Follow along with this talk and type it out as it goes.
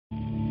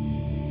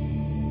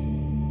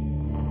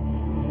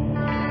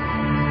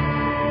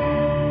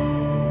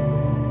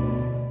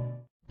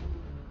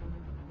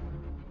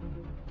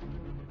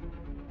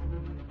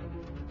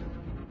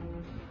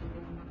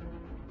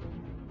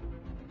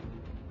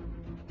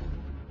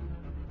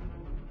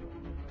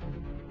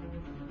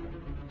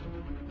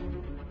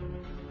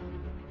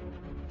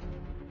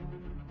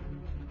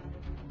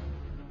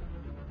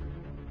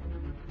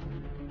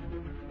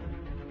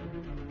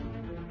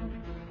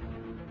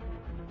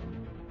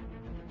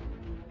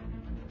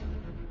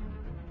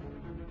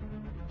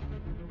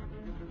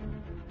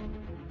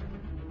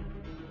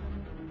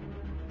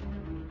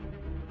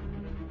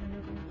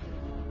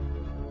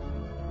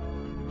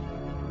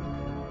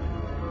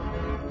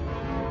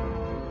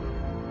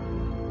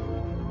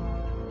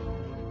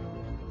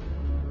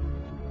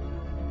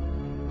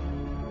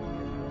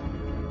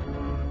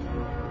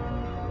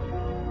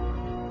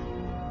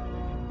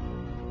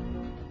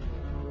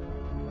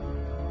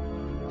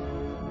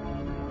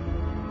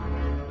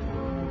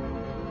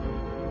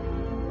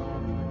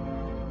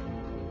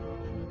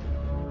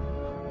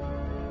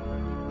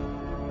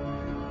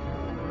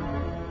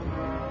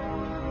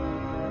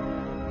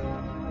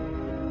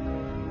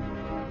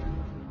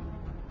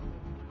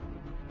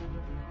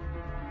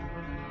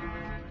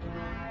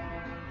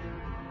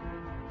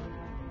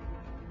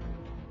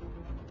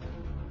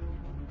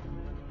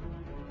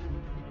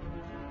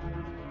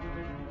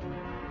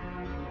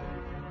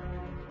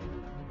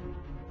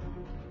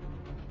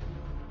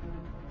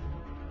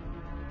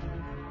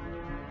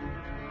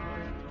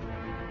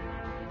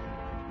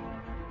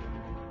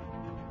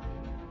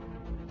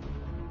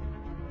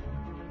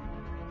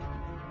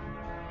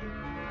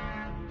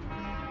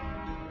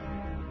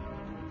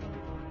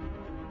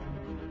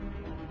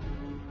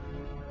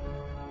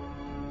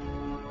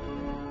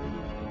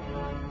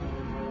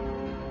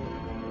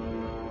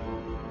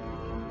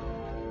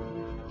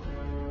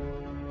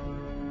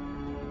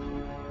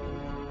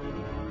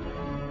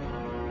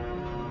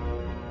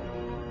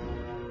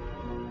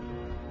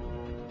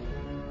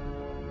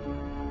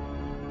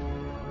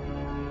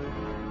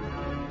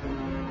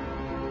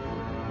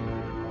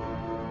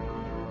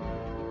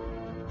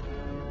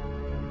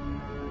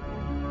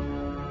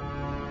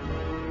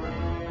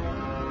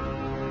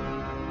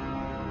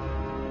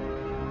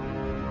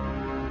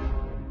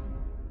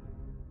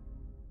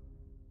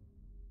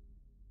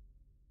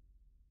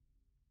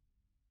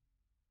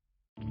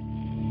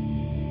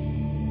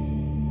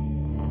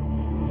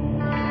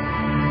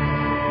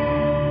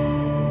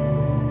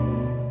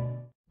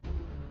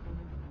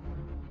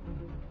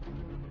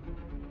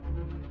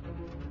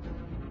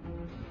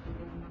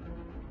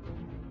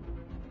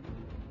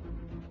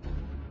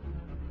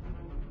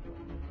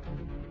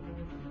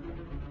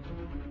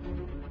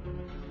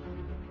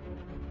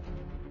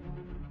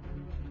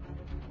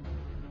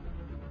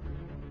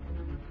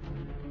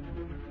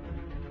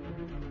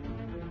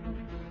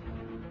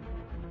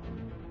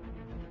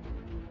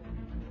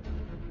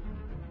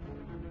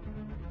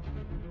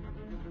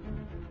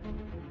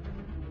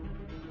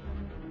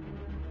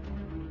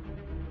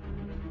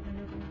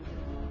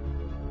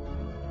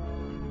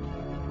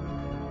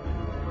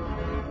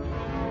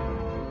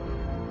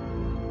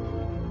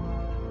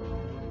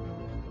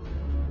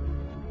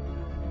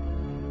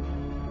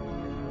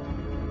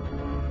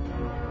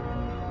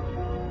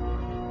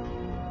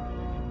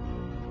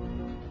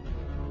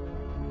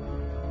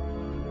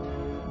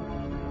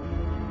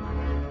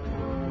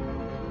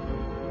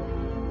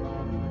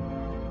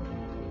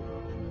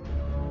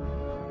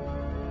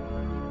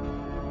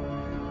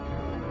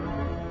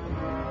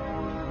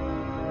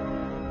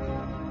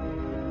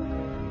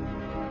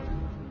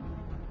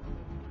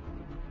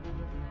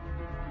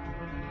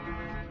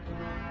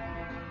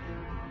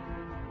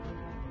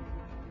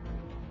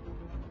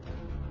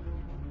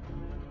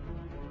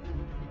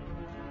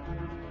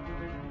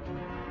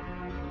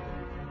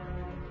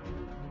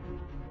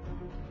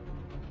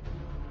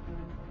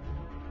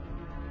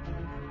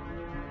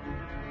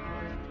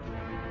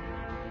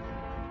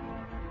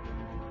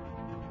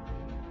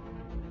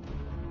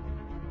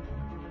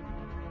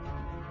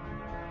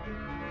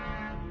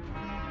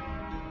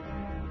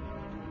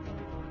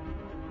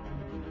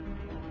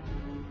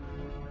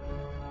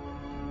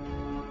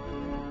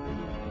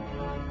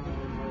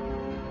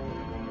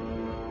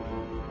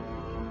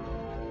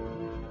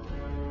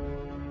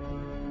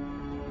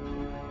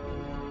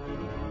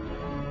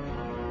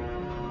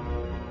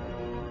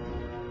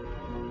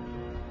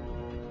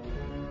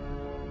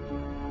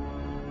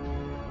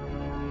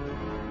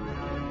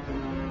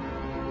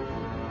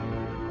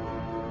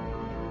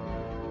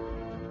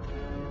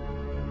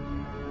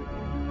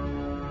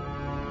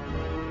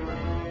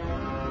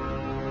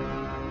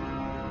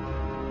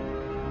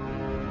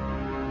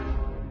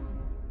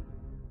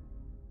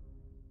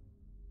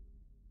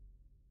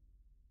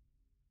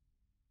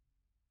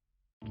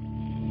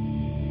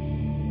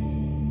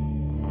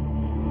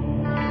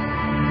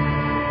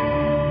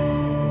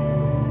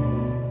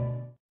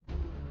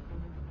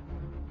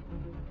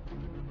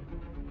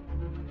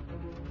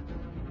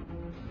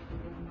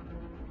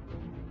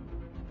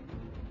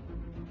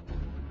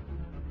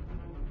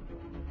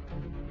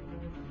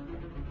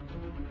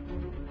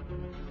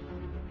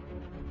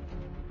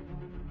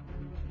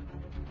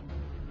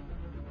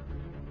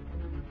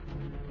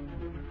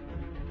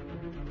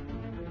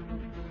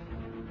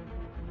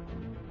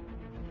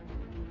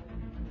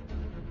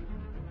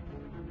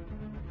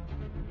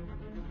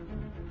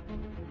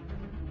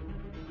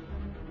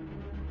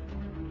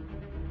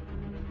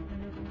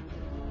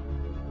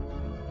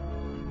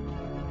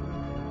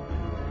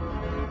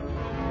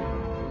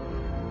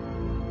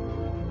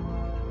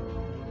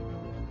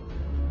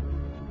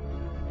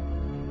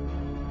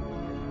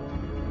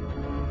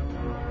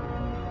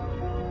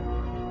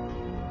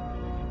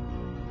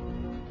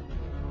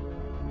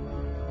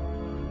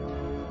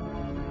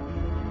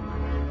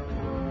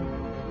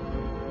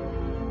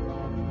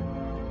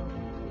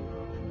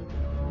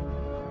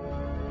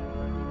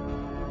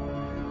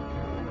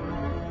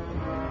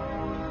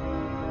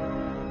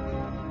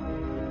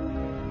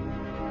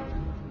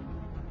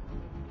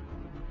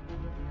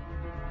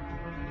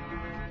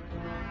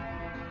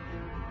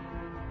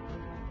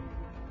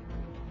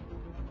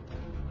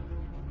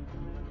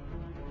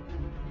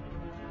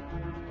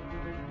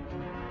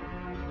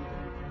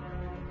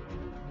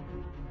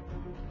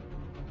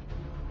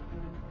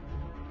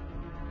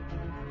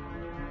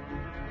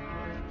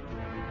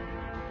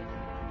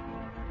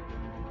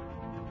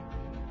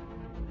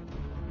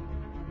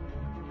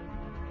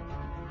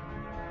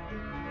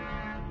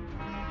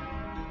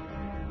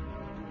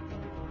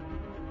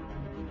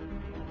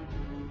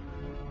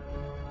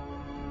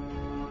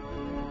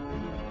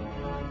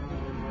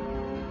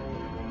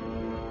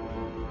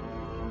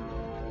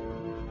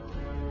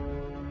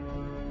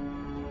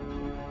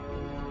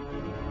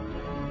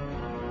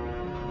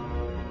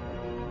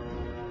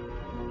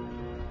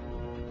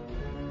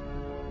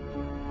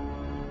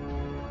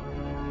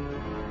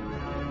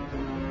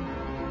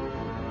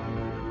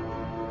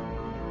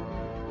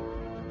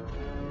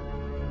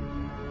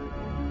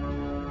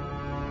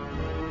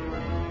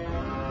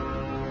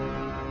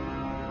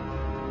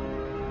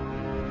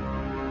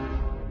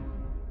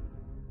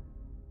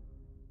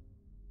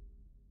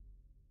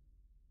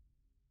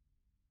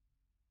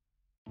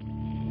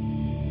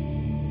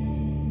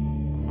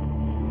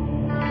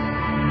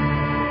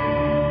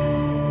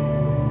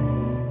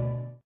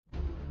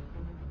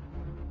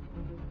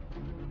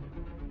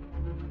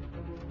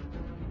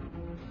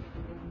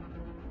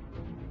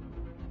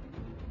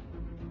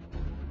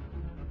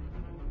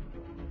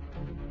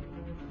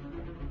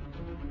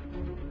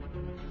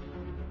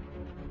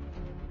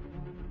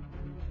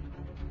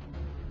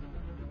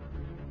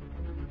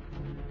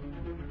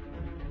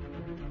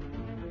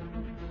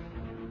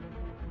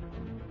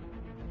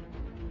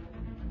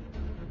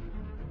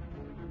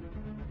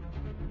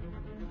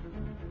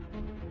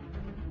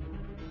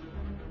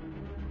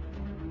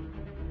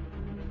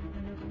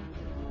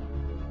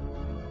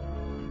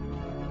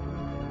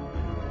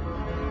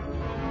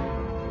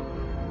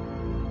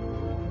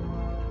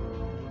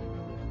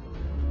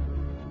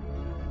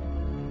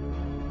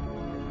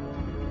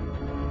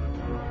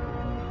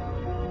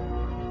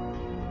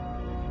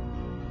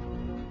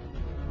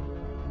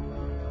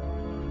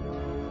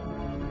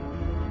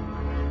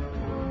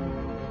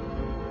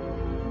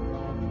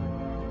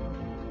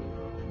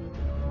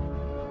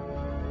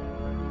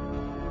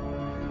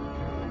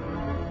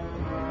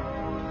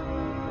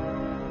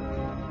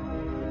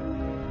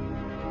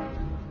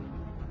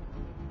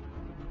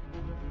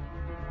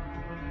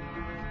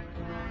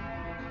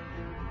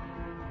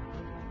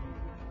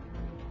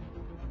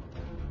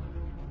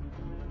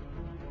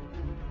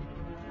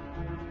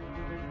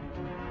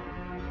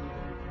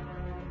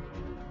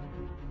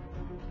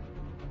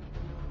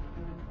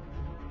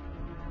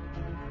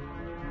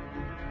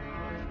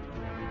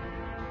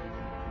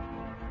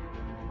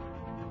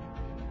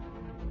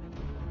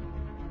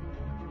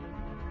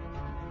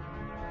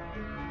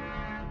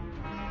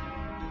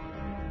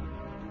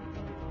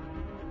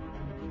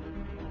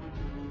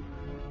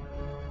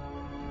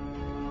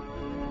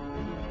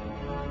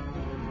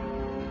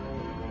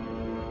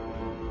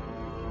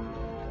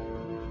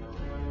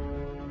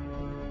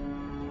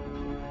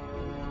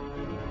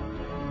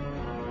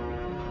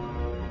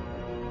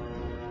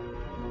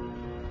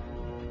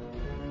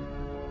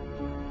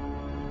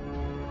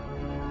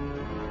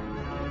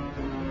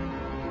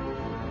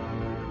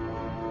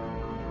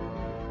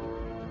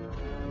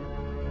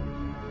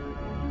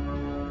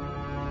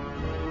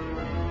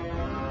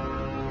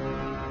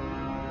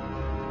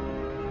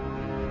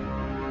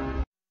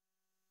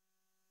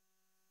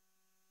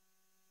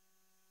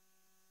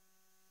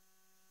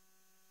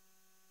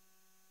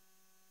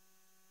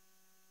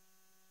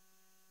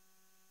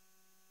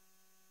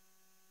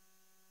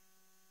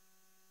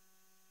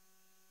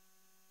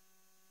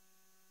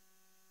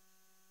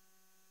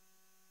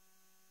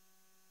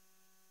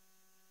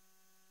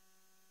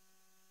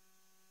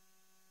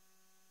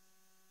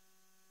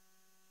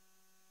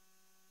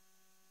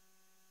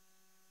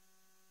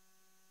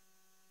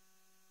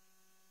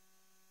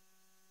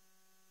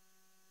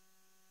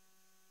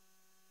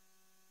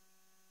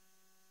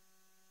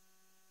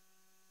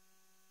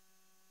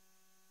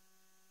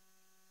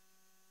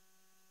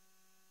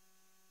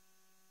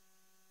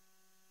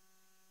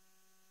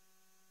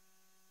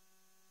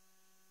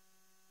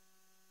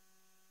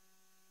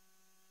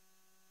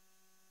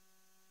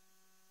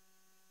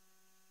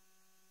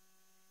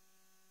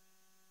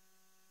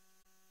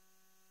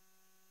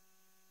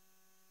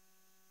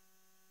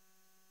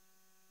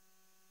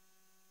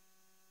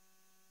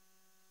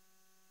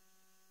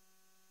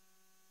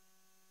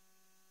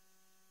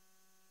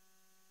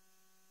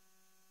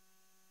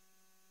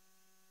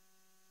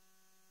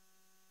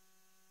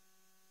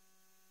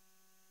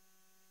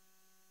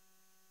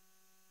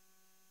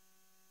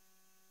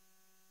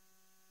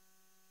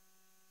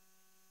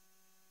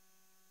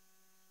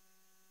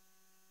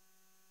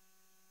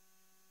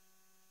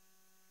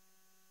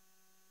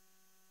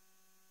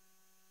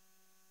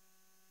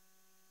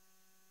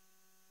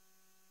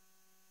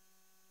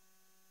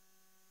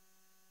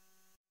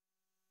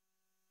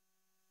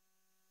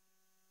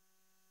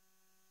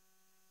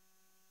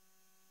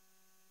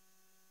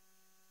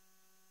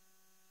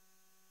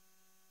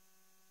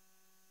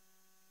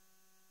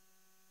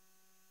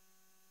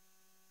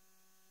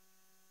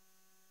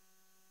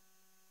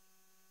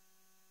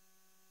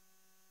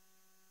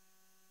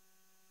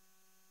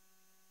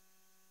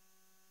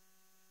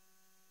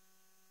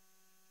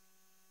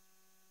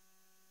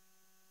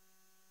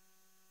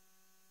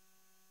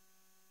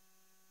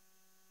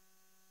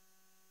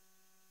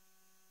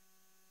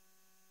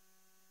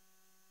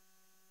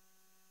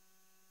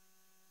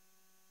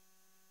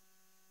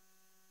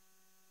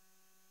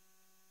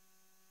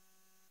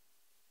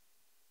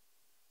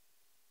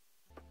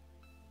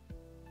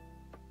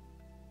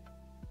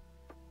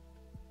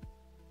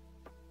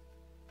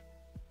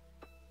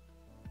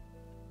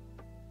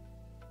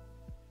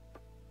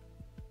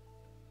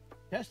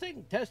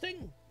Testing,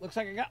 testing. Looks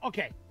like I got,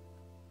 okay.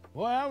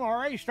 Well, I'm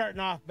already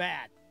starting off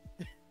bad.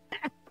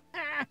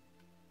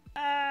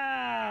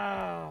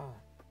 Oh.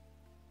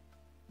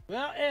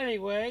 Well,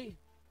 anyway,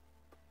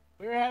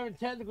 we're having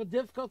technical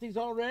difficulties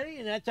already,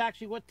 and that's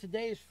actually what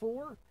today is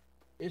for,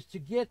 is to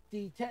get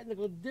the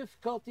technical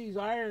difficulties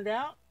ironed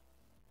out.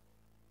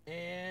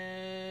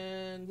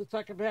 And looks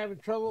like I'm having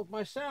trouble with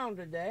my sound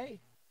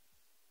today.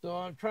 So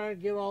I'm trying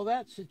to get all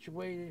that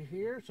situated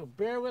here. So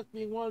bear with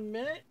me 1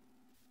 minute.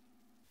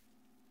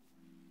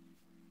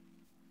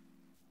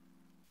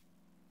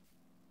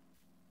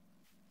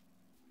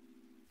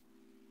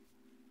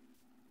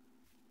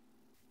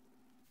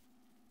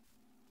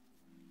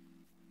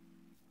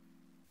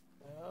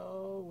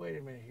 Oh, wait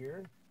a minute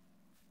here.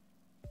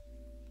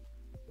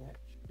 That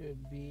should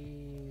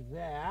be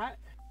that.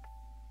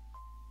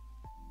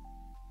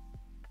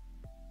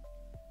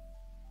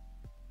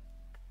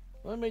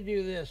 Let me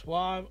do this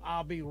while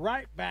I'll be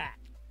right back.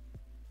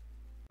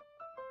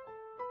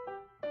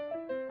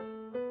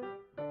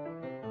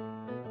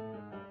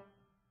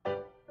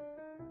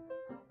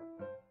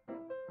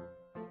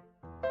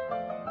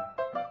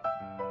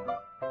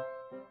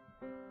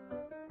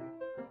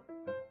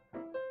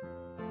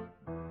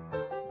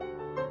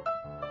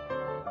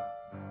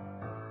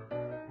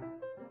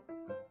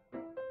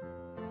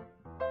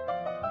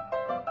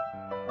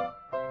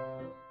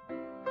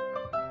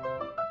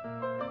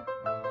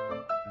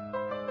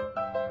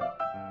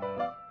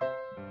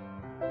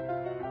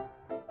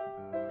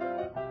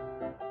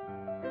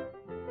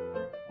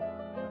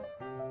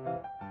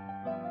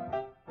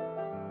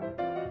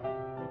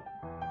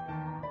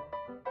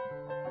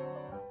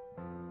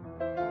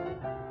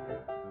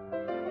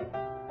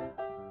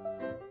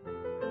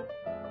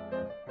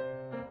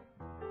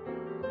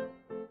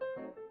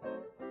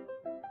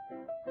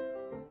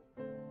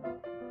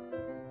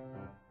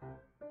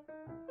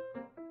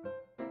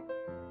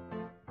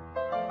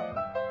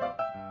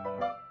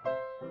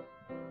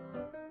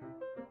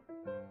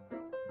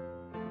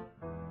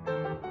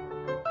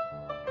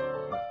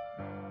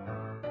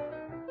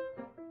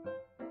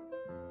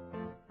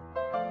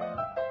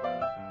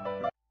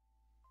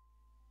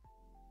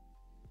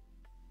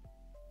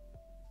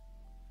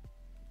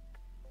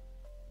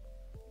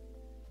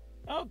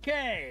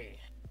 Okay,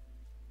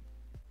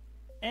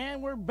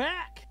 and we're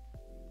back.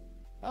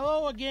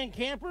 Hello again,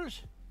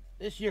 campers.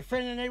 This is your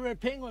friend and neighborhood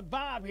penguin,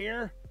 Bob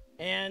here,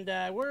 and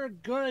we're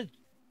going to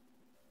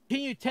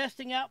continue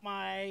testing out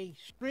my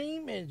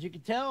stream. As you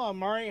can tell,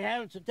 I'm already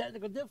having some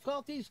technical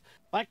difficulties,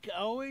 like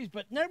always,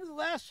 but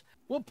nevertheless,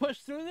 we'll push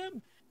through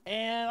them,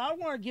 and I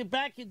want to get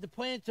back into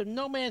playing some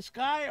No Man's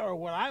Sky, or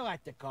what I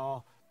like to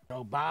call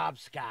No Bob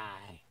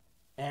Sky.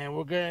 And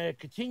we're going to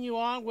continue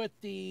on with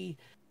the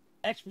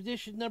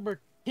expedition number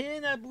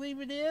 10, I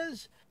believe it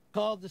is,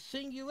 called the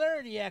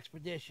Singularity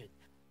Expedition.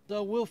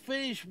 So we'll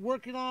finish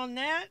working on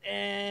that,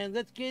 and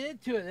let's get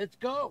into it. Let's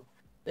go.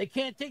 They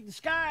can't take the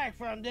sky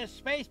from this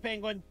space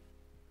penguin.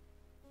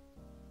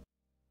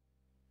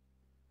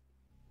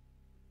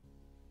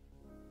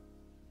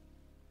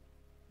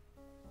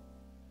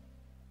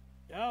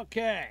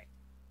 Okay.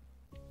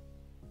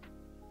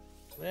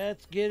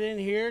 Let's get in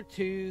here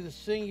to the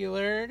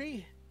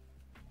Singularity.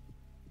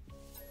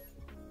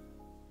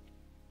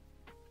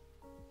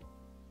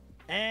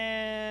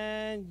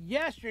 And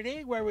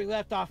yesterday, where we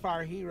left off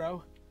our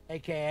hero,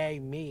 aka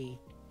me,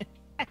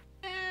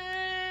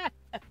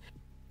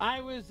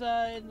 I was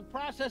in the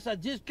process. I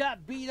just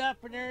got beat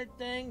up and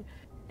everything,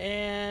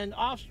 and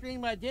off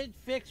stream I did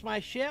fix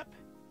my ship,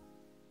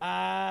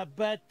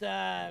 but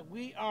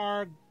we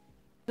are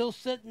still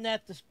sitting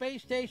at the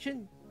space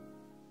station,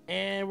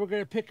 and we're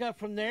going to pick up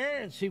from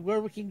there and see where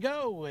we can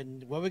go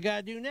and what we got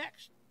to do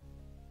next.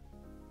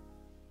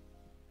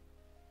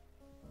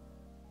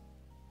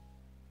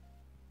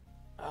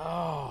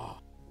 Oh,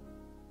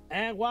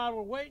 and while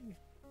we're waiting,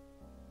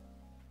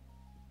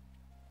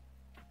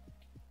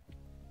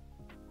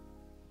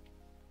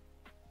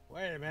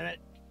 wait a minute.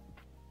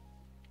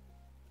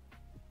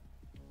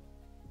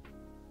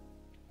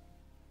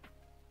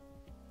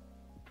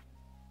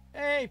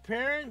 Hey,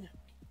 Perrin.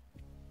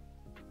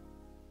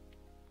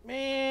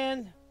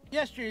 Man,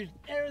 yesterday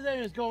everything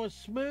was going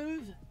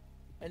smooth,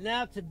 and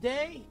now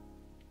today,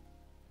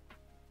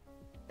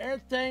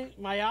 everything,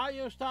 my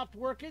audio stopped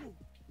working.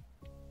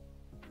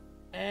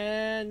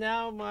 And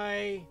now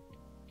my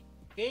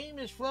game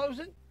is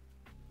frozen.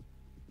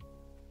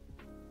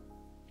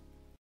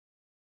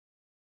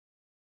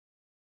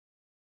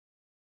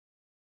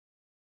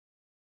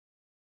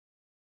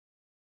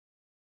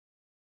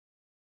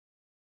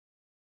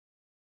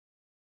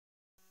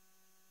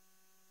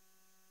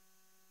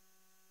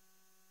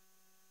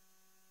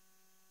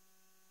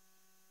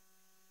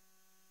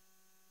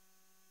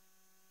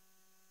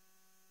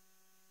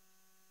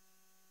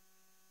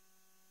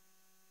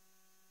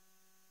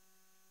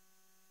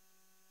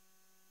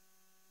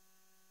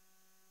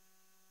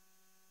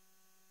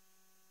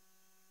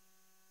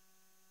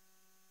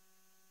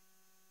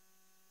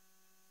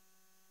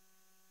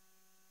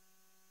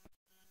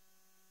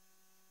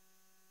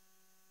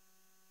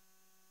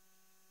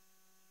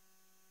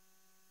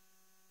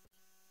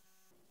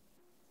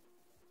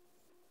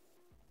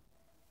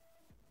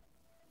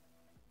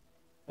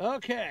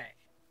 Okay.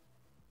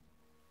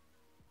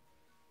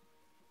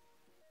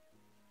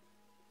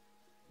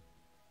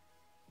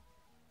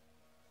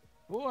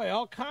 Boy,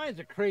 all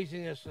kinds of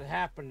craziness that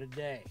happened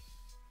today.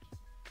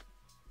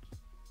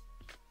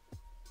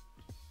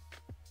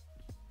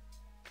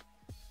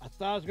 I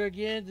thought I was going to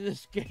get into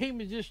this game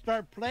and just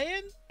start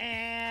playing,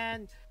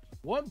 and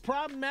one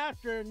problem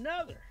after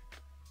another.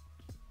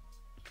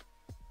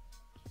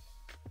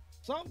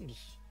 Something's...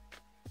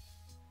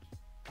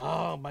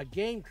 Oh, my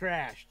game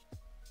crashed.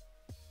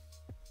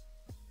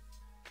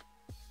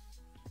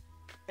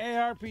 Hey,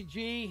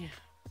 RPG.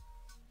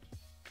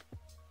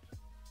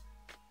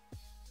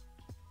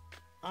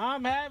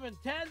 I'm having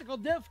technical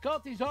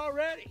difficulties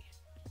already.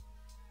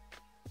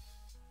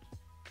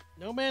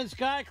 No Man's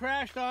Sky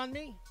crashed on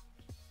me.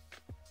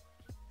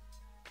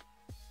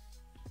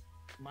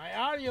 My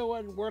audio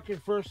wasn't working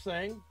first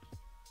thing.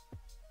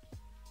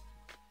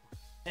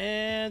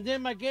 And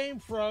then my game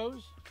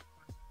froze.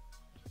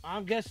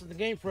 I'm guessing the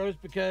game froze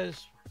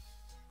because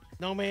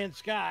No Man's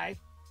Sky.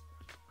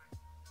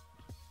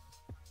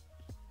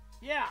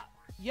 Yeah,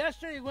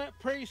 yesterday went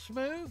pretty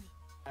smooth.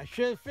 I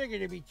should have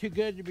figured it'd be too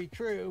good to be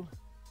true.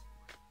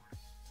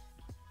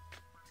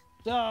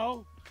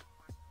 So,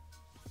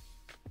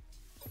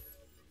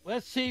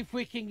 let's see if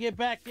we can get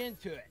back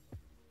into it.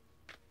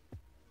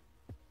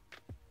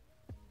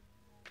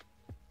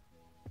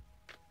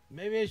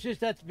 Maybe it's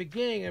just at the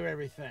beginning of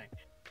everything.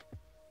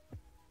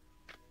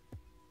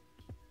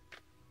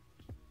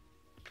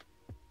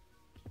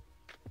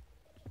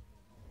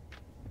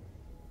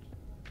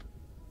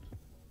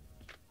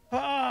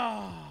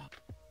 Ah.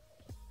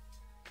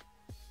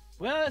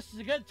 Well, this is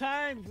a good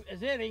time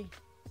as any.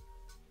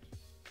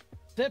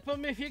 Sip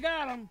them if you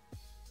got them.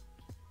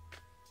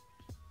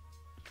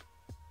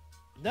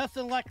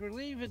 Nothing like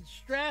relieving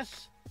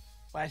stress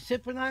by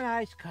sipping on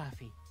iced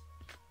coffee.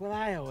 What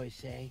I always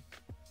say.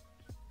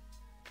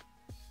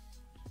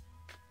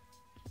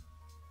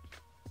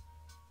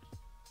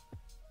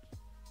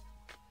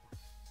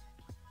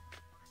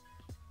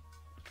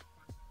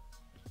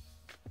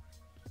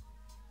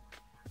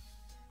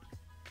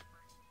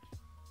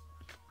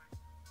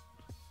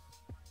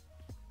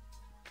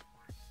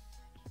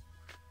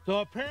 So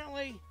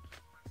apparently,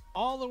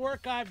 all the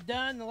work I've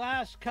done the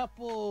last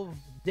couple of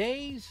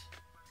days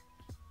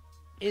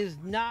is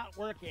not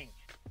working.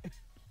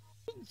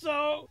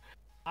 So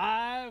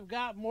I've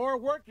got more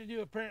work to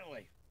do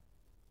apparently.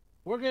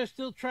 We're going to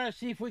still try to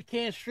see if we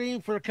can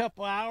stream for a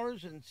couple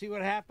hours and see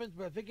what happens.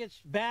 But if it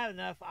gets bad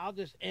enough, I'll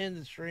just end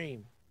the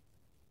stream.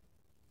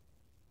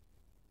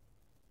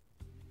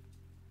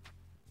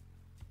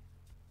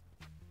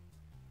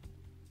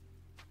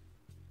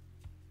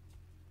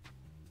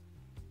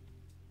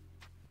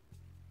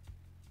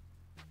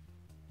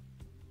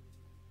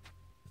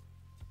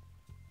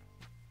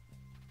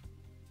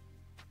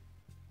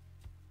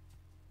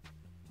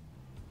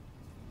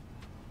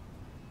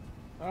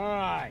 All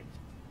right.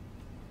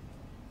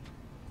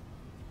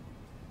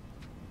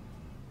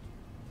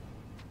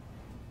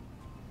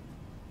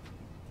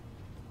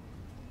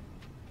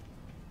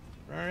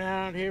 Run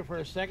around here for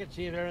a second,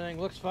 see if everything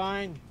looks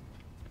fine.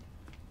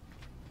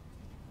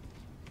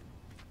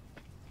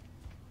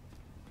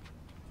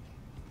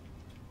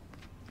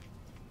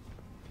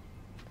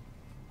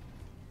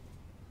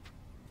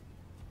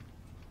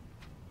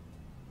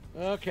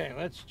 Okay,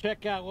 let's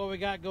check out what we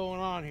got going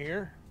on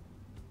here.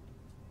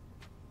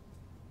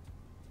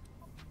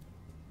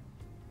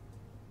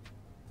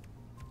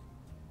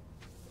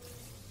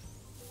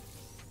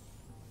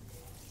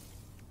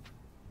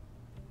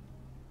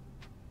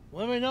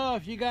 Let me know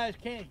if you guys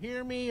can't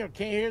hear me or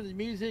can't hear the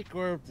music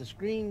or if the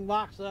screen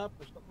locks up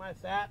or something like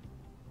that.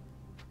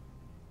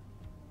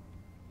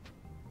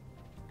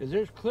 Because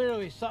there's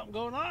clearly something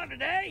going on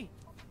today.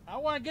 I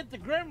want to get the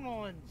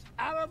gremlins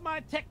out of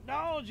my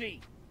technology.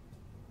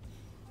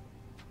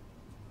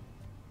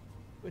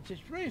 Which is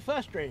really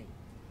frustrating.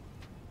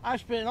 I've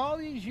spent all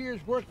these years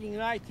working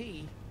in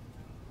IT.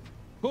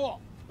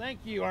 Cool. Thank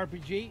you,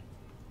 RPG.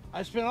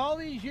 I spent all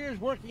these years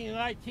working in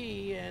IT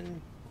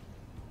and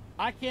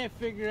I can't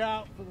figure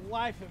out for the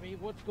life of me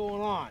what's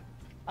going on.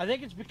 I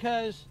think it's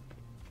because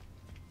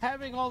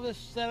having all this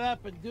set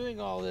up and doing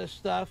all this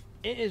stuff,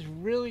 it is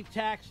really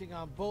taxing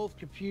on both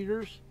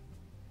computers.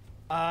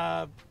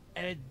 And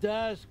it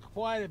does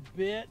quite a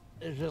bit.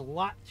 There's a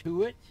lot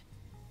to it.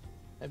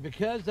 And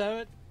because of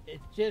it,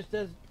 it just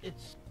does,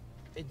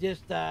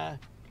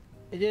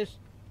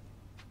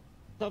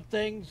 some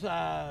things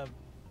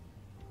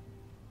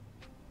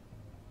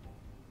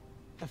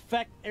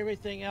affect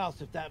everything else,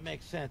 if that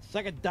makes sense. It's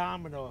like a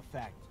domino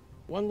effect.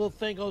 One little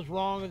thing goes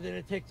wrong and then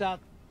it takes out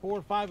 4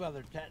 or 5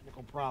 other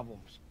technical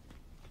problems,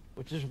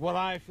 which is what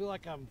I feel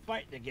like I'm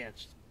fighting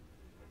against.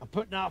 I'm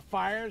putting out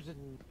fires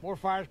and more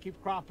fires keep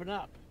cropping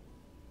up.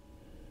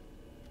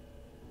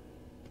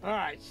 All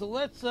right, so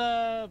let's,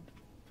 I'm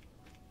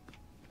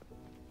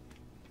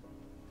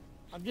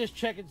just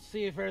checking to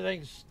see if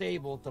everything's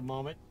stable at the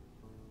moment.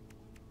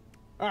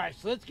 All right,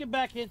 so let's get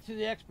back into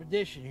the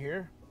expedition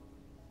here.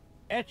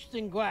 Etched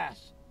in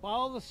glass.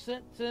 Follow the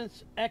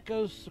sentence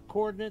echoes the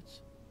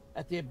coordinates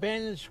at the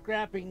abandoned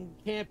scrapping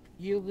camp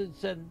yielded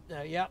said,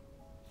 yep,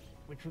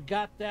 which we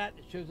got that.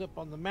 It shows up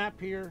on the map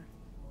here.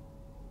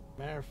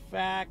 Matter of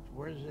fact,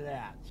 where's it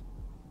at?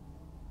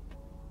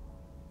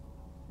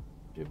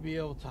 Should be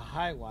able to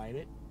highlight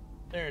it.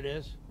 There it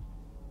is.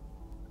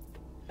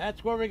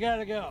 That's where we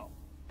gotta go.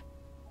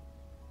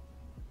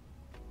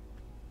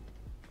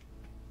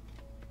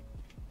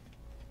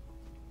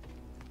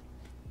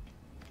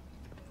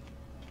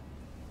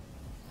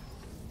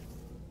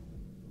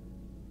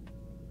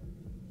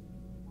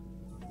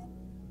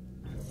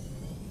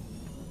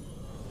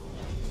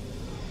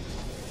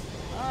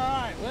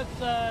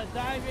 Let's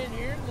dive in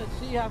here and let's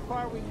see how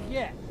far we can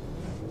get.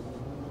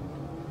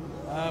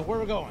 Where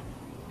are we going?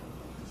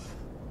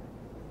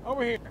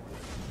 Over here.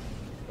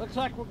 Looks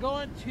like we're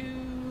going to...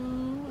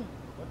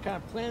 What kind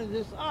of planet is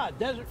this? Ah,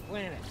 desert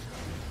planet.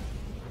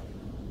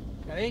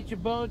 Got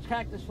ancient bones,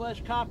 cactus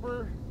flesh,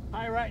 copper,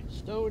 pyrite, and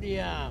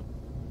stodium.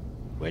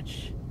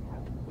 Which,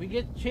 we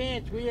get the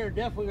chance, we are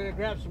definitely going to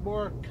grab some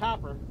more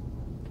copper.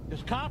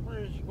 Because copper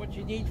is what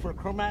you need for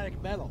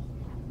chromatic metal.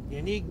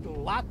 You need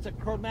lots of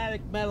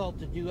chromatic metal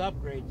to do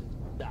upgrades and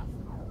stuff.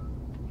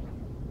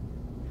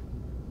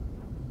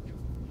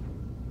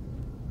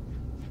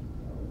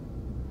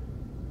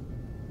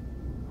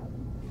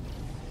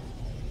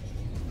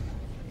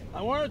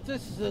 I wonder if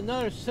this is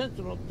another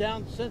Sentinel,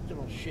 down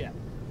Sentinel ship.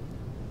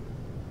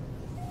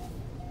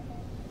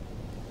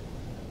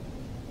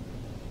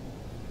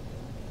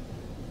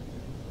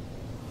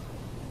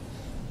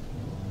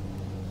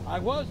 I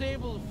was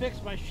able to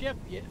fix my ship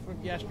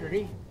from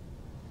yesterday.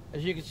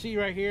 As you can see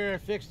right here, I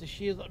fixed the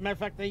shield. Matter of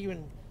fact, I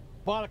even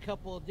bought a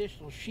couple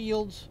additional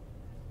shields.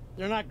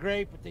 They're not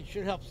great, but they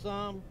should help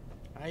some.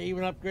 I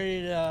even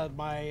upgraded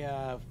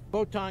my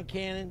photon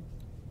cannon.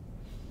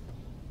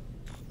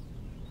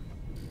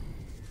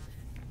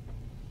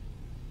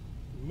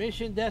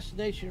 Mission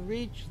destination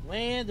reached.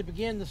 Land to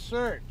begin the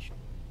search.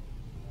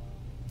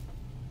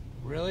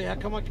 Really? How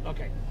come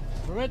okay.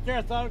 From right there,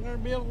 I thought I was going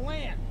to be able to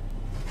land.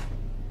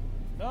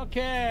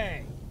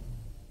 Okay.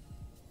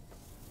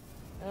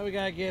 Now we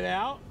gotta get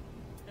out,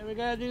 and we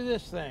gotta do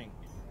this thing.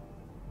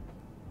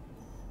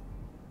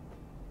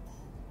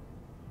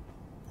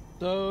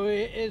 So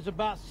it is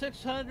about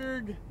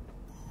 600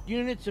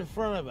 units in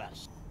front of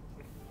us.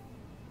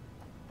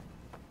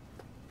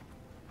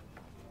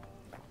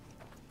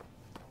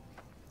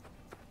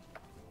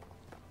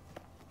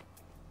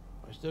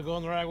 Am I still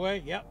going the right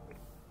way? Yep.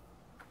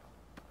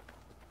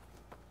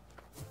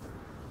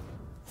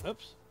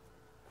 Oops.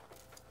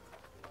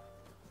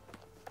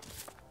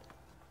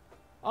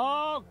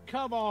 Oh,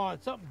 come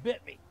on. Something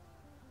bit me.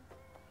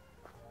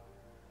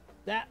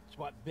 That's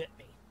what bit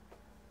me.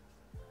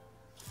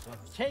 So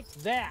take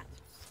that.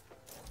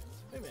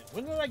 Wait a minute.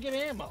 When did I get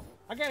ammo?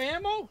 I got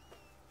ammo?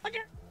 I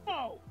got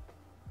ammo.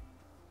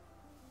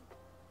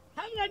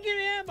 How did I get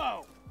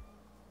ammo?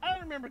 I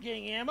don't remember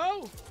getting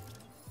ammo.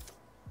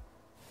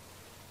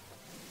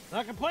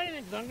 Not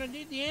complaining because I'm going to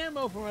need the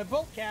ammo for my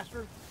bolt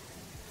caster.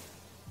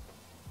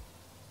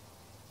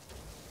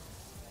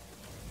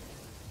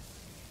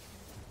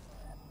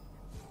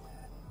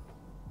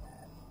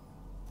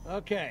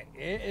 Okay,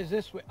 is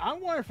this... I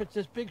wonder if it's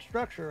this big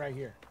structure right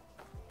here.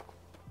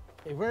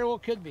 It very well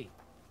could be.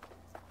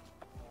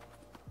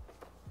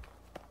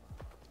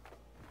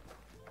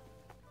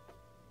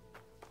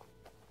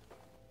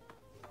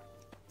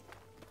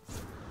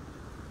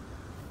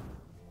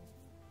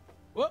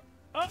 Whoop!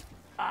 Oh!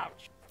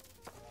 Ouch!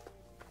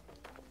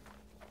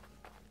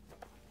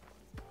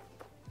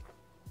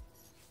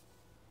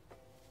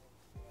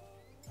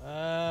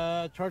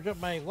 Charge up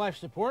my life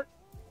support.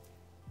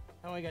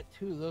 I only got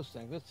 2 of those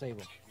things. Let's save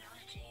them.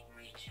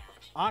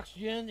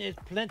 Oxygen is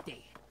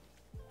plenty.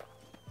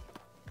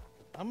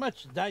 How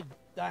much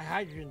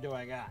dihydrogen do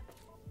I got?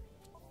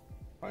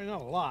 Probably not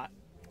a lot.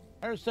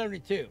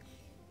 172.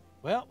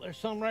 Well, there's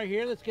some right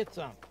here. Let's get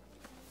some.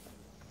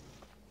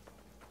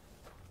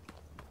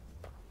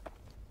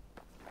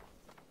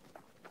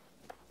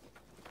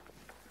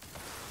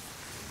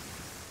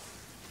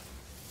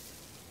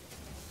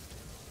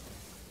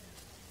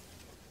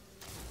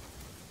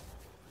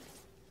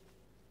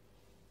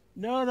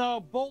 No,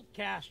 bolt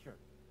caster.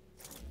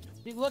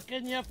 See, look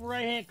in the upper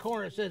right-hand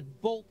corner. It says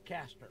bolt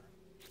caster.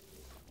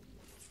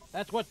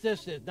 That's what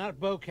this is, not a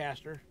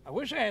bowcaster. I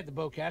wish I had the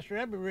bowcaster.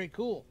 That'd be really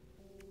cool.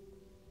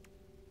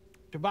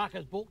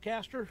 Chewbacca's bolt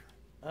caster.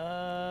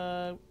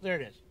 There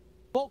it is.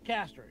 Bolt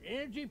caster,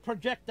 energy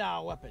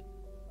projectile weapon.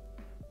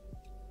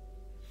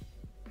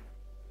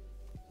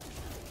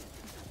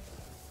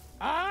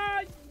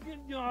 I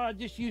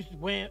just used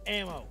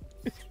ammo.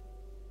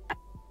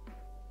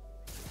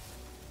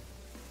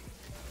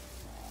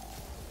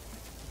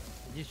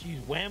 Just use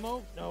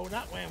Whammo? No,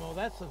 not Whammo.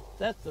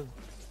 That's the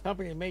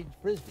company that made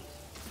frisbees.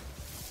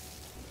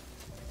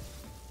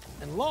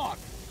 And log.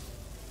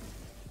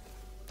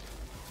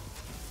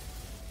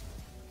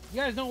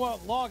 You guys know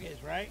what log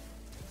is, right?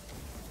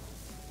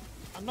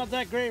 I'm not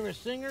that great of a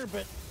singer,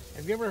 but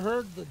have you ever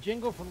heard the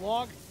jingle for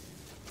log?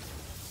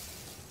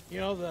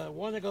 You know, the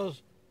one that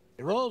goes,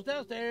 It rolls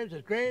downstairs,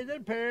 it's greater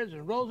than pears,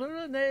 and rolls over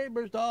the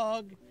neighbor's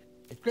dog.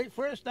 It's great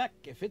for a snack.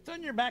 If it's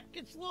on your back,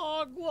 it's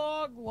log,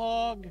 log,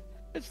 log.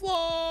 It's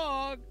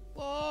log,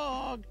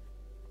 log.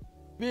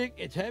 Big,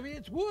 it's heavy,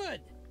 it's wood.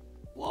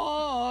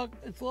 Log,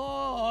 it's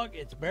log.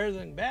 It's better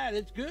than bad,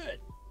 it's good.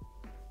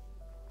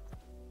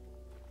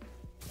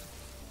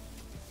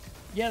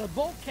 Yeah, the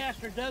bolt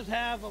caster does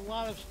have a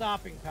lot of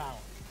stopping power.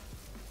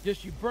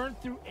 Just you burn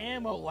through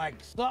ammo like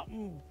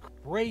something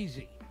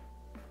crazy.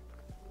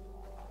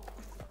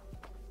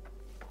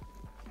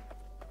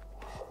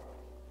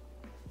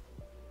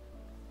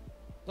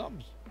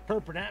 Something's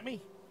perping at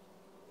me.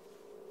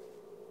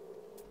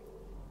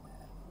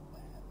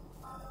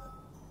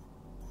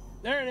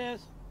 There it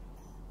is.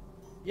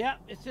 Yeah,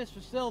 it's this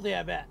facility,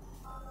 I bet.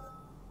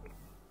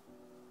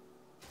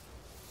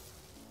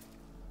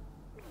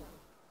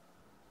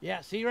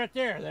 Yeah, see right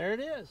there. There it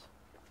is.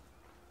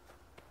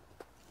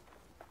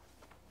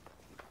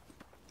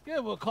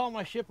 Good, we'll call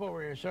my ship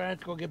over here, so I have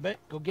to go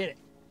get it.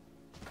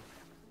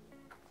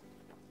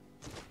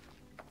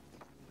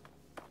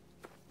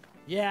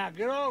 Yeah,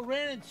 good old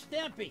Ren and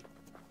Stimpy.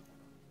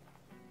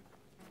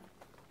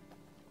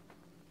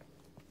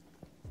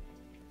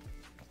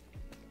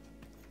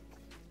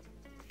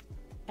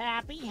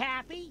 Happy,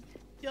 happy,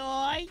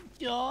 joy,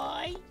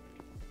 joy.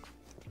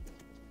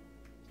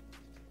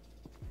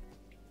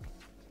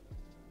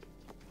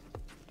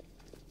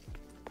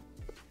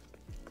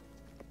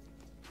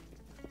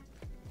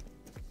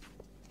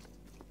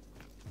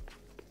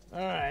 All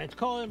right, it's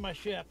calling my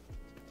ship.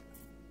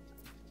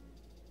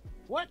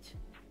 What?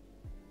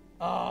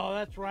 Oh,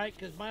 that's right,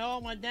 because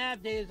all my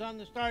nav data is on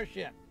the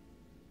starship.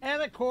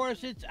 And of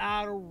course, it's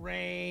out of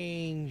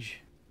range.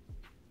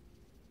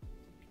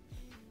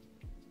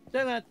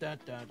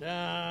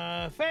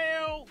 Da-da-da-da-da.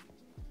 Fail!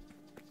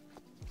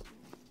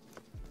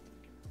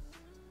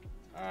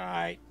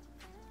 Alright.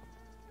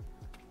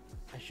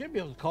 I should be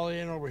able to call it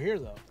in over here,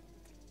 though.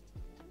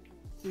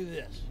 Do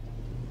this.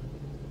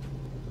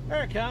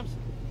 There it comes.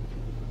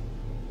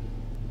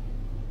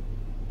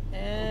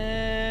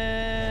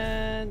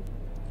 And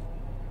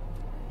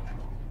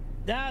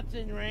that's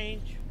in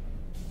range.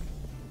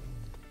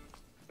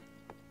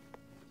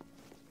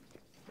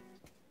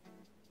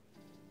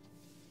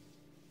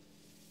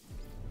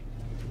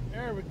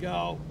 There we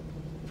go.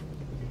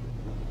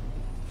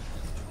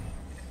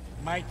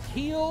 My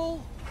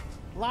teal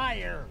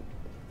liar.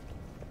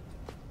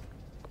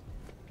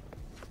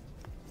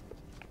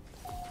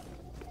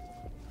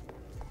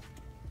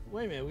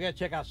 Wait a minute, we gotta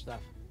check out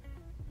stuff.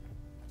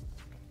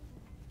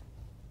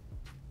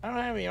 I don't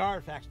have any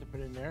artifacts to put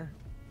in there.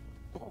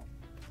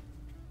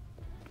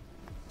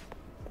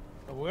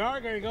 But we are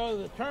gonna go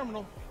to the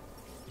terminal.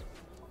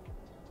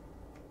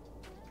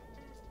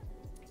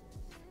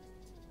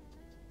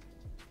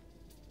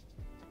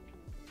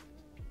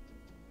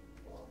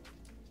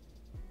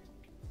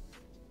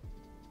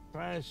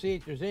 Trying to see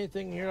if there's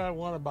anything here I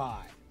want to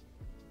buy.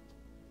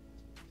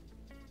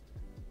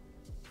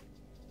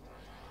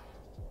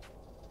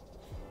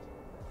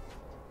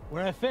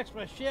 When I fixed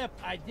my ship,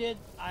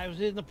 I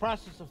was in the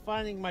process of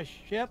fixing my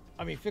ship.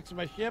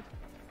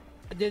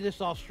 I did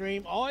this off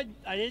stream. I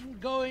didn't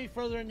go any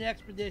further in the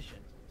expedition.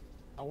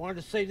 I wanted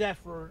to save that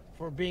for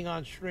being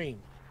on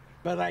stream.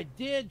 But I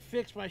did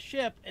fix my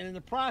ship, and in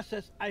the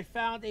process, I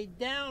found a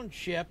downed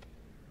ship,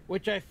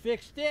 which I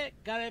fixed it,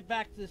 got it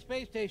back to the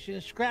space station,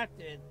 and scrapped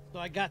it. So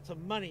I got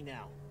some money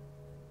now.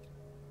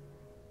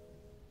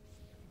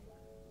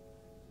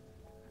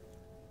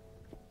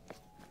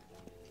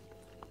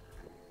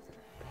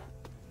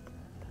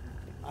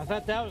 I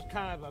thought that was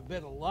kind of a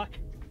bit of luck.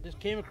 Just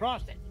came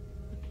across it.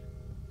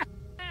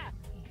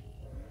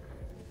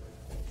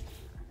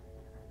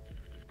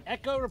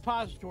 Echo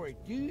repository.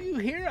 Do you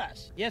hear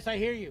us? Yes, I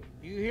hear you.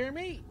 Do you hear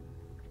me?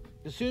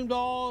 Consumed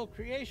all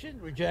creation?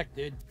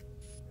 Rejected.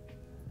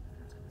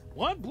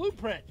 One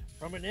blueprint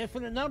from an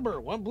infinite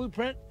number. One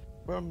blueprint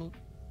from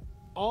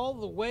all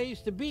the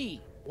ways to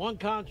be. One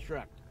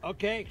construct.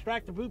 Okay,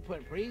 extract the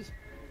blueprint, please.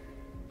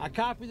 I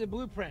copied the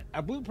blueprint.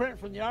 A blueprint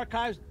from the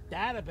archive's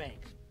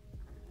databanks.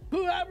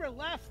 Whoever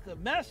left the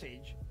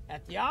message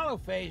at the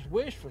autophage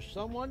wished for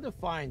someone to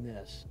find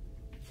this.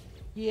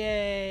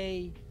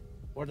 Yay.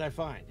 What did I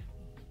find?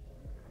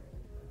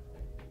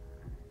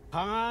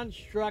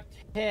 Construct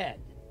head.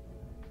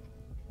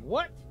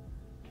 What?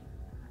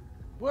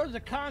 Where's the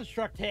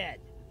construct head?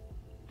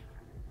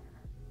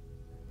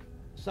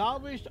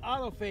 Salvaged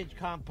autophage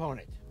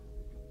component.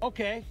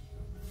 Okay.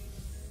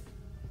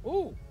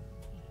 Ooh.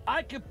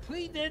 I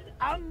completed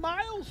a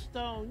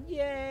milestone.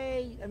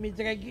 Yay. That means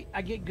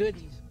I get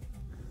goodies.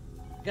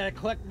 Gotta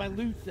collect my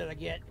loot that I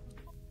get.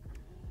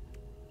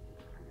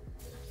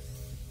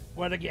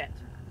 What'd I get?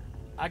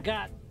 I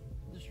got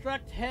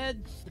destruct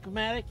head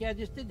schematic. Yeah, I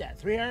just did that.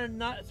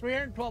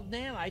 312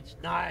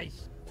 nanites.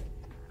 Nice.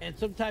 And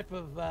some type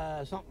of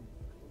something.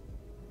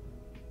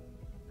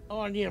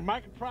 Oh, I need a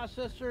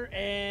microprocessor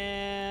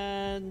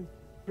and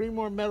 3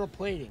 more metal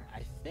plating.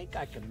 I think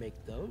I can make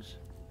those.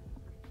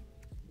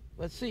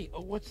 Let's see.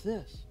 Oh, what's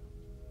this?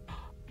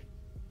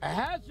 A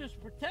hazardous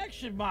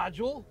protection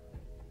module.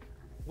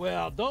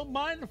 Well, don't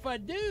mind if I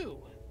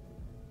do.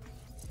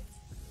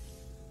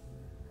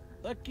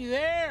 Looky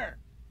there.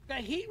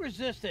 Got heat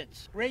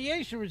resistance,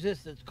 radiation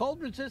resistance,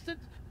 cold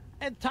resistance,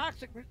 and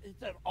toxic. Is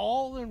that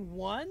all in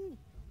one?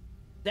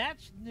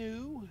 That's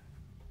new.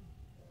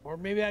 Or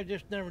maybe I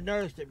just never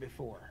noticed it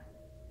before.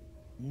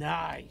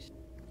 Nice.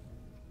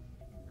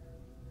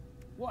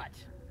 What?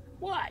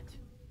 What?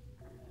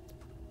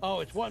 Oh,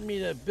 it's wanting me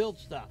to build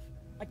stuff.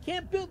 I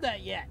can't build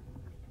that yet.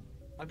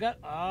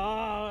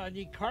 I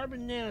need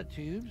carbon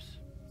nanotubes.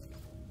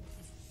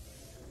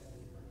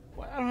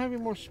 Well, I don't have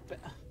any more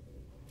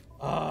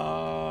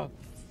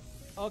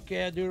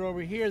okay, I'll do it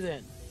over here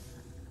then.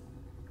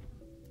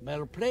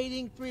 Metal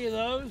plating, 3 of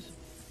those.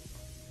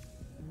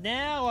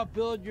 Now I'll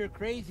build your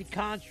crazy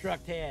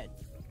construct head.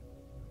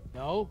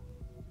 No,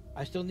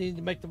 I still need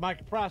to make the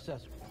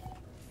microprocessor.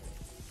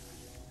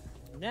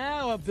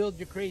 Now I'll build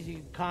your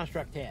crazy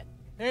construct head.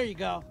 There you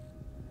go.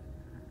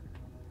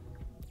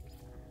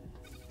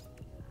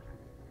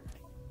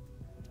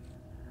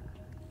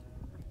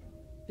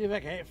 See if I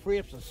can free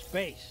up some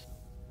space.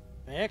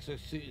 My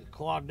exosuit is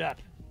clogged up.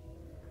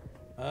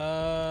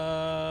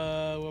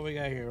 What we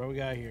got here? What we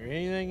got here?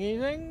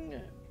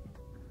 Anything?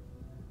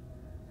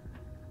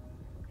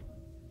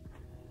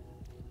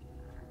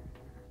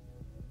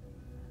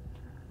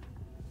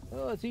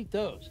 Well, let's eat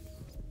those.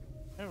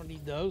 I don't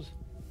need those.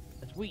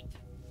 That's wheat.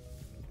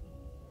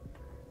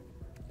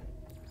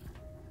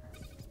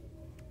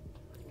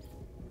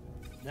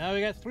 Now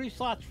we got 3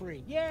 slots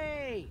free.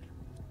 Yay!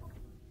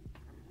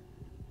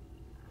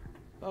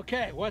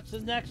 Okay, what's the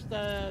next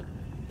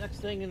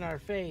thing in our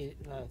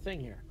thing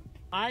here?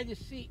 I to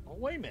see. Oh,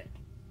 wait a minute.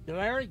 Did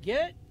I already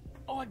get it?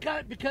 Oh, I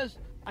got it because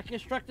I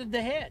constructed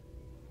the head,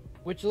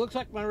 which looks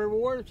like my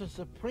reward is a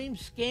Supreme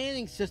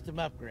Scanning System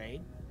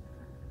upgrade,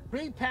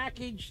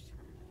 pre-packaged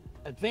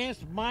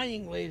advanced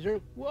mining laser.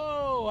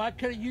 Whoa, I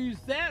could have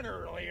used that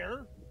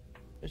earlier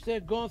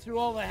instead of going through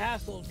all the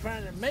hassle of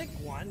trying to make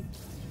one.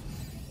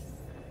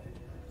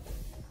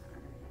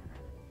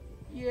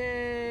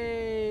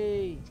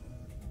 Yay!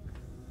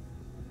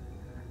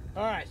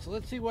 All right, so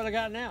let's see what I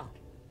got now.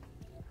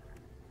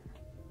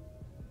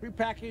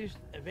 Prepackaged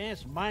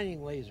advanced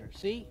mining laser.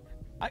 See,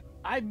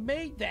 I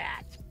made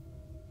that.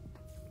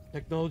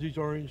 Technologies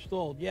are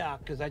installed. Yeah,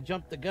 because I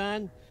jumped the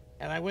gun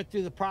and I went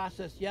through the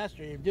process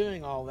yesterday of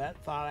doing all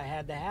that. Thought I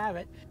had to have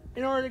it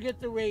in order to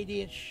get the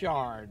radiant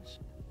shards.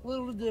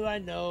 Little did I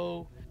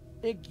know,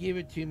 they'd give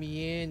it to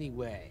me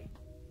anyway.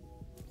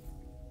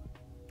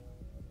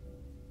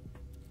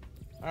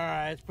 All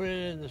right, let's put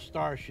it in the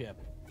starship.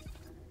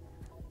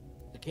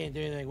 I can't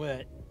do anything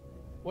with it.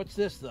 What's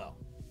this though?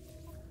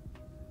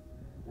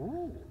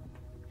 Ooh,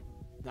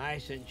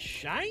 nice and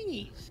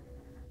shiny.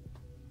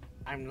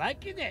 I'm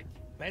liking it.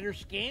 Better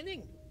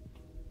scanning.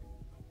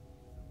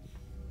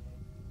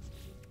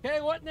 Okay,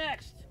 what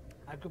next?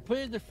 I've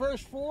completed the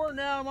first 4.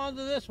 Now I'm on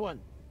to this one.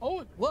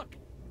 Oh, look,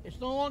 it's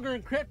no longer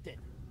encrypted.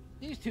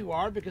 These 2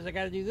 are because I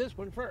got to do this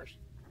one first.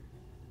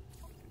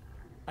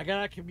 I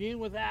got to commune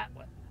with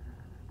Atlas.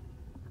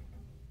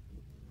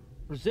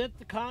 Present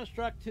the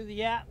construct to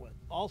the Atlas.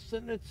 All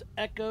sentence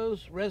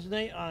echoes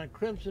resonate on a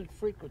crimson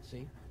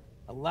frequency.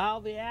 Allow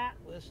the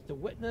Atlas to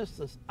witness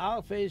this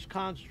out-of-phase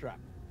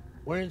construct.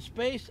 When in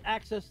space,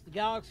 access the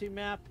galaxy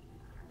map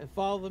and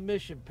follow the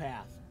mission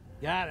path.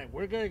 Got it.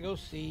 We're going to go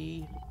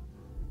see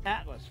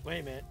Atlas.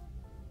 Wait a minute.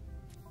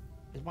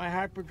 Is my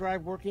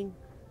hyperdrive working?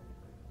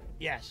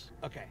 Yes.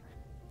 Okay.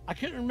 I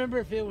couldn't remember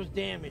if it was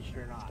damaged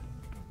or not.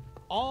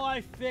 All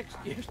I fixed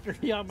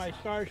yesterday on my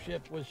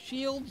starship was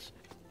shields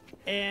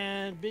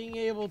and being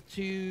able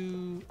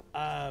to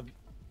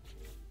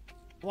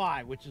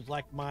fly, which is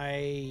like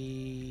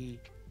my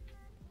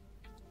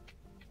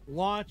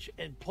launch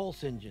and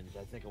pulse engines,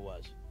 I think it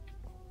was.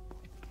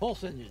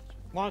 Pulse engines.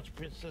 Launch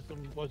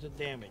system wasn't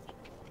damaged.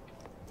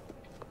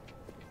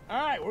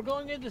 All right, we're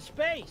going into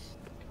space.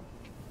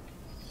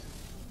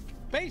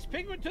 Space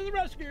Penguin to the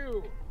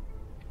rescue.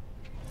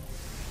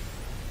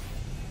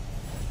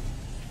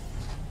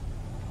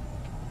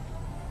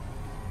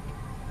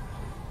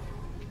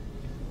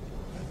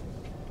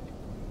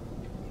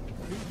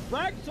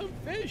 Back some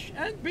fish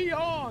and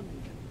beyond.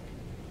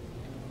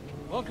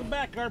 Welcome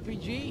back,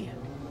 RPG.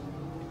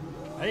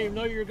 I didn't even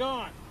know you were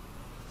gone.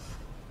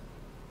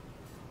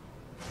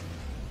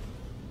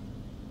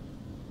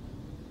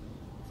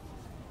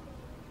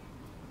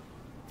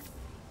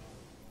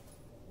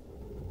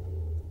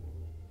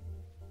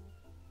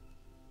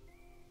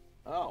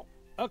 Oh,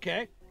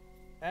 okay.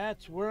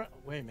 That's where.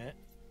 Wait a minute.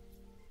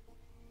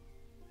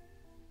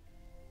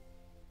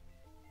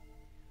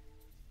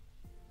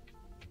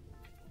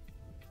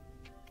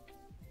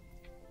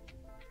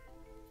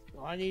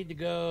 I need to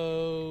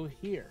go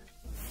here.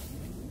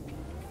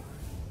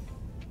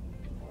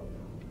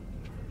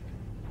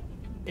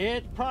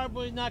 It's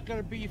probably not going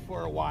to be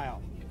for a while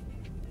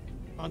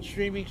on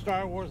streaming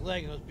Star Wars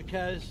Legos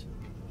because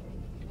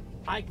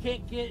I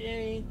can't get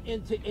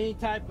into any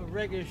type of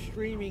regular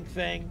streaming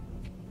thing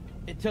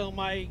until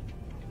my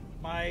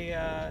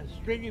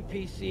streaming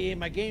PC and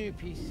my gaming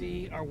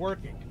PC are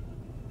working.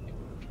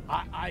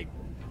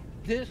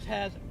 this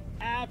has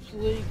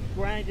absolutely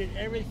grinded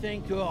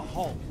everything to a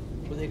halt,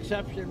 with the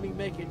exception of me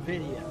making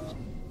videos,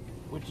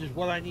 which is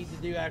what I need to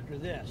do after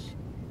this,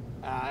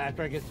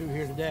 after I get through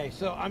here today.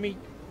 So, I mean,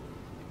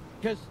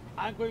 because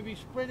I'm going to be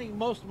spending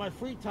most of my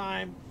free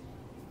time,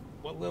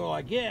 what little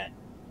I get,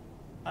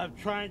 of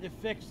trying to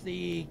fix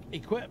the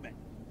equipment.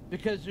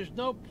 Because there's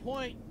no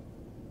point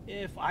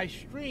if I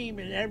stream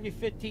and every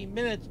 15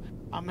 minutes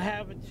I'm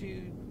having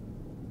to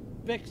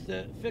fix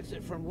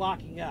it from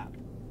locking up.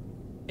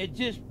 It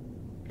just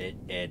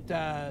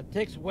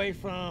takes away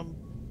from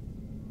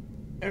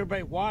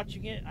everybody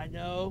watching it. I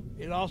know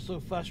it also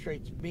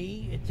frustrates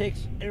me. It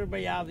takes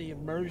everybody out of the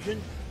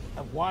immersion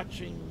of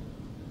watching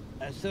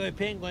a silly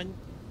penguin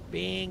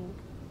being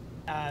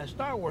a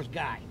Star Wars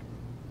guy,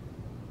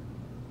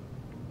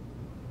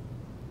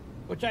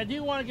 which I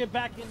do want to get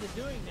back into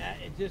doing that.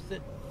 It's just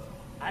that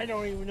I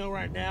don't even know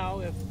right now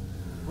if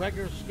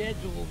regular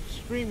scheduled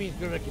streaming is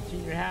going to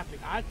continue happening.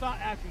 I thought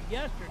after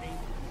yesterday,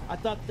 I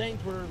thought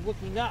things were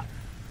looking up,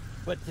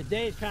 but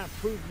today's kind of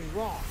proved me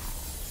wrong.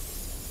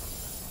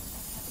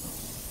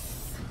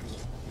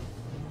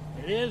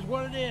 It is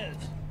what it is.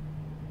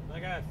 I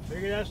gotta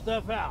figure that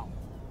stuff out.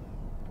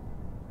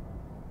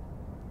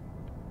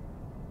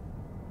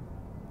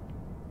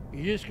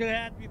 You're just gonna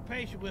have to be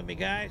patient with me,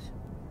 guys.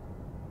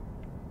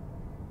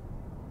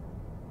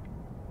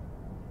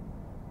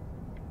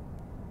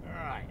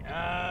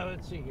 Alright,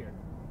 let's see here.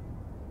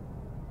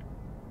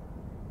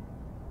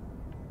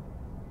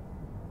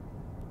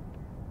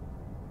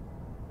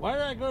 Why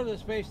did I go to the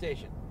space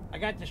station? I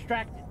got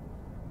distracted.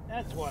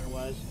 That's what it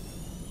was.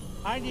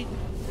 I need to...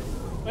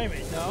 Wait a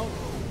minute, no.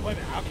 Wait a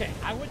minute, okay.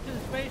 I went to the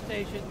space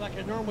station like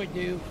I normally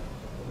do.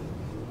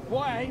 Boy,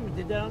 I even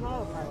did that on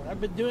autopilot.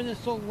 I've been doing this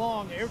so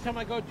long. Every time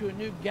I go to a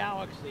new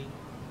galaxy,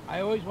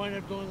 I always wind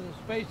up going to the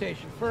space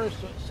station first,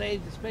 so it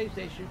saves the space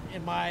station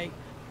in my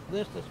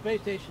list of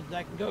space stations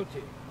I can go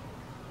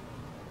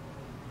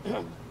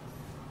to.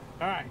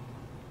 Alright.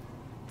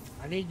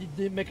 I need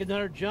to make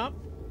another jump.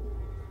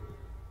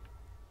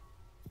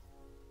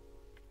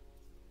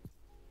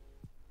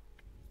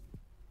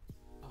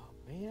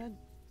 Man.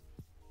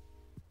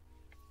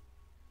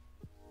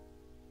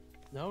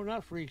 No,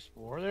 not Free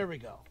Explorer. There we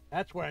go.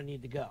 That's where I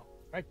need to go.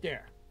 Right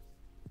there.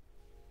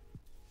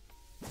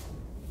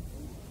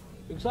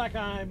 Looks like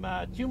I'm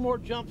 2 more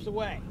jumps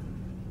away.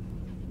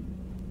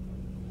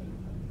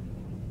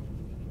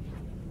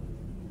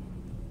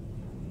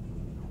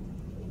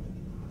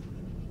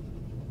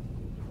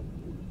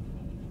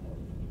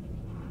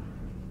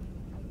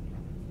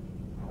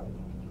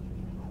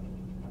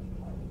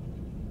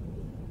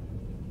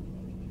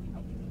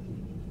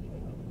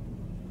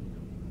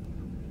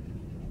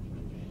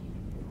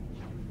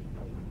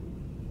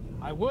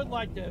 I would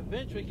like to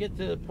eventually get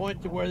to the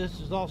point to where this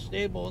is all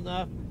stable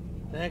enough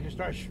that I can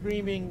start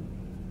streaming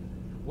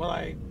what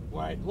I'd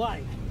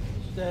like,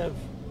 instead of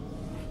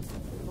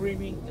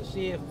streaming to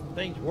see if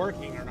things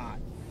working or not.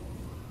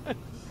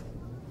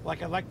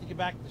 Like, I'd like to get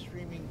back to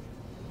streaming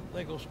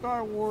Lego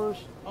Star Wars.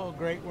 Oh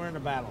great, we're in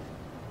a battle.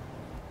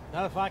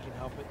 Not if I can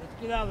help it.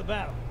 Let's get out of the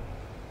battle.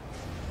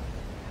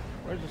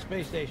 Where's the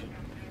space station?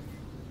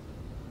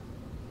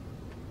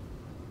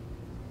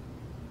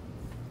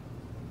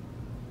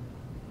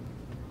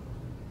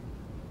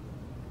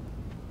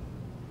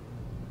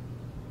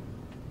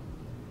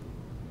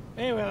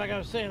 Anyway, like I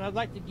was saying, I'd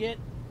like to get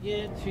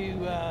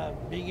into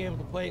being able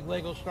to play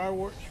Lego Star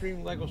Wars,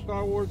 stream Lego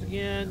Star Wars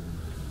again.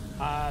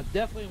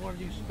 Definitely want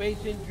to do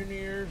Space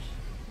Engineers.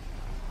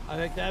 I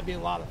think that'd be a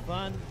lot of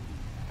fun.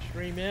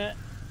 Stream it.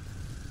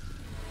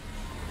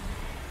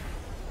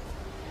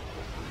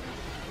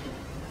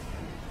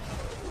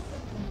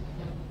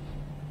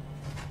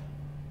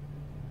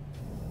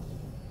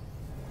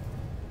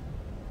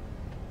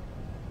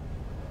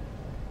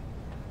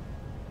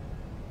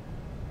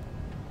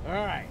 All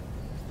right.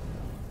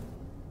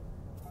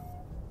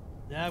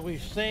 Now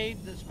we've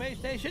saved the space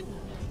station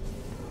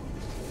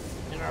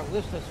in our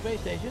list of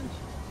space stations.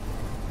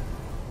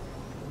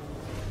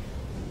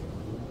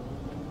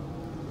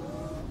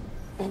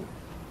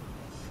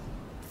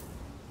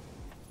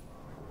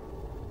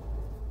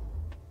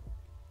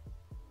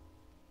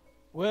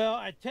 Well,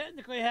 I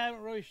technically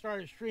haven't really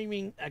started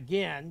streaming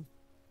again.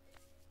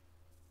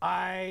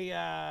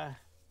 And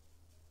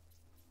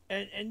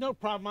no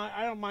problem.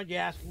 I don't mind you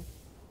asking.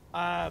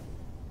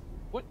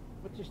 What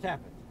just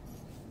happened?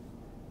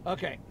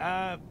 Okay,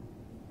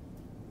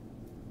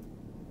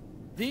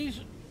 these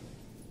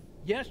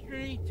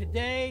yesterday,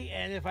 today,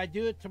 and if I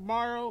do it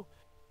tomorrow,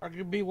 are going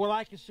to be what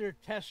I consider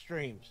test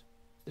streams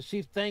to see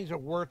if things are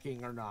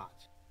working or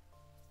not.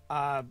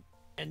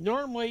 And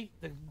normally,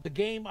 the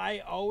game I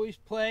always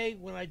play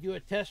when I do a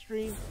test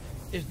stream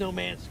is No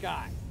Man's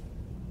Sky,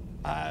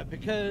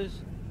 because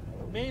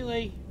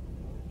mainly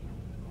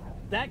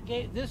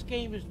this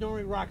game is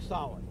normally rock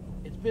solid.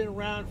 It's been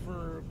around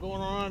for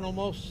going on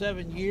almost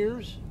 7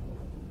 years.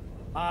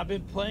 I've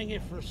been playing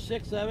it for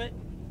 6 of it.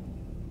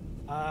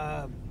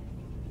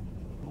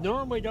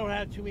 Normally don't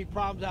have too many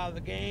problems out of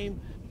the game.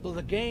 So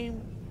the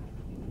game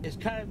is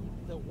kind of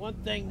the one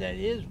thing that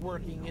is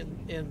working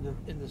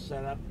in the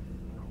setup.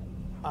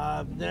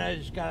 Then I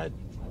just gotta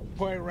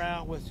play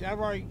around with. See, I've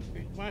already,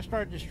 when I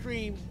started the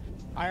stream,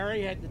 I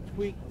already had to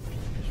tweak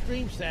the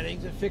stream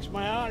settings and fix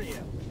my audio.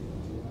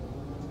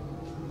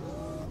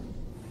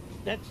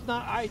 That's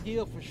not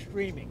ideal for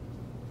streaming.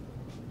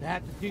 To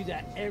have to do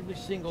that every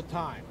single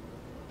time.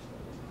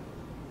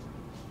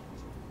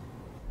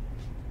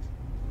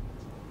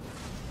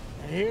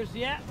 And here's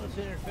the Atlas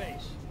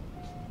interface.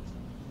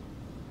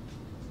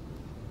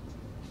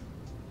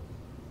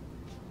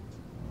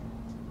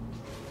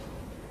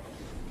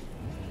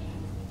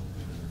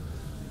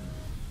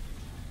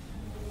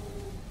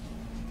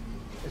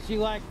 And see,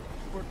 like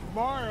for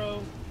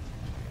tomorrow,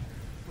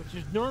 which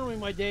is normally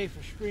my day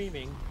for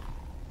streaming,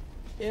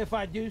 if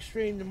I do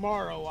stream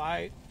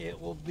tomorrow,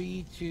 it will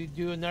be to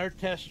do another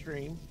test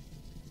stream,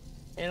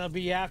 and it'll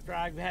be after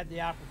I've had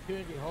the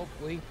opportunity,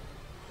 hopefully,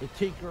 to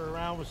tinker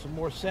around with some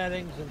more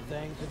settings and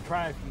things and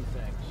try a few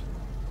things.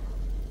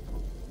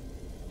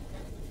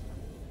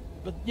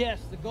 But yes,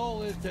 the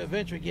goal is to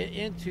eventually get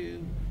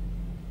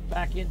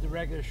back into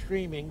regular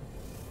streaming.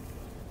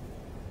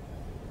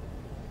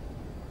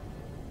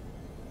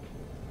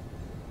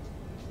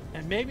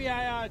 And maybe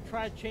I ought to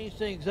try to change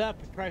things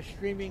up and try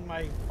streaming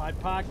my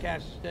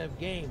podcast instead of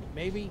games.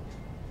 Maybe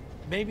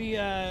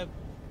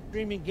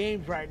streaming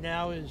games right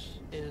now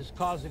is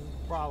causing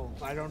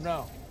problems. I don't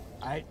know.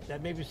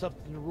 That may be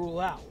something to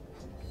rule out.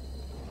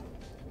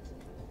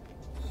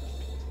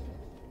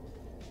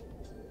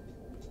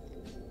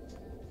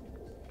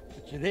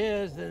 Which it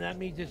is, then that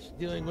means it's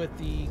dealing with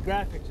the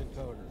graphics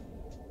encoder.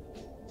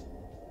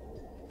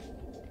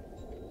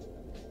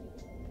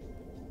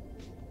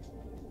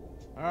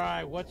 All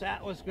right, what's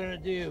Atlas gonna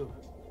do?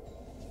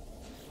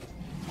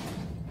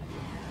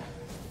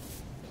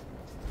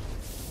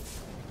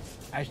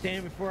 I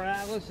stand before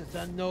Atlas, it's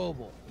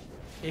unknowable.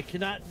 It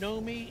cannot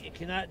know me, it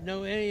cannot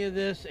know any of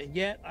this, and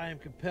yet I am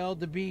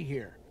compelled to be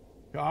here,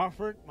 to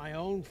offer it my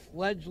own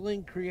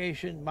fledgling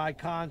creation, my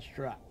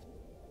construct.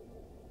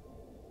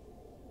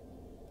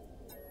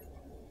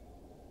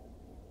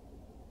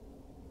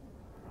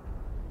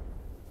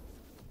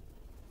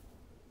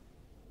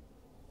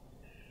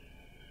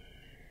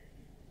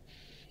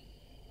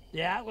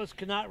 The Atlas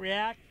cannot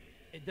react.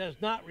 It does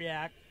not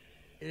react.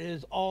 It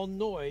is all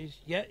noise,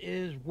 yet it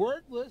is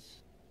wordless.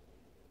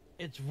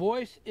 Its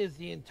voice is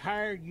the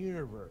entire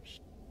universe.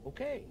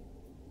 Okay.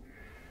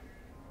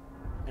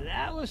 An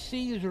Atlas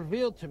seed is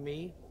revealed to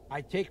me.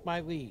 I take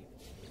my leave.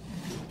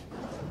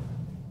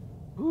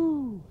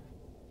 Whoo.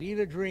 Lead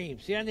a dream.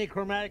 See, I need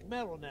chromatic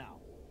metal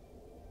now.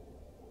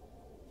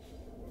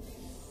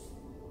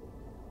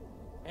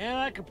 And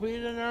I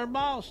completed another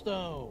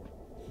milestone.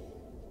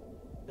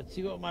 Let's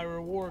see what my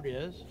reward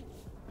is.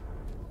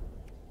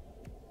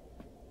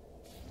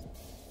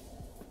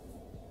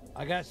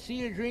 I got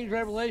Seed of Dreams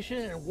Revelation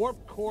and Warp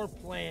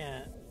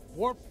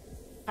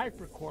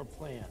Hypercore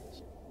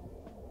plans.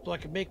 So I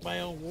can make my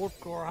own Warp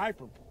Core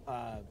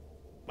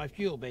my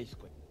fuel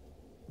basically.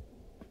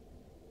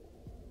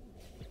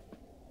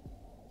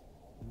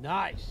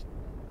 Nice.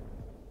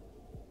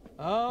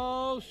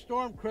 Oh,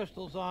 storm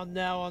crystals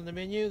now on the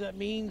menu. That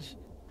means,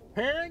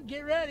 parent,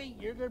 get ready.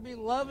 You're going to be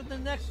loving the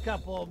next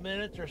couple of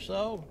minutes or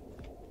so.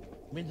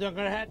 Means I'm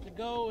going to have to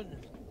go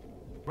and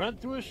run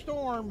through a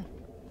storm,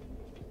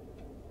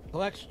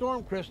 collect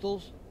storm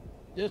crystals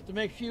just to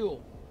make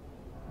fuel.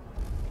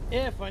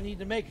 If I need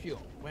to make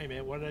fuel. Wait a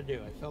minute, what did I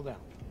do? I fell down.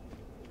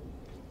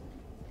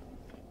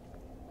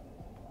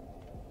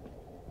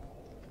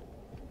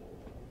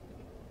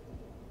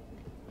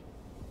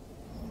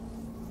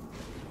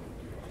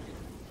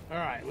 All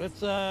right,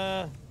 let's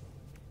I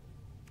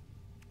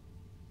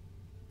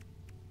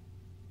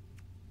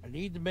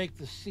need to make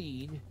the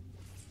seed.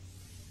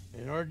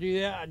 In order to do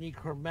that, I need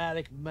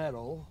chromatic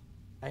metal.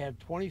 I have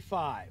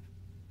 25.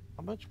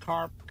 How much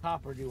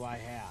copper do I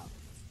have?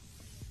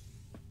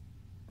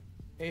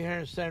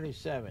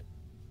 877.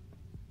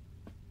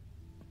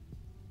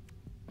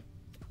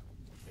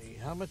 Okay,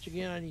 how much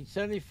again? I need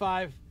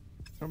 75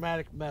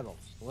 chromatic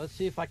metals. So let's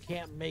see if I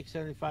can't make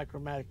 75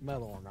 chromatic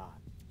metal or not.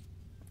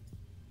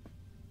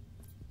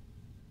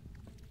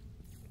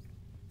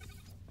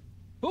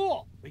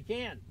 Cool, we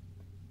can.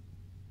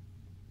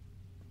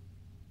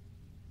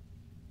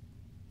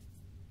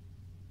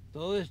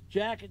 So let's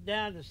jack it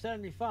down to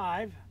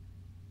 75.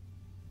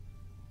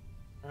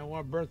 I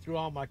want to burn through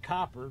all my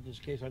copper just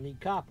in case I need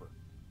copper.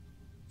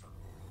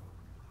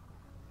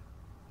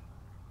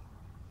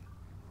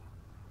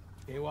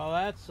 Okay, while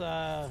that's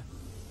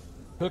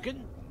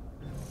cooking,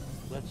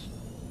 let's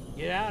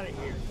get out of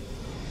here.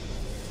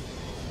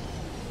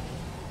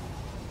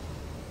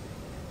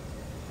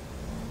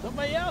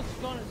 Somebody else is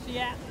going to see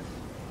Atlas.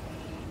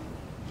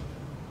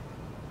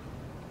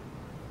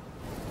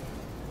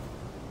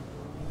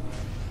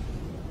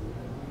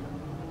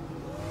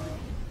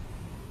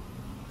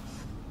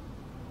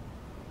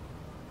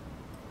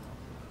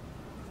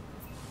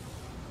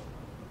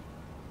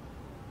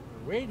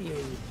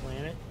 Radiated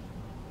planet.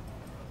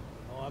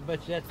 Oh, I bet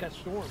you that's got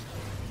storms.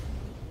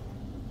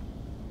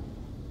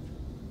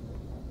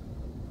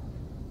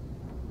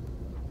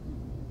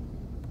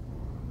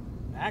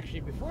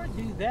 Actually, before I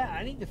do that,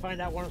 I need to find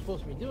out what I'm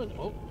supposed to be doing.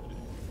 Oh.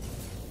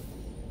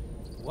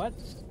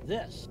 What's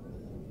this?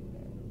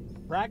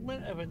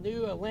 Fragment of a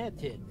new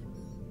Atlantid.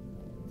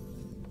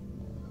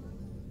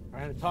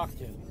 Trying to talk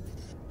to him.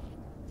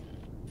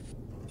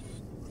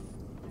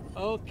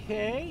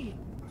 Okay.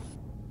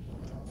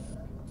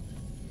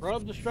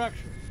 Probe the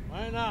structure.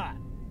 Why not?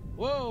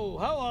 Whoa,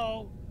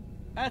 hello.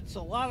 That's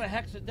a lot of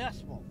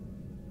hexadecimal.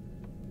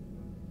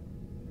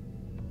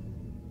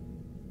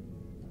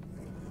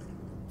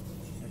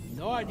 I have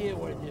no idea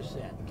what it just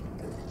said.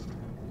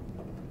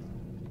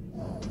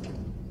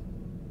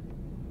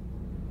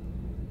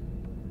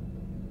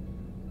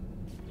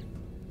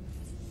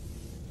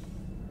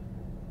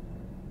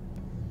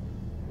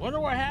 Wonder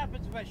what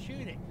happens if I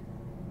shoot it.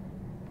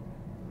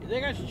 You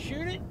think I should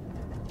shoot it?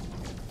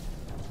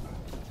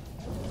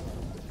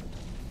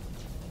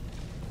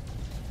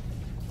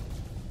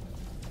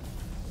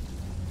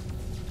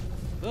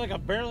 I feel like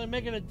I'm barely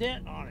making a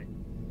dent on it.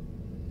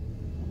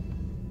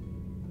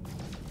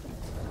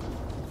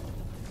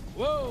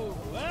 Whoa!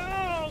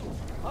 Whoa!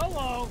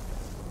 Hello!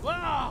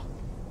 Wow!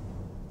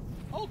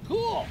 Oh,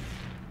 cool!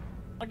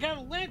 I got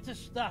Atlantis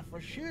stuff for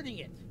shooting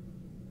it.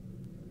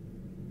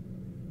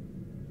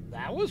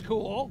 That was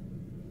cool.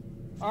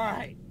 All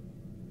right.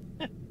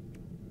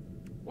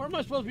 What am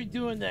I supposed to be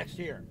doing next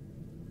here?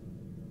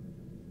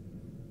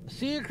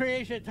 See a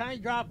creation, a tiny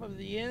drop of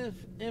the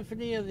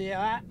infinity of the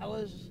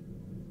atlas.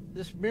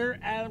 This mirror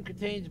atom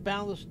contains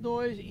boundless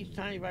noise. Each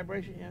tiny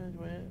vibration.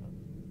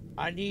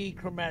 I need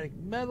chromatic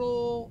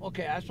metal.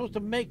 Okay, I'm supposed to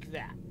make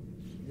that.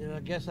 Then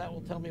I guess that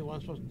will tell me what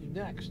I'm supposed to do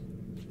next.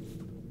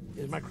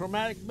 Is my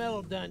chromatic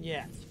metal done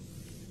yet?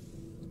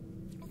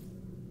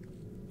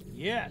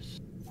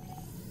 Yes.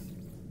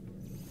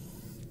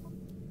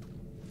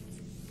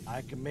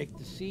 I can make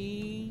the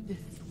seed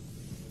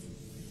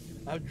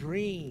of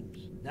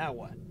dreams. Now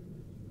what?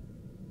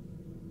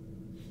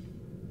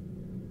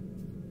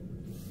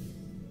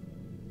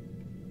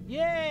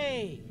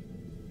 Yay!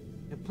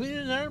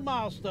 Completed another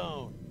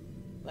milestone.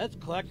 Let's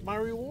collect my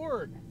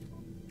reward.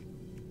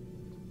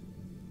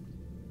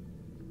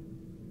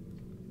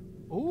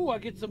 Ooh, I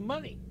get some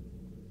money.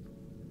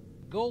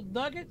 Gold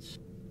nuggets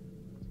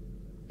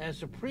and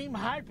supreme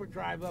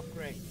hyperdrive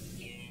upgrade.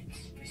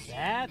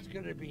 That's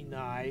gonna be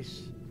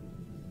nice.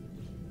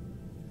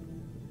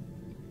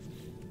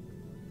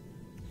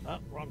 Oh,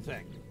 wrong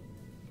thing.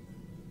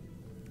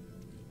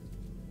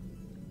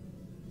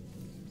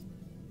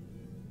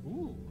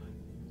 Ooh.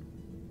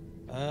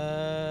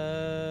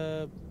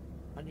 I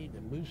need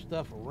to move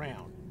stuff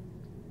around.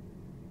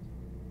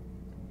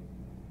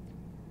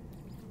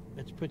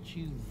 Let's put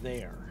you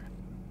there.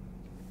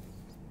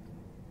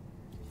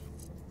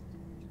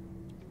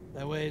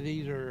 That way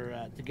these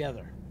are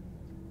together.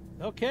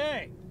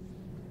 Okay.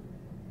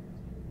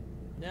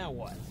 Now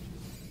what?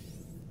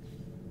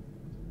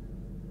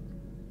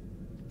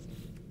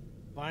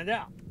 Find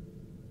out.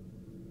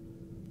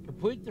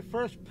 Complete the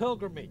first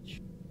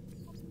pilgrimage.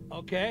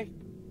 Okay.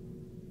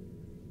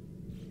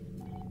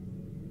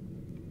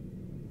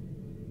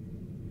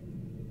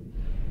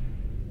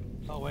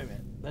 Oh, wait a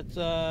minute. Let's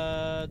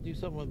do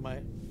something with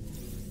my...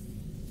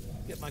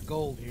 Get my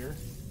gold here.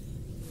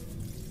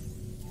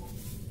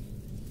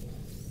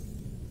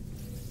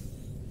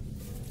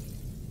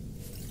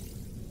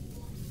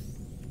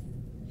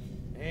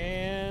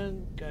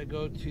 And gotta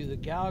go to the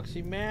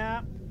galaxy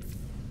map.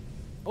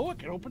 Oh, I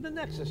can open the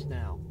Nexus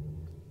now.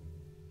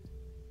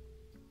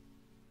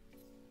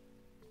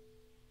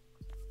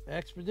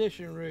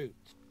 Expedition route.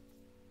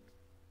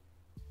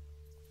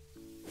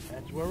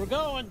 That's where we're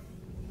going.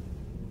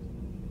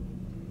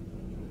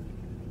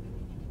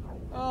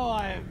 Oh,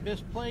 I have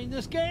missed playing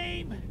this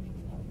game.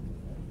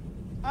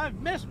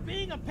 I've missed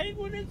being a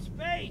penguin in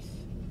space.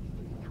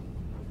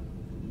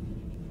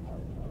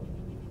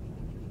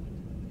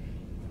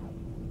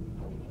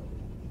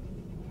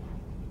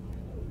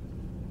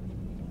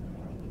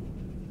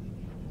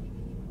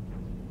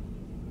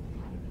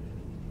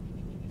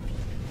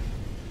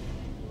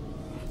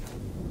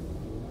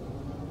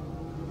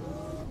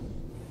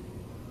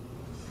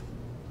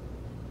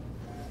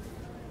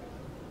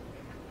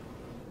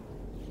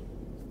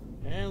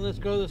 And let's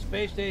go to the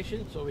space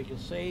station so we can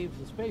save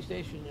the space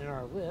station in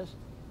our list.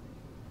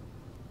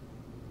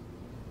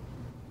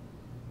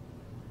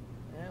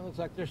 And it looks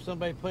like there's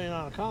somebody playing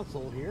on a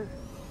console here.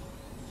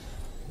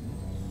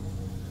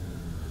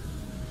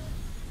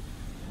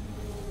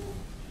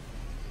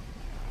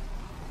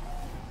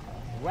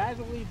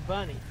 Raggedy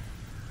Bunny.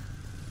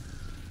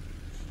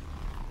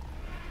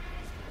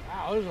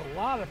 Wow, there's a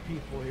lot of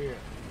people here.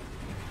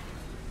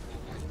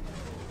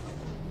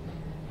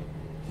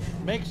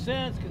 Makes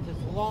sense because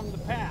it's along the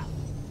path.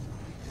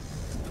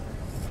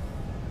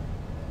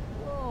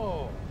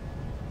 Whoa.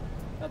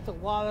 That's a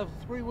lot of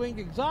three-winged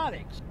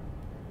exotics.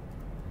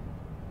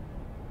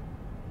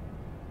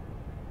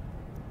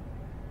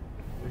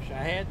 Wish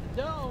I had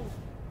the dough.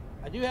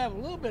 I do have a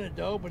little bit of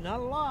dough, but not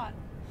a lot.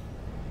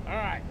 All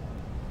right.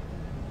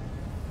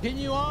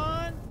 Continue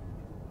on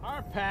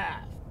our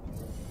path.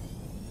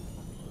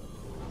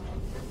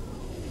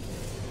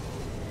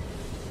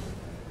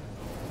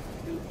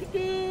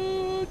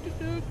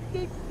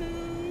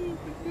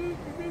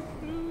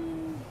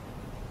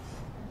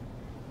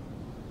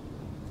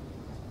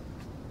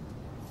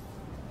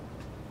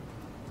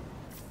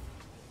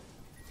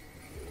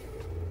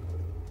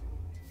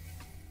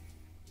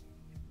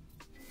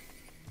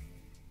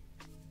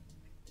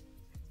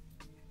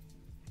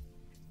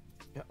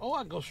 Oh,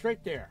 I'll go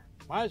straight there.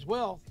 Might as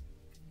well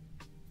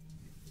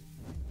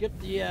get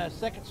the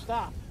second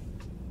stop.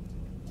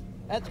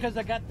 That's because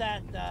I got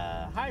that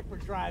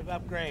hyperdrive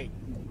upgrade.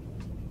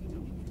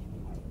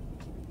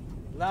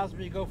 Allows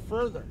me to go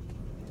further,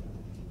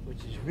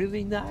 which is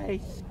really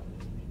nice.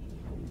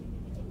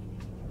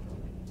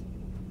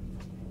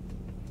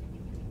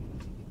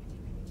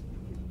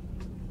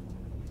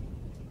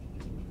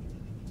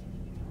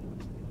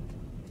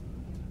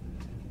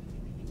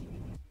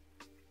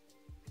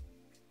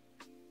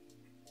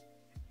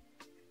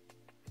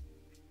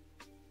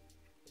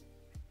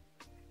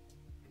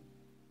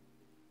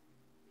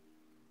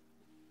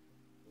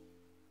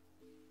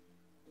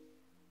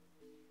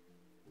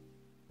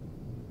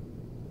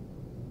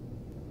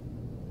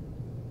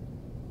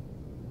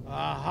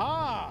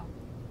 Aha!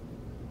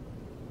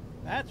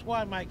 That's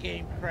why my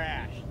game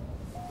crashed.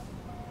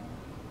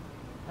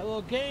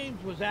 Hello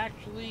Games was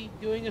actually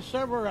doing a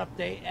server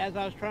update as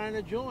I was trying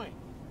to join.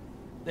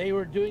 They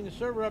were doing a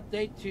server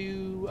update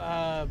to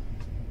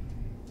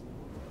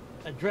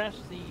address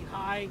the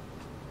high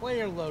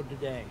player load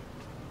today.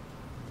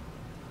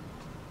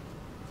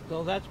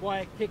 So that's why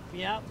it kicked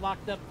me out,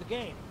 locked up the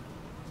game.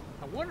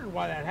 I wondered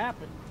why that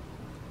happened.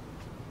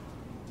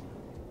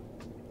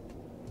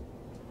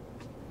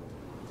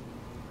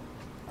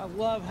 I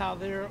love how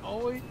they're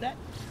always, that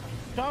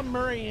Tom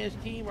Murray and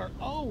his team are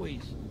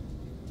always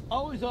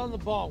on the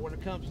ball when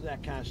it comes to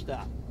that kind of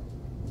stuff.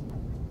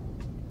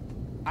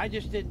 I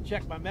just didn't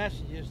check my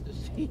messages to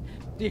see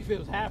if it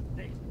was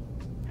happening.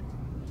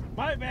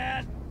 My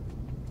bad.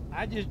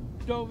 I just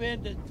dove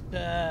into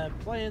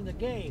playing the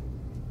game.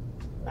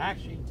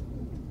 Actually,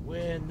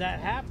 when that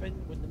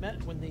happened,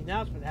 when the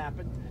announcement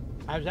happened,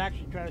 I was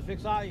actually trying to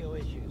fix audio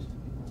issues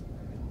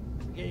at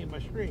the beginning of my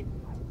stream.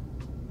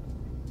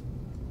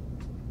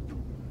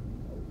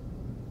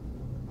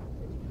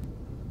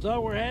 So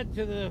we're heading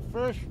to the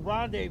first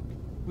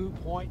rendezvous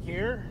point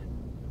here.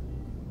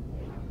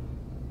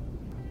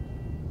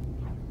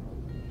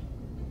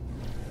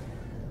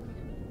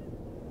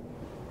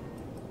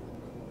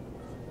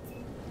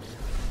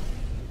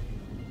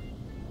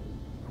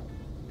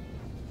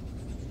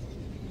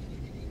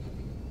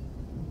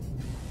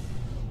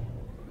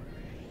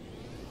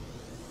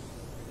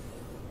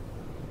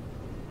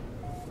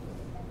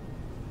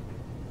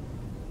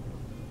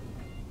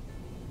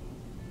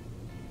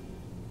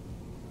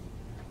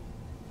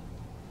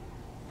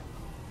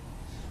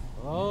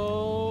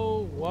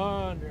 Oh,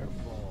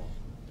 wonderful.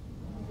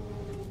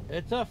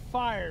 It's a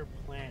fire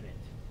planet.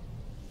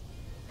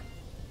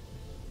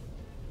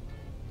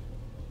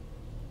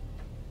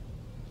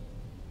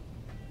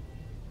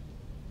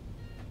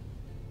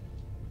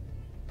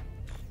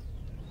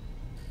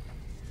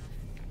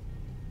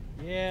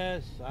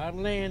 Yes,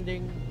 I'm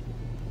landing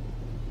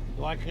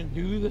so I can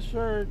do the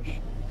search.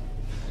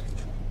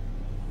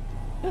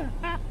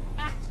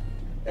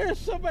 There's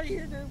somebody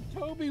here named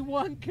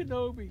Toby1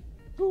 Kenobi.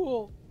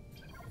 Cool.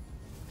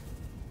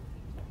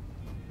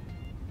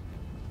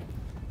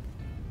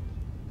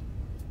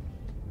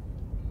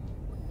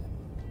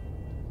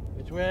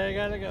 Which way I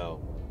gotta go?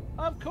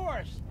 Of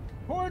course,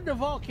 toward the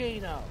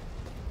volcano.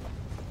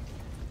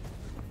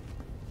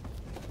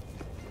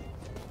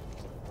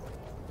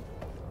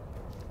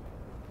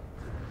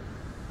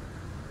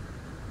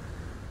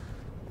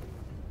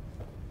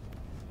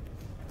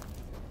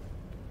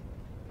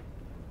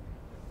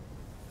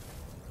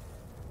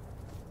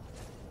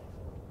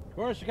 Of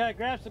course, you gotta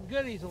grab some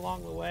goodies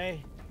along the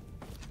way.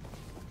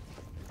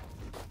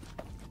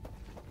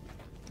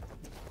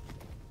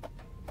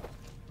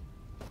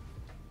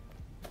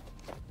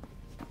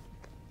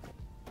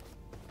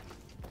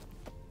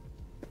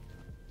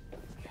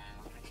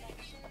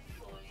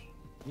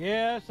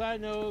 Yes, I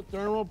know,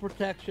 thermal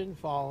protection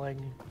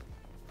falling.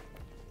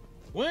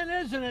 When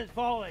isn't it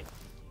falling?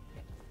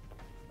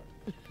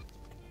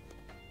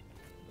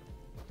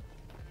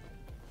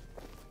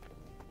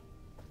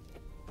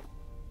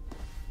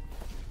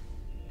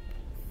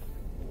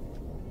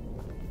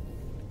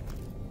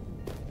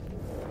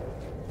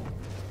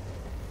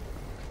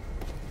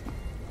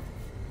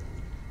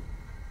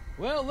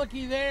 Well,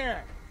 looky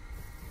there.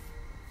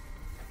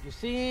 If you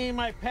see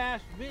my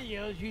past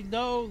videos, you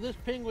know this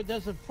penguin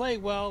doesn't play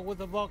well with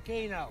a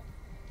volcano.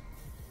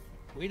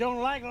 We don't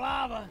like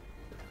lava.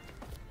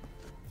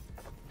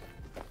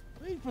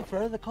 We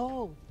prefer the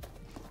cold.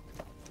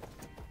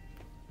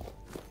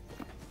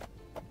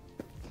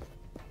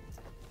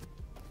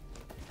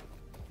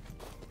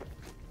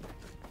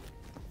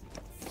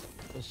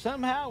 But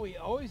somehow we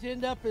always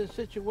end up in a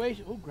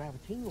situation. Oh, grab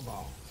a tingle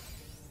ball.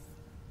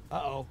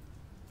 Uh-oh.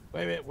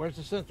 Wait a minute, where's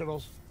the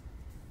sentinels?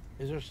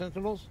 Is there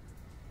sentinels?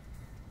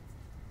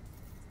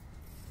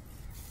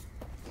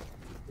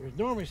 There's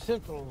normally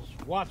sentinels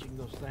watching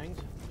those things.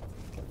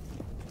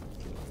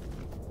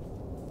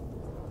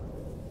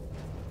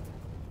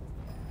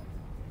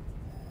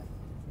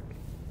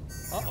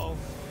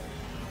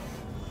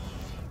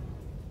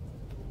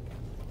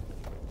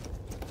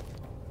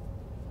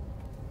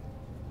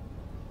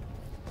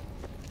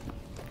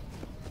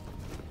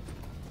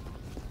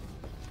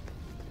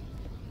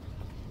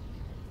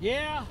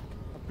 Yeah,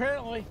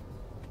 apparently.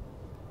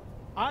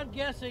 I'm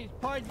guessing it's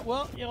probably,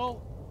 well, you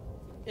know,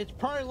 it's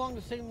probably along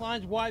the same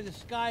lines why the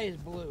sky is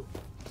blue.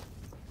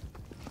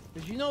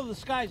 Because you know the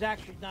sky is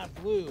actually not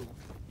blue.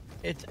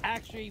 It's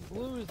actually,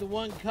 blue is the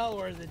one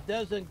color that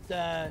doesn't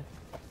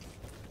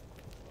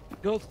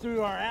go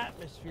through our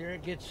atmosphere.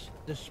 It gets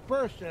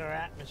dispersed in our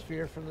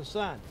atmosphere from the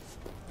sun.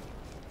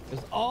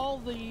 Because all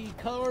the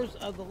colors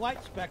of the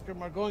light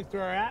spectrum are going through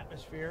our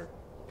atmosphere,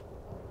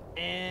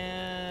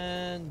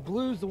 and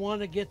blue's the one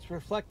that gets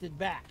reflected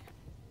back.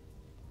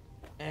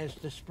 And it's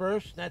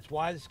dispersed, and that's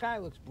why the sky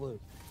looks blue.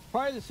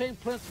 Probably the same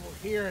principle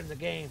here in the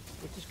game,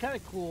 which is kind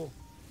of cool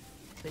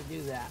if they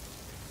do that.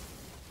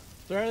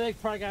 So everything's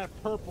probably got a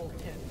purple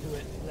tint to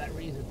it for that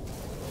reason.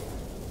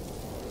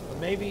 But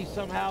maybe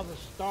somehow the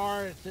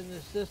star that's in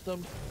this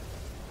system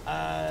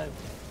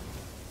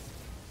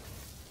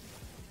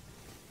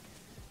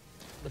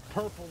the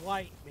purple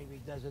light maybe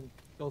doesn't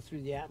go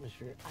through the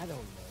atmosphere. I don't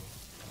know.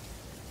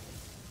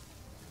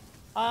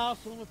 I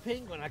also am a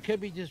penguin. I could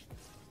be just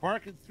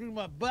barking through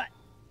my butt.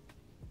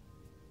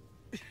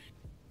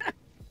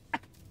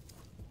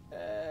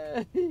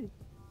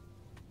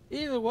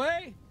 Either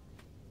way,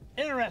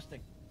 interesting.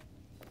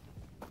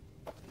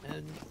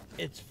 And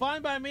it's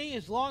fine by me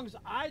as long as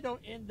I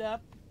don't end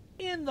up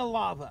in the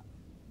lava.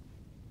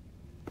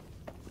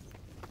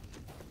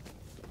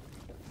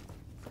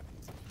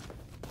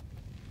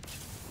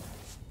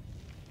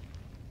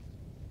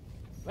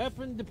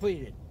 Weapon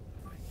depleted.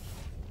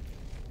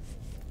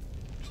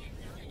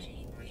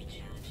 Technology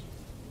recharge.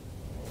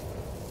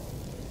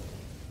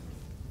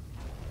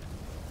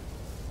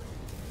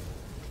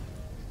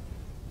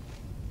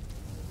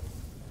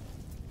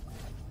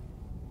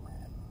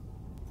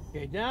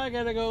 Okay, now I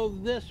gotta go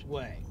this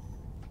way.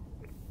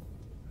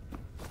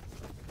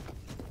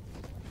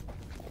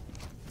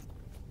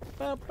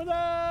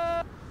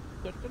 Ba-ba-da!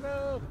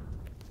 Da-da-da!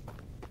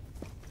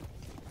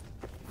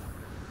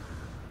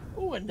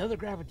 Oh, another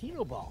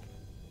Gravitino ball.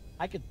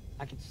 I could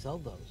sell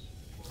those.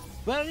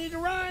 But I need to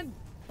run!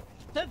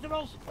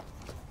 Sentinels!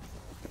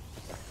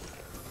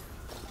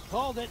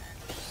 Called it.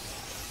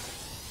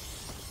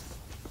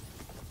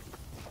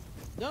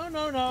 No,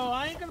 no, no,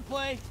 I ain't gonna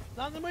play.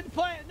 Not in the mood to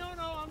play it. No,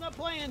 no, I'm not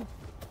playing.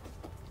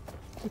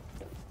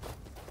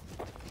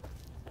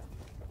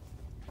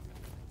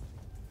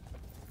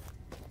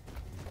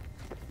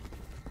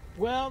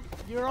 Well,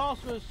 you're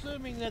also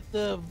assuming that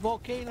the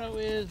volcano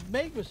is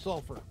made with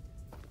sulfur.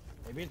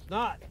 Maybe it's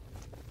not.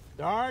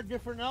 There are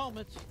different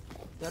elements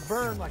that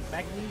burn, like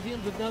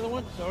magnesium's another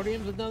one,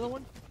 sodium's another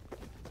one.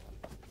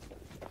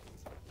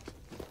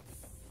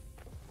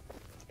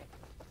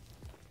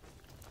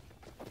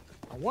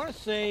 I want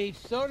to say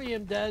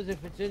sodium does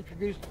if it's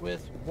introduced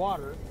with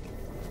water.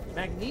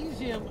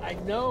 Magnesium, I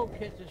know,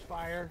 catches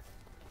fire.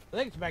 I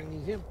think it's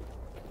magnesium.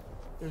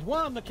 There's one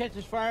of them that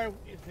catches fire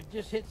if it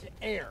just hits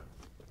air.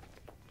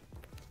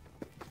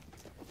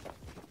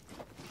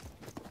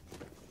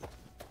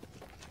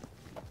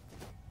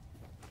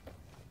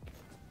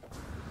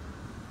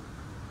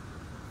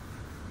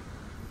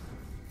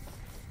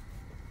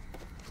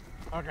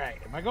 Okay,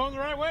 am I going the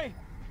right way?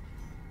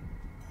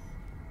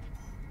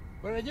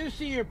 But I do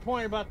see your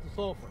point about the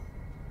sulfur.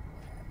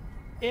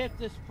 If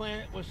this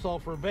planet was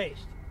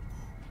sulfur-based,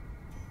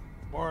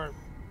 or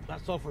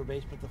not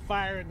sulfur-based, but the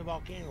fire in the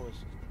volcano was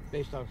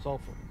based on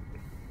sulfur.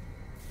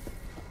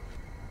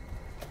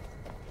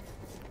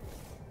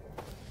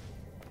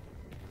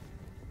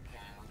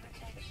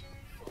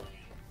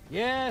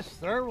 Yes,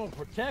 thermal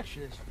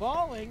protection is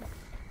falling.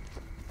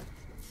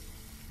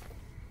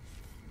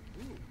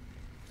 Ooh.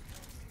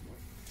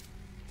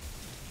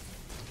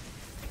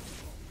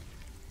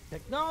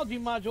 Technology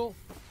module.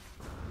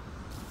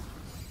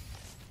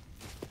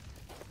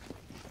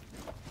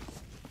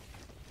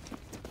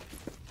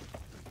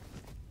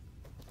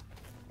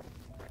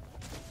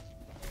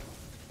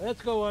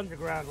 Let's go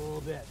underground a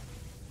little bit.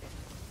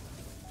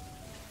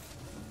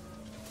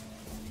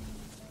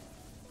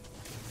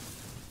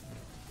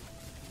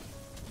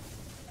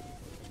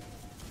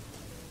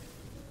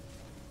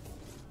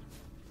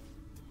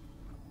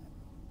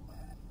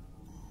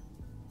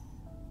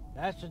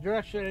 That's the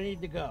direction I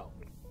need to go.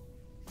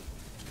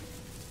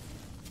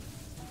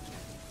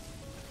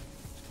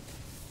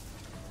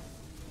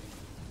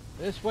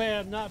 This way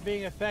I'm not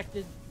being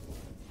affected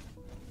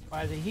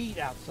by the heat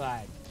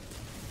outside.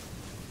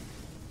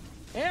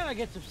 And I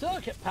get some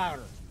silicate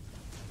powder,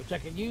 which I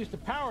can use to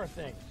power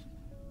things.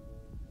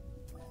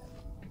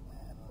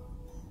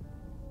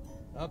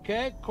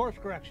 Okay, course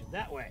correction,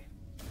 that way.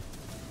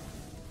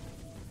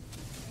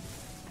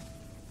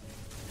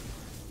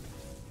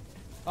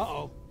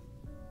 Uh-oh.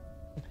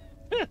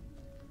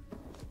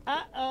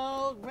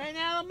 Uh-oh, ran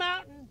out of the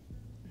mountain.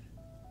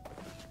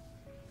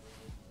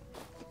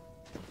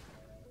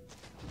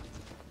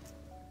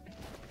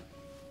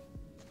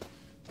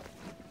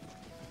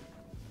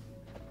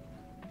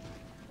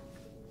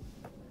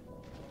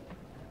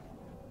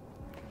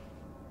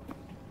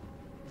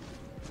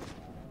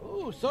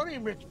 Ooh,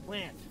 sodium-rich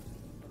plant.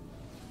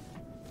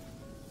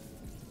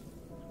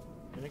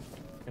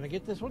 Can I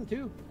get this one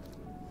too?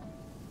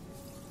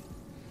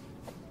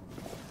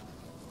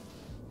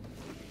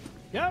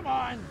 Come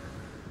on.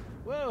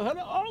 Whoa,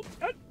 hello.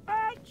 Oh,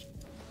 ouch.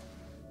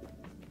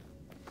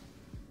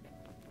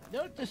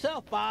 Note to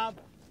self, Bob.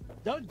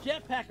 Don't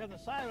jetpack on the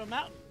side of a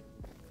mountain.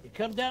 You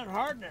come down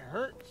hard and it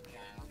hurts.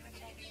 Thermal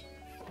protection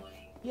falling.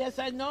 Yes,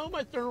 I know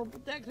my thermal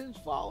protection's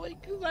falling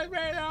because I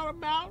ran out of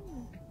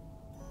mountain.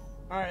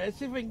 All right, let's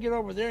see if we can get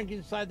over there and get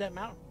inside that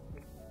mountain.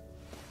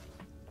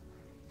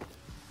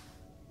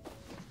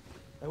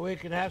 That way we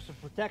can have some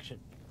protection.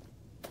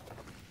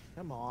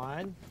 Come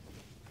on.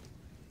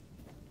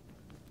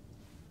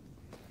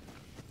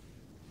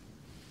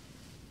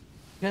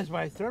 Because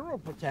my thermal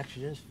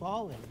protection is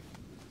falling.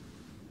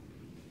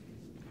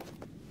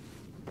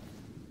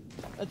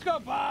 Let's go,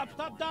 Bob.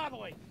 Stop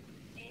dawdling.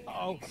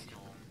 Uh-oh.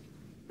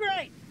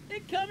 Great!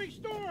 Incoming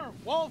storm!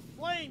 Wall of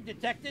flame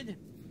detected.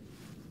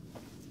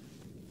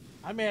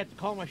 I may have to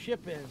call my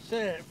ship in and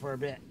sit in it for a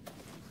bit.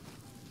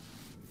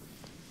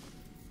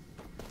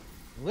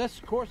 Unless,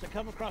 of course, I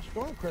come across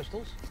storm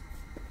crystals.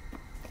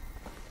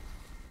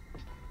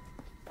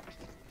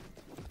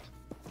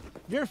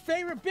 Your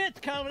favorite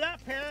bit's coming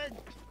up, Parrot.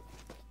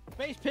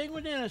 Space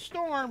penguin in a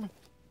storm.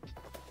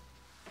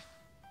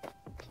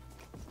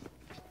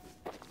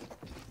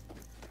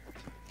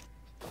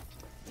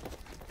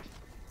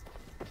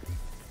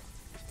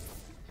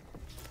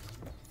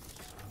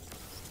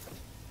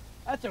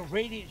 That's a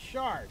radiant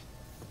shard.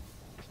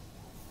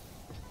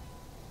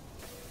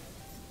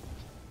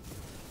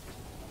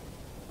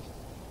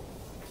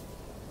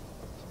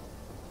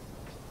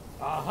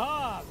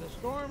 Aha! The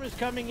storm is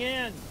coming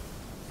in.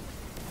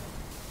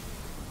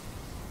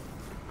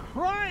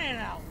 Crying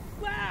out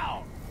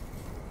loud!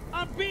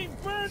 I'm being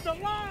burned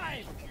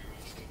alive!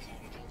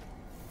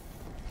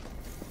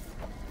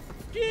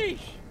 Sheesh!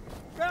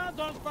 Ground's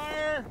on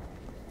fire!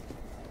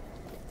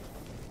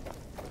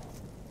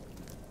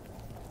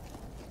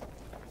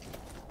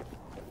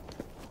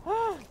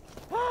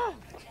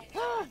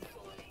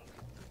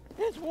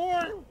 It's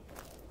warm!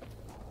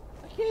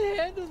 I can't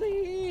handle the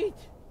heat!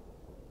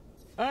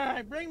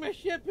 Alright, bring my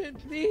ship in,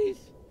 please!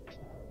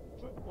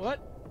 What?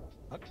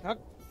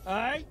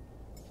 Alright?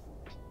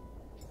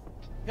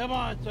 Come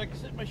on, so I can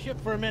sit in my ship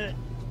for a minute.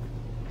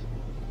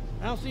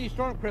 I don't see any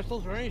storm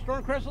crystals. Are there any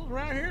storm crystals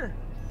around here?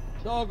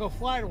 So I'll go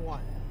fly to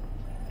one.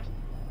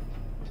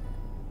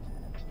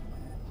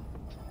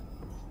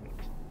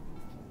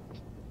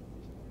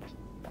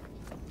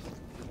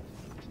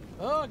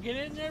 Oh, get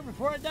in there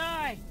before I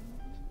die.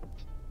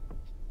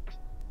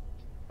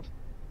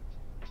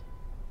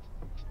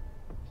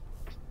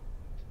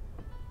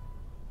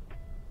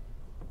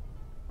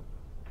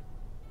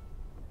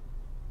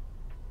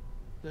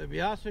 So it'd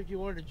be awesome if you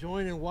wanted to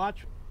join and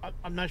watch.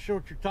 I'm not sure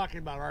what you're talking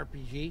about,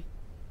 RPG.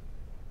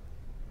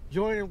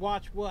 Join and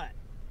watch what?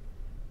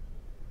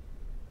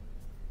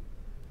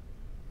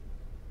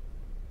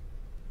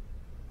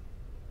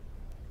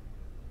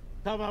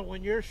 Talking about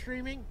when you're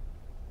streaming?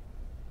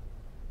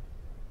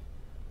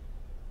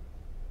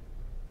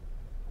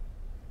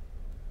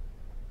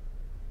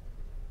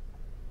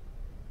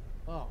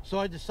 Oh, so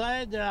I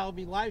decided that I'll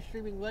be live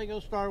streaming Lego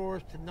Star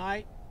Wars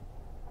tonight,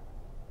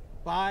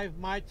 5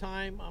 my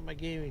time on my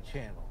gaming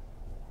channel.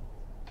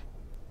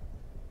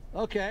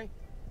 Okay.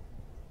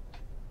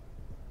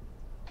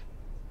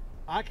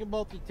 I can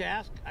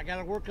multitask. I got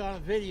to work on a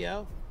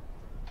video,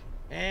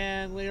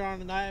 and later on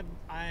tonight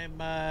I'm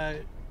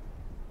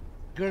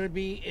going to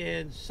be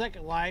in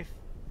Second Life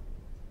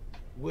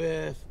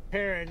with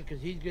Perrin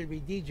because he's going to be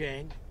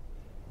DJing,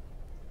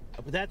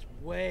 but that's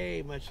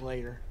way much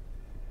later.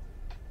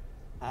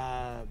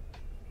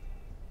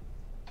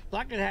 So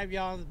I can have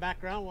y'all in the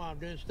background while I'm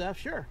doing stuff.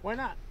 Sure, why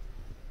not?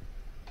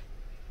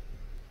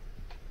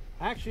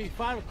 Actually,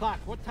 5 o'clock.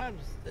 What time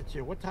is that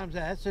here? What time is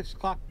that? That's 6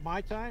 o'clock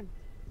my time?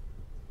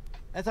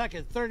 That's like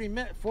in 40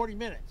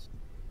 minutes.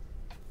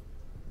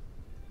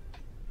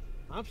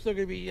 I'm still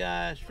going to be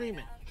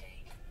streaming.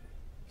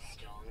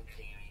 Storm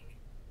clearing.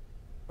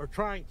 Or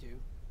trying to.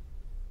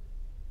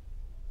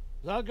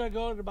 So I'm going to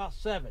go at about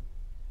 7.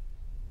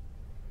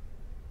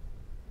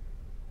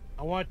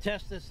 I want to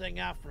test this thing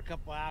out for a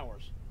couple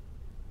hours.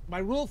 My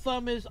rule of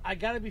thumb is I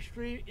got to be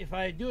stream. If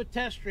I do a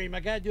test stream, I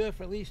got to do it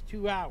for at least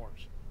 2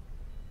 hours.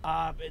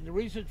 And the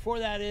reason for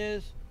that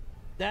is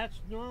that's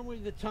normally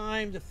the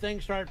time the thing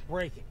starts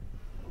breaking.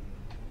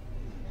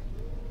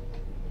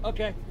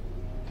 Okay.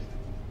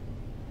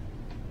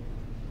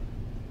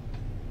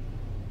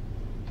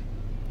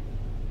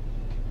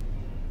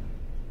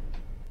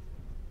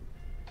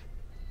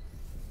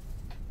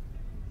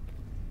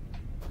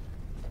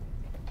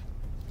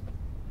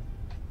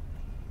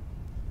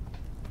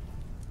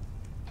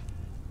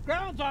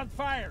 Ground's on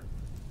fire.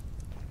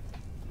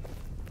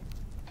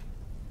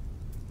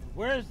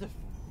 Where's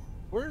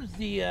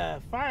the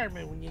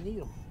fireman when you need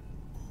them?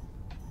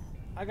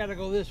 I gotta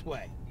go this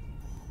way.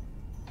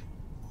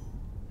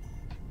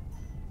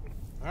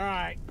 All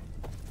right.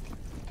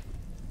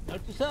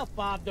 Note to self,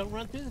 Bob. Don't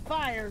run through the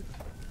fire.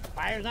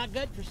 Fire's not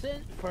good for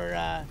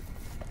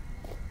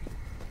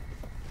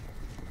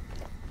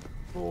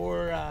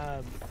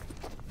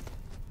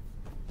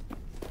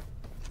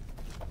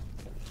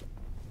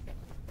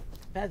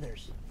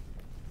feathers.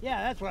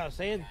 Yeah, that's what I was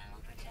saying.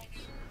 Ground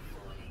protection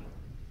falling.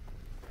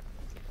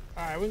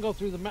 All right, we can go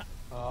through the map.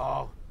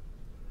 Oh.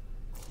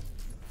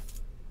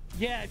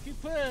 Yeah, if you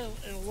put an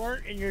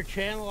alert in your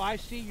channel, I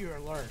see your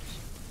alerts.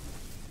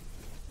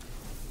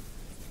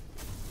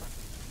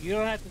 You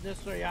don't have to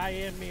necessarily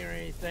IM me or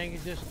anything.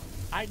 It's just,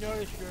 I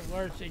notice your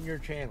alerts in your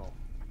channel.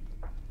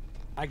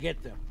 I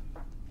get them.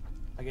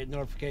 I get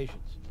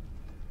notifications.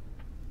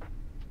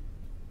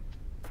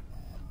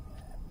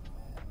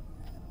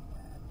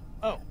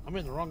 Oh, I'm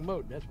in the wrong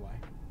mode, that's why.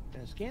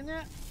 Can I scan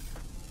that?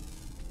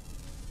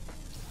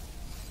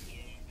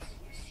 Units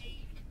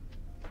received.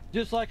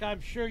 Just like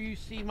I'm sure you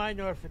see my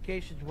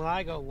notifications when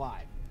I go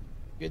live.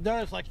 You'll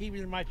notice, like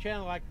even in my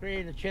channel, I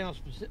created a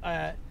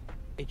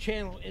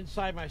channel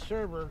inside my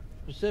server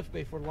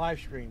specifically for live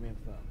stream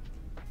info.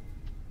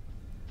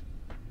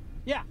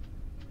 Yeah.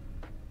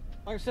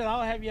 Like I said,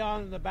 I'll have you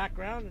on in the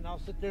background and I'll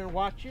sit there and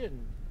watch you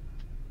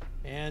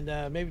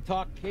and maybe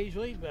talk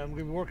occasionally, but I'm going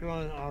to be working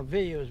on a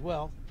video as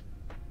well.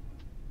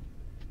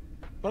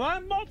 But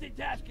I'm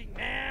multitasking,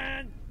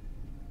 man.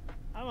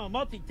 I'm a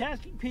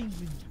multitasking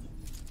penguin.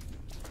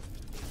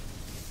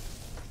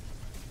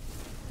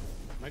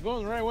 Am I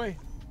going the right way?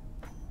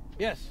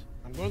 Yes,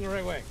 I'm going the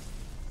right way.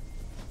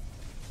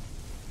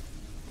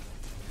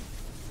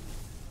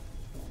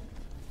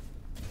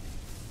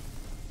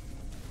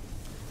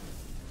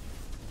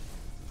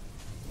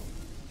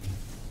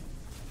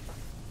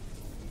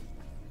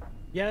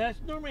 Yeah, that's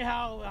normally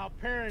how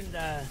Perrin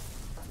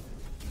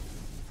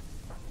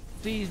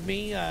sees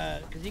me,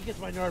 because he gets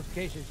my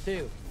notifications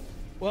too.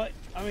 Well,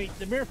 I mean,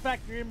 the mere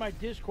fact you're in my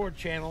Discord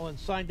channel and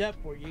signed up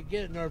for it, you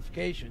get a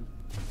notification.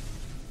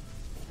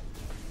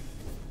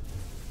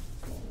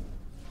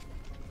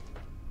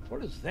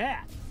 What is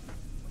that?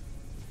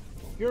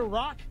 You're a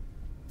rock?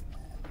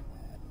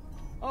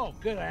 Oh,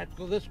 good, I have to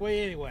go this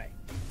way anyway.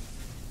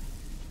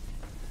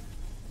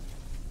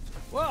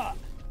 Well,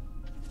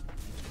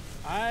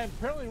 I'm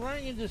apparently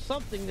running into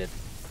something that...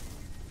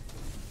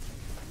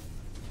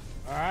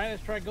 Alright,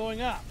 let's try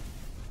going up.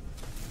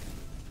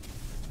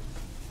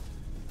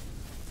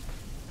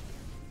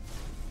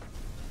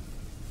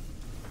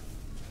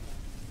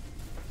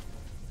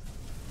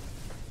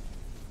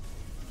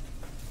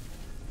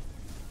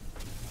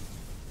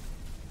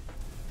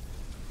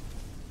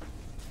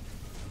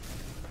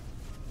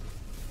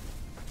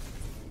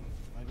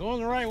 Am I going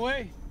the right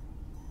way?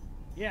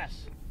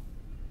 Yes.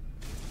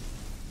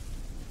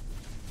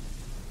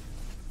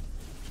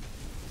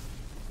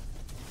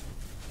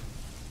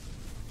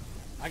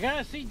 I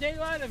gotta see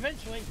daylight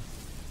eventually.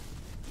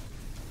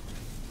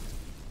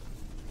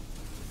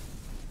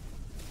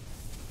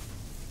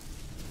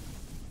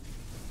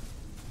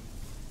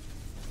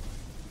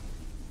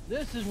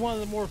 This is one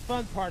of the more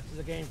fun parts of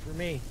the game for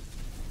me.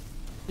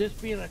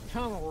 Just being a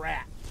tunnel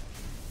rat.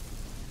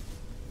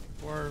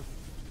 Or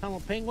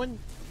tunnel penguin.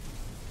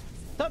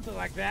 Something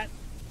like that.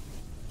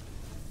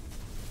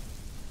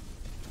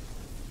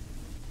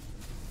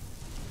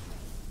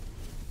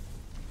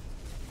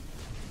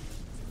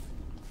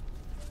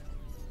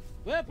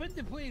 Weapon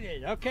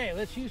depleted. Okay,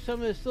 let's use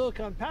some of the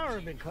silicon power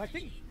I've been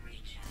collecting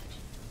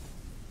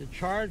to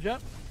charge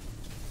up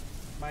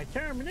my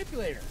Terra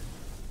manipulator.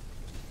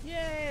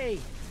 Yay!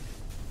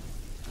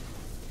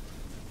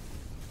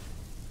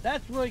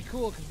 That's really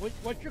cool because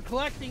what you're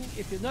collecting,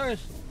 if you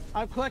notice,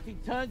 I'm collecting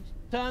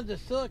tons of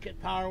silicon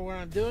power when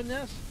I'm doing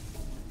this,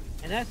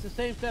 and that's the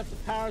same stuff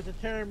that powers the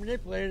Terra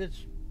manipulator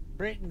that's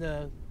creating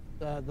the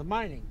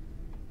mining.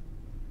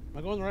 Am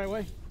I going the right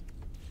way?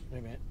 Wait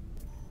a minute.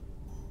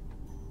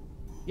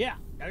 Yeah,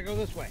 gotta go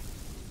this way.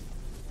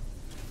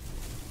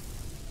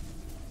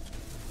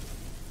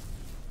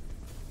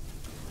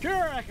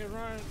 Sure, I can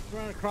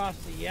run across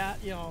the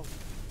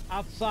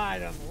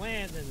outside on the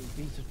land and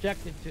be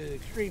subjected to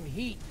extreme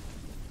heat,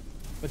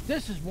 but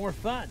this is more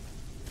fun,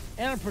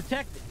 and I'm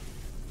protected.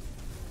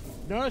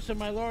 Notice in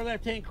my lower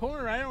left-hand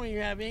corner, I don't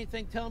even have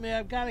anything telling me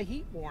I've got a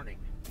heat warning.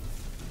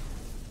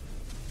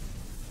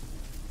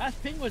 Us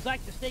penguins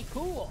like to stay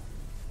cool.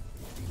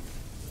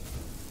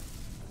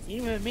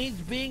 Even if it means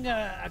being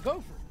a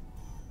gopher.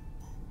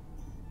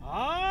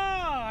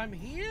 Ah, I'm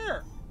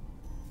here.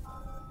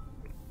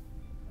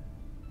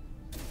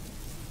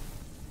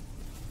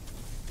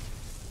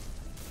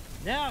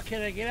 Now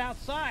can I get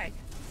outside?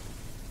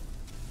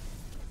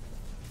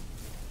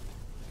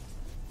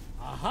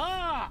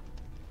 Aha!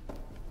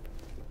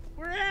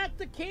 We're at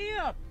the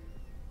camp.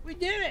 We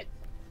did it.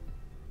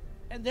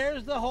 And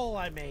there's the hole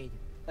I made.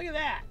 Look at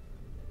that.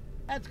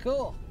 That's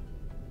cool.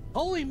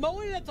 Holy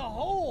moly, that's a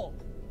hole.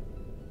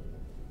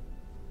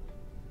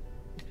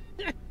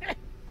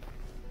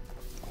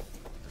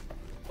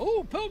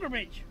 Oh,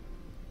 pilgrimage!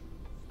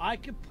 I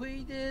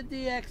completed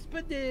the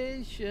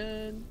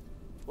expedition.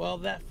 Well,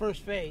 that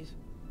first phase.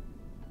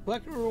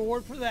 Collect a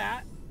reward for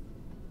that.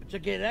 Which I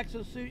get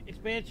exosuit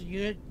expansion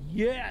unit.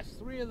 Yes,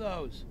 3 of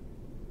those.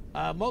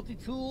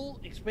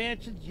 Multi-tool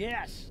expansions.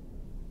 Yes.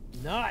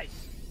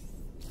 Nice.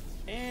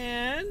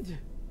 And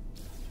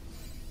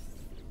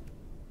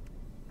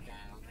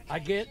I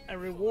get a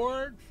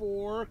reward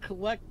for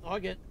I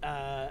get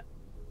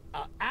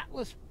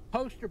Atlas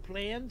poster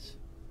plans,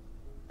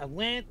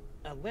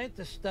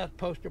 Atlantis stuff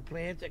poster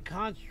plans, and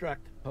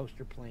construct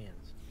poster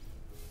plans.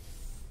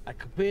 I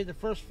completed the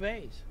first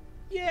phase.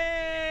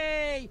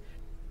 Yay!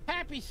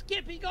 Happy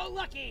Skippy Go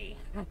Lucky!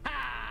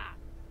 Ha!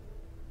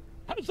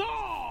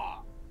 Huzzah!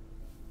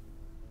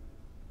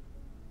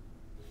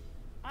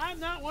 I'm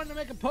not wanting to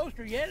make a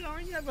poster yet, and I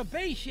don't even have a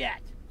base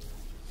yet.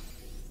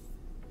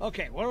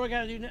 Okay, what do I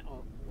gotta do now?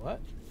 Oh, what?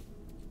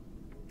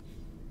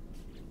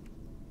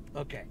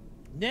 Okay,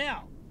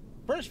 now,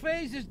 first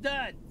phase is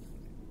done.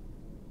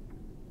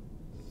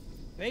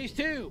 Phase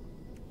 2,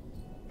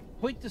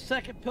 complete the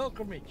second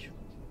pilgrimage.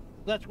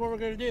 That's what we're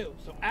gonna do.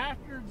 So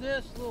after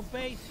this little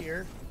base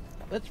here,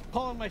 let's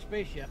call in my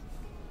spaceship.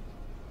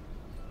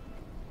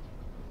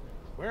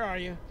 Where are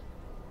you?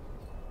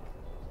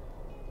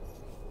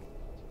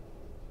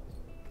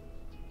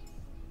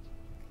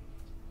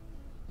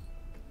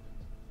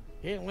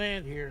 Can't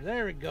land here.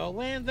 There we go.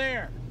 Land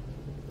there.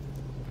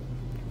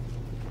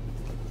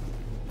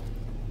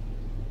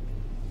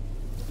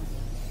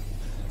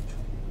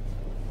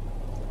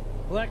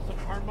 Collect some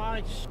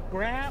harmonic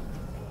scrap.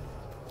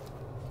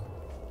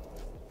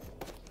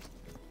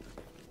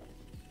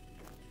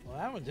 Well,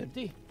 that one's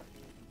empty.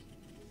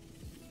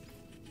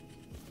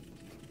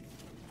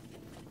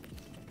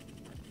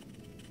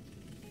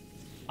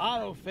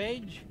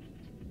 Autophage.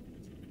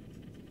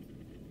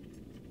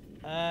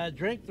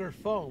 Drink their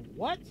foam.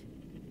 What?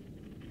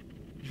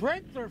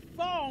 Drink their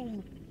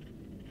foam?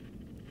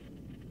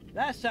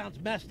 That sounds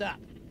messed up.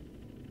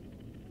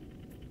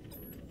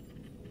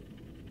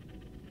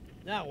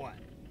 Now what?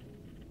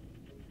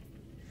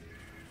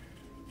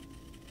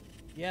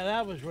 Yeah,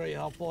 that was really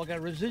helpful. I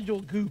got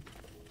residual goop.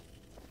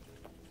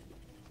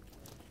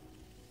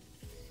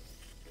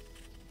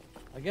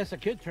 I guess I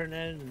could turn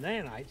that into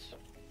nanites.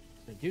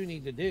 I do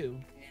need to do.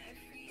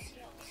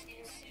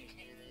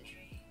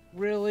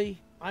 Really?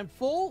 I'm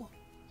full?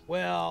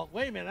 Well,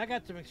 wait a minute. I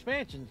got some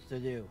expansions to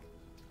do.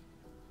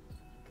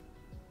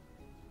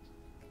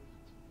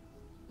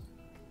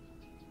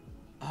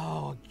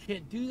 Oh,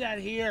 can't do that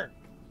here.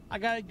 I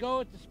gotta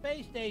go at the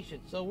space station.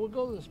 So we'll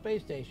go to the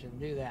space station and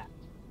do that.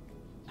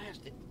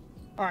 Blast it.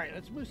 All right,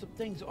 let's move some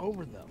things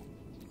over though.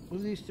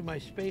 Move these to my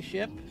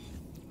spaceship.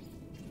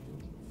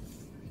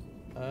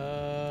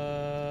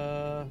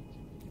 Move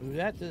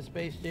that to the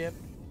spaceship.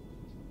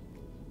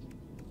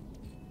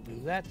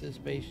 Move that to the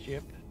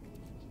spaceship.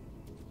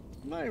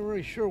 I'm not even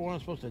really sure what I'm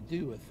supposed to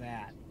do with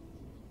that.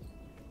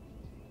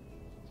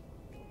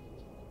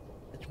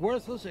 It's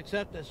worthless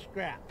except as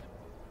scrap.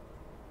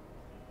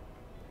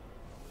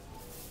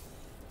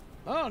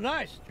 Oh,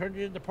 nice. Turned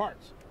it into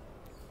parts.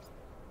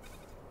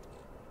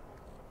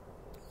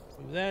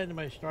 Move that into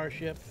my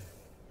starship.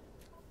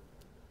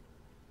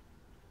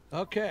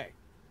 Okay.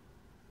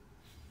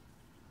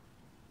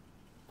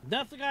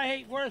 Nothing I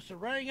hate worse than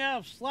running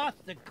out of slots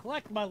to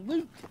collect my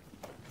loot.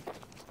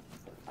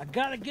 I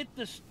gotta get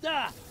the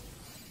stuff.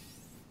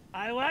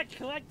 I like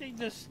collecting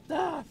the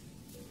stuff.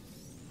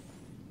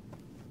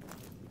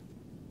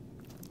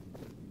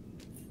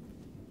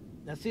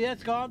 Now see,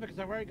 that's gone because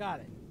I've already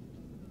got it.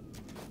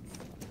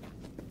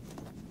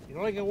 You can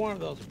only get one of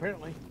those,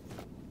 apparently.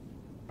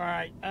 All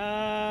right,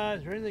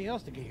 is there anything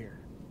else to get here?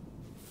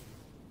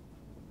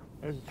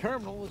 There's a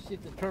terminal. Let's see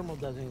if the terminal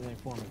does anything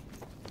for me.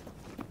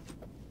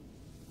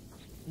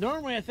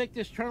 Normally, I think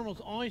this terminal's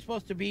only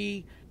supposed to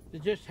be to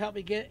just help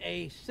me get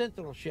a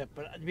Sentinel ship.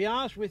 But to be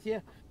honest with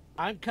you,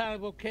 I'm kind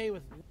of okay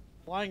with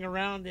flying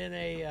around in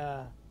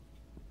a...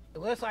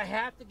 unless I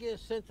have to get a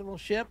Sentinel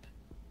ship,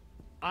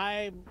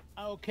 I'm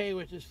okay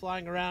with just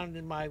flying around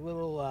in my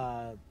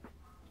little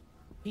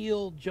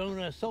Heel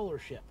Jonah solar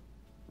ship.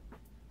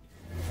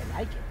 I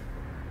like it.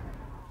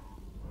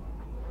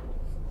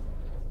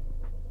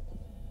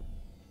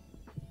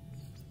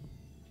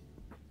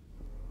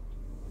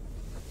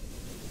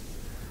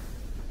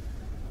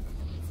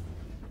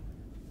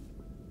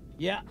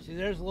 Yeah, see,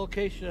 there's the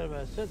location of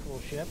a Sentinel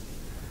ship.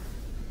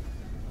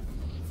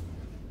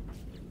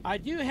 I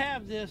do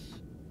have this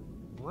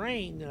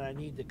brain that I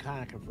need to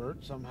kind of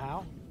convert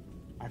somehow.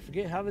 I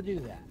forget how to do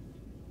that.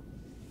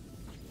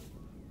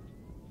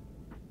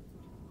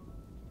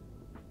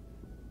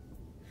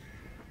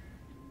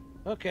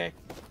 Okay.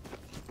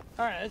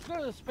 All right, let's go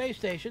to the space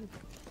station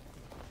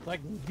so I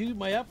can do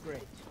my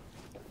upgrades.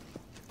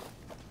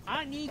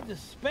 I need the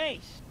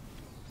space.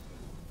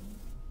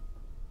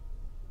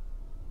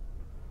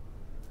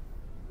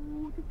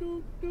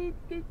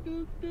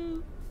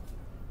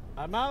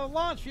 I'm out of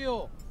launch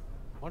fuel.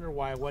 Wonder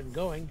why I wasn't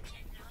going.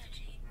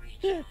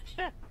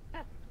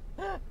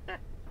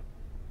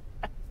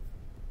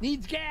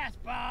 Needs gas,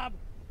 Bob.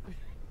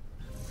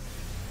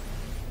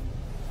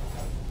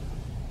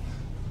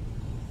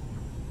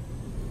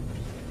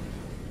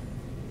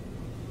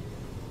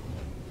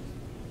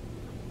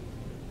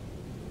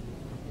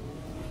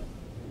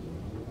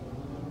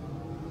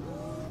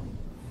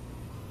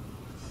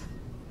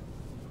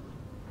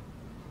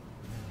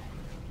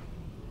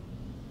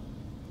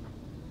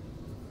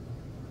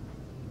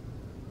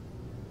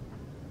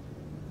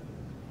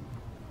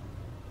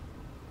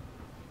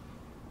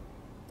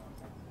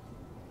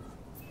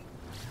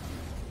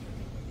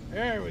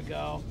 There we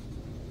go.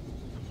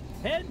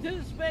 Head to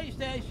the space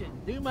station.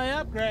 Do my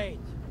upgrades.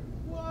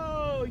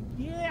 Whoa,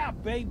 yeah,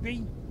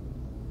 baby.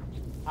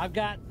 I've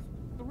got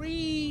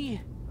I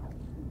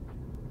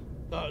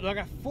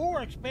got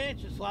 4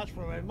 expansion slots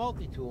for my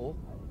multi-tool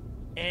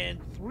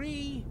and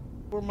 3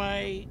 for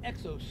my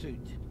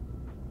exosuit.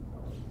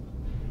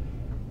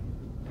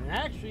 And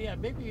actually,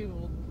 maybe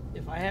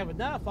if I have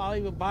enough, I'll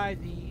even buy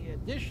the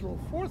additional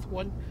 4th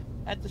one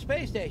at the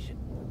space station.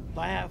 If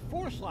I have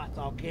 4 slots,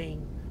 I'll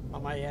gain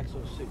on my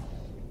exosuit.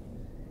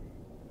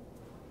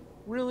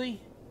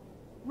 Really?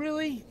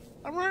 Really?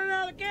 I'm running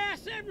out of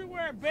gas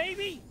everywhere,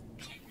 baby!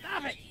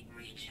 Stop it!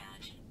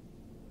 Recharge.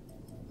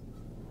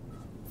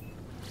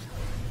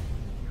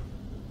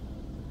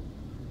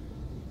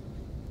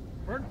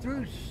 Burned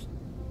through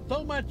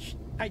so much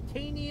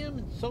titanium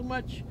and so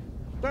much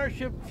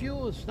Starship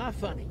fuel, it's not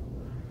funny.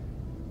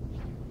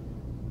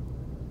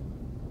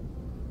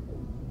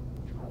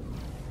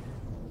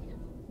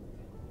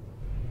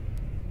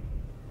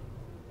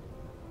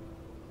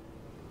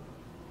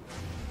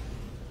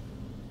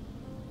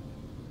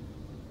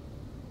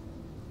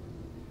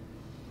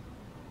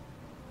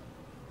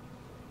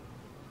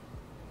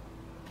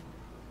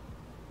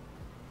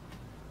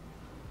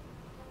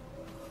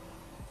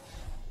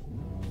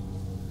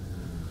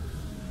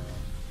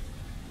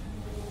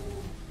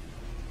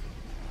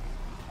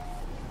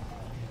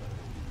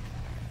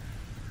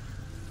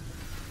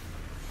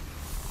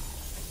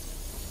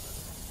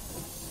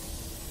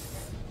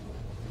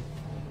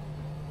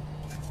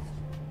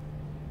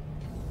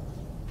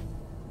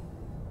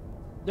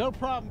 No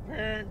problem,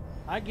 parent.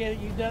 I get it.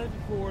 You've done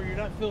it before. You're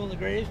not feeling the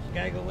greatest. You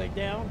gotta go lay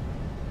down.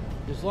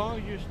 As long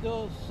as you're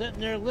still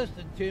sitting there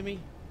listening to me,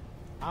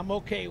 I'm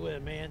okay with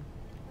it, man.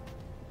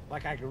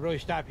 Like I could really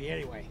stop you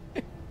anyway.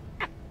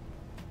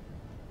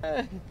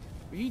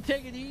 You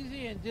take it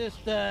easy and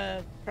just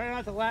try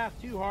not to laugh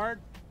too hard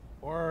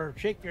or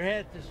shake your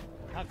head at this,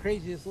 how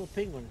crazy this little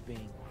penguin is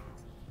being.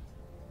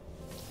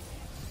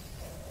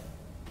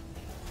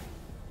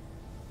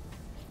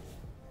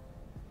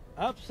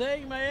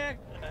 Upgrading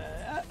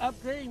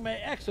my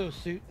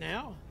exosuit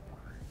now.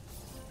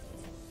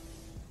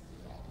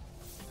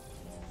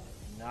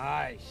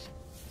 Nice.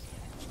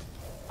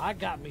 I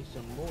got me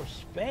some more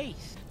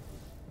space.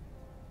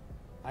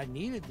 I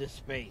needed this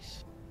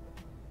space.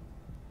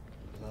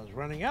 I was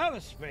running out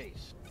of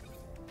space.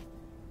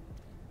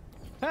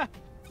 Ha!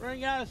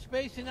 Running out of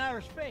space in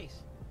outer space.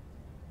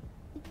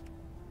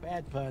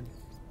 Bad pun.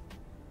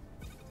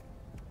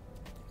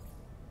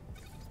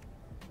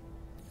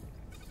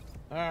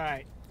 All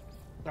right.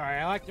 Sorry,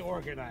 I like to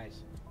organize.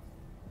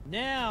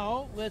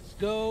 Now, let's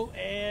go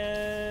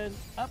and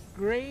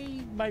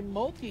upgrade my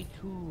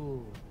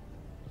multi-tool.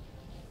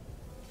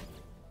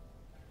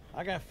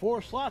 I got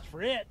 4 slots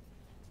for it.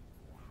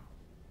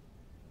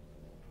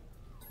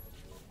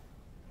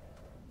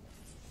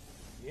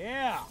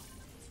 Yeah.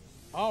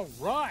 All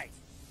right.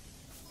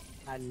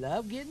 I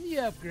love getting the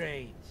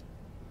upgrades.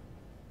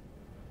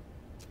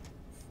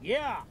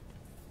 Yeah.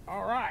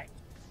 All right.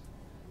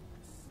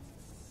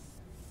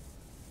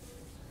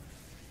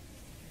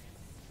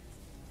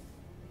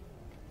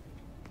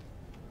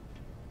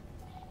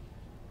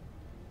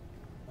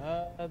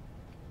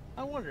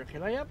 I wonder,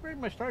 can I upgrade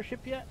my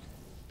starship yet?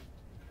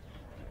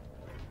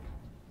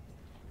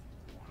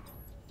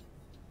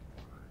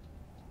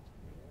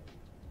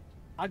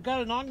 I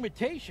got an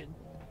augmentation.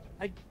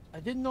 I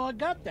didn't know I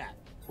got that.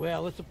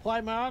 Well, let's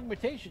apply my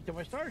augmentation to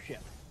my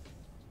starship.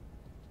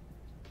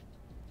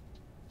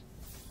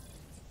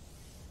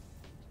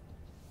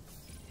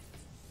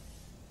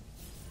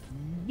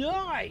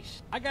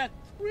 Nice! I got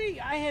 3.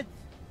 I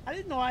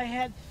didn't know I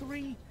had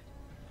 3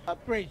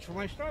 upgrades for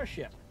my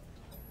starship.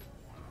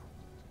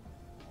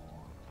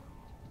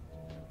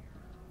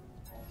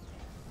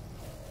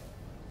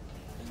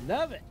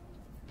 Love it.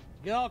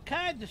 Get all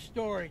kinds of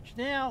storage.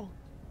 Now,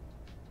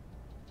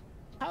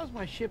 how's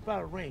my ship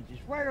out of range?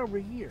 It's right over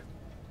here.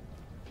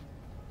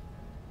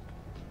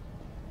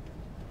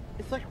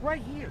 It's like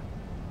right here.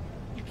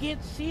 You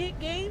can't see it,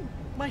 game?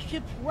 My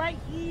ship's right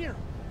here.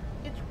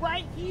 It's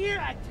right here,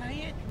 I tell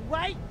you. It's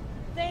right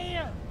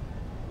there.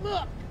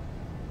 Look.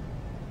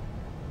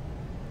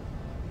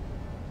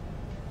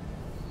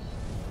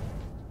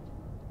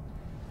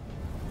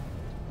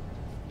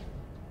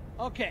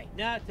 Okay,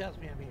 now it tells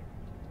me I'm here.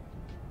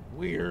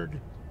 Weird.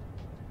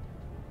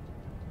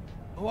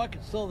 Oh, I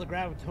could sell the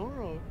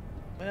gravitonial.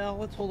 Well,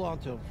 let's hold on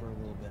to them for a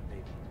little bit,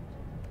 maybe.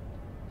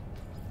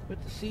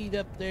 Put the seed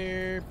up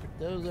there. Put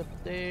those up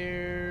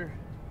there.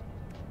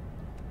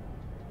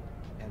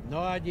 I have no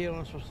idea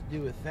what I'm supposed to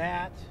do with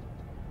that.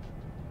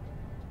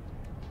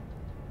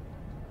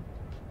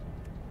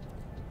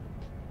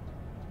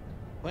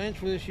 Plans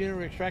for this unit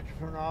were extracted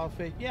from an auto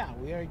phase. Yeah,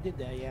 we already did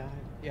that. Yeah,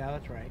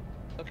 that's right.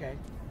 Okay.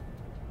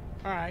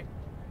 All right.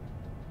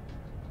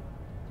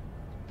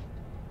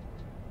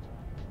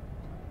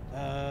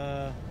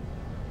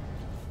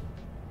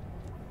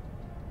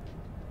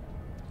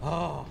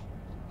 Oh,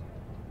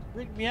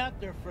 freaked me out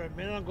there for a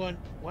minute. I'm going,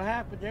 what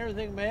happened to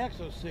everything in my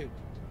exosuit?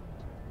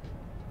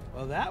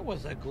 Well, that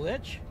was a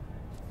glitch.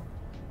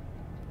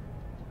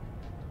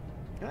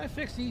 Can I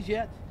fix these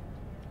yet?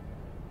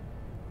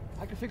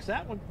 I can fix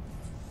that one.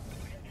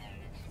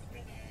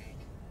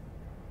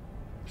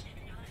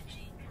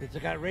 It's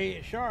got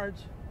radiant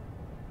shards.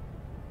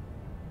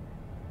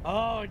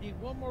 Oh, I need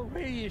one more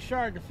radiant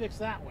shard to fix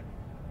that one.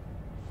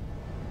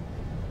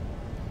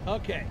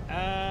 Okay,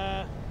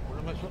 what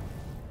am I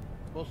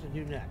supposed to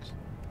do next?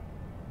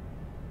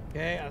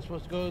 Okay, I'm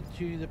supposed to go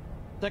to the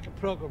second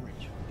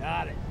pilgrimage.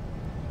 Got it.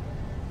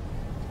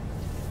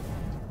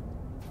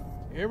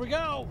 Here we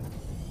go.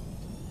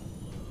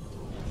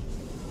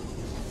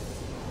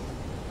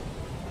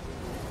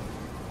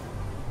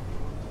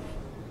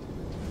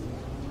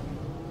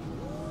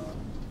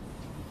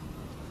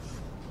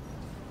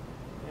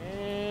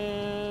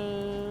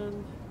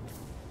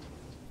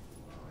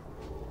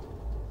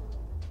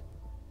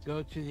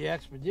 Go to the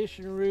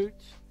expedition route.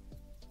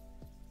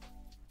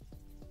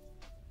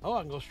 Oh,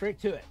 I can go straight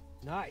to it.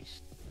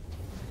 Nice.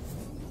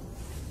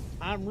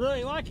 I'm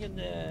really liking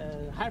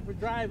the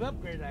hyperdrive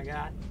upgrade I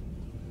got.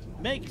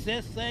 Makes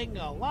this thing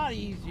a lot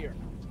easier.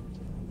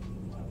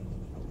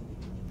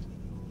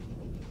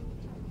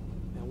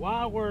 And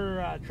while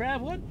we're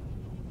traveling,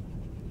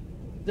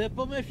 zip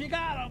them if you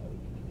got them.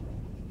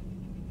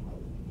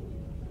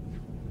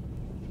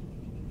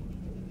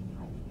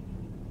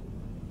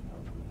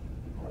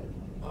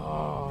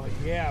 Oh,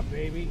 yeah,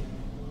 baby.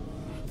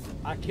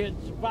 I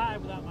couldn't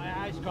survive without my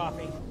iced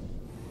coffee.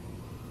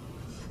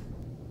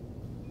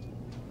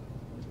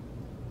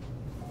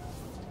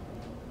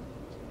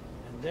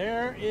 And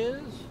there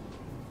is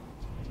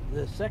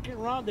the second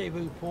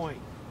rendezvous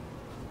point.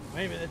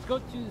 Wait a minute, let's go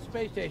to the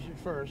space station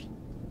first.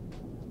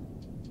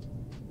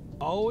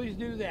 Always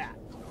do that.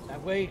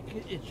 That way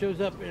it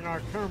shows up in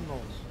our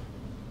terminals.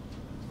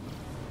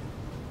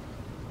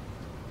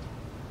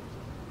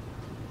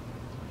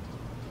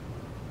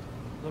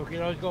 So we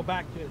can always go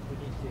back to it if we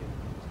need to.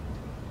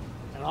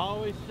 And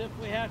all we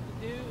simply have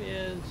to do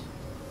is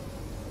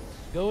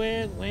go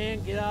in,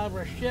 land, get out of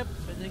our ship,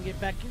 and then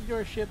get back into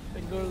our ship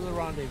and go to the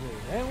rendezvous.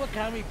 And look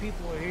how many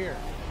people are here.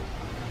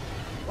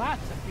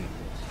 Lots of people.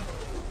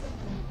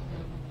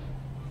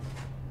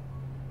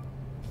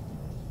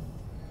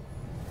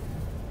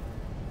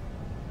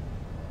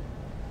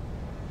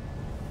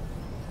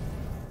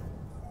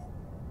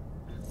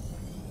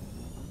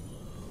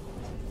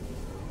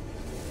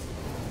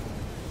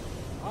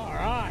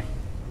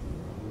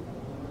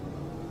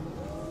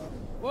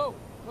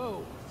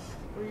 Whoa,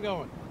 where are you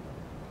going?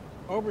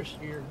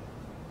 Oversteer.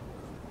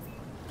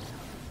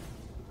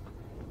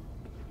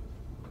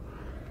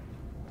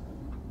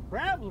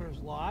 Traveler's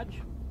Lodge.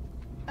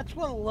 That's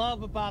what I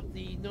love about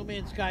the No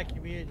Man's Sky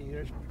community.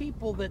 There's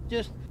people that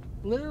just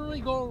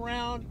literally go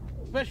around,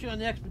 especially on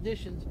the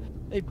expeditions.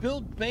 They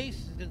build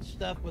bases and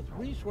stuff with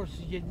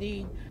resources you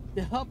need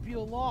to help you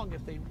along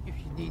if you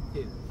need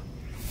to.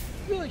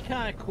 It's really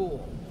kind of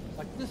cool.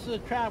 Like this is a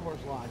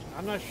Traveler's Lodge.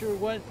 I'm not sure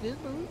what it is,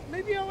 but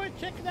maybe I want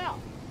to check it out.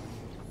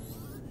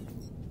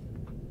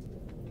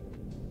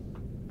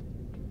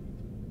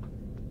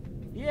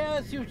 Yeah,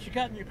 let's see what you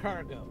got in your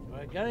cargo.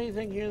 Got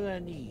anything here that I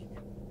need?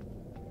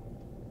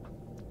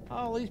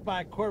 I'll at least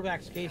buy a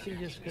Corvax casing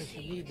just because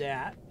you need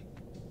that.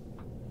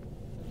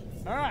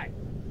 All right,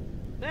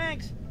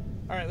 thanks.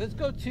 All right, let's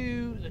go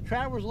to the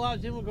Traveler's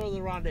Lodge, then we'll go to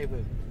the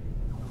rendezvous.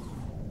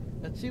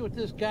 Let's see what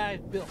this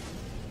guy's built.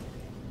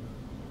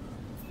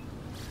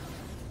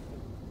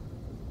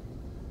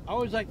 I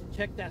always like to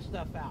check that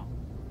stuff out.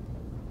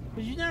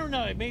 Because you never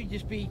know, it may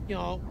just be, you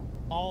know,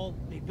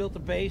 he built a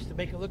base to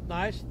make it look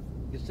nice.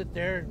 You can sit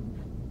there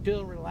and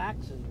chill and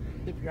relax and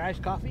sip your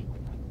iced coffee.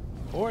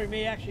 Or he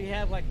may actually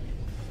have like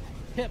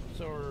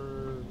tips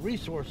or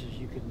resources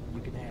you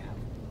can have.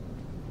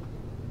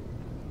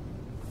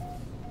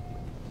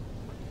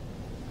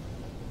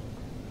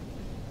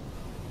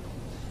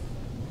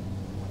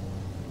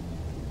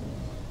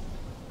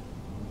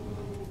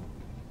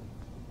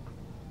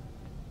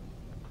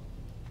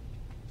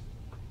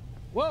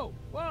 Whoa,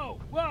 whoa,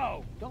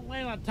 whoa! Don't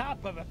land on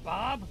top of it,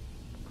 Bob.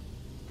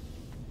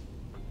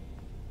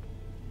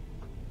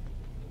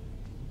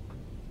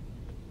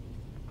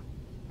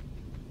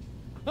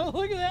 Oh,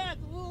 look at that!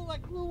 The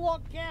little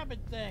log cabin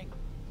thing.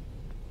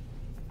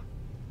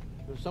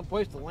 There's some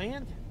place to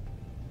land?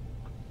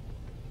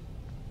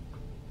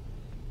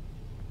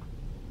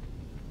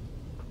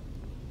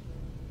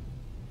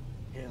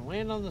 And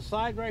land on the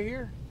side right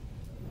here?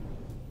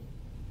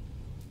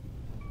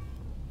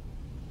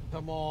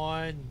 Come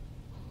on.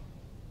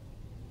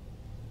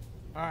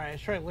 Alright,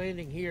 let's try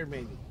landing here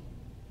maybe.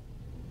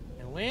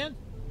 And land?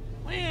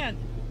 Land!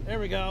 There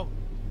we go.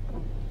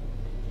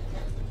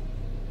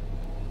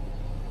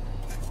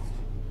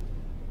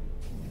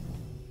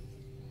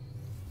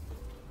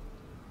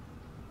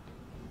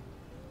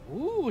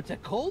 Ooh, it's a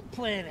cold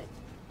planet.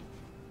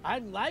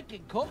 I'm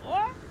liking cold.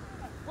 What?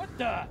 What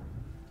the?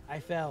 I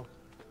fell.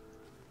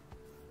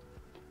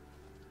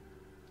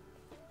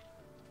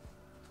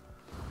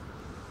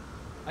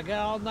 I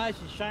got all nice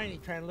and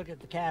shiny trying to look at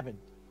the cabin.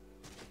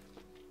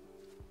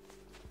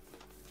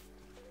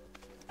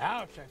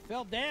 Ouch, I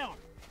fell down.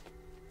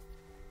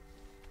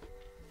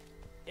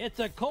 It's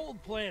a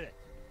cold planet.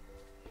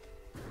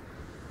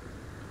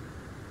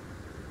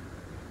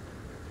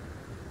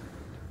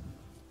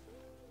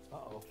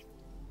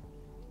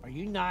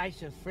 you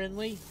nice and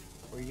friendly,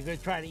 or are you gonna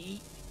try to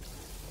eat?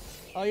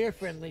 Oh, you're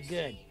friendly.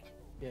 Good.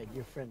 Good.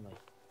 You're friendly.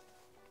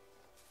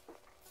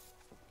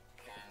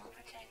 Thermal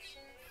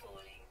protection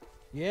falling.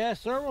 Yeah,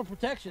 thermal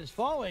protection is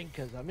falling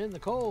because I'm in the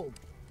cold.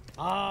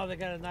 Oh, they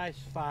got a nice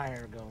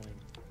fire going.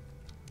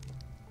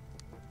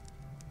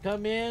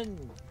 Come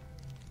in,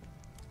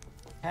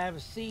 have a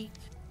seat,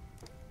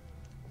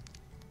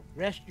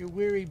 rest your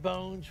weary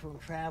bones from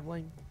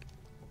traveling,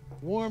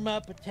 warm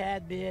up a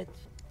tad bit,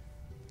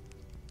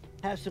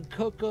 have some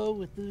cocoa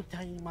with little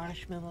tiny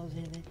marshmallows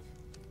in it,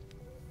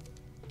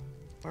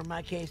 or in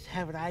my case,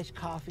 have an iced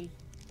coffee.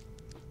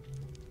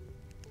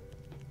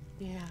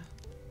 Yeah.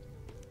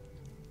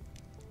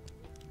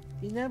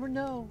 You never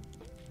know.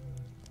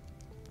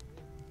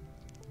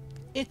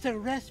 It's a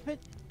respite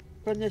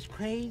from this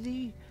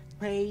crazy,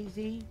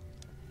 crazy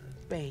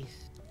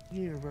space,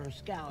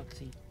 universe,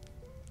 galaxy.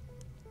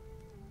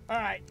 All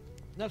right,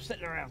 enough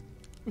sitting around.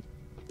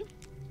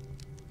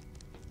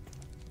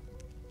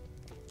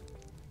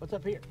 What's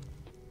up here?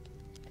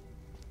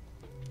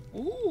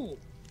 Ooh,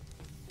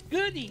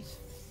 goodies.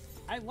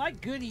 I like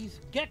goodies.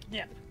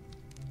 Geknip.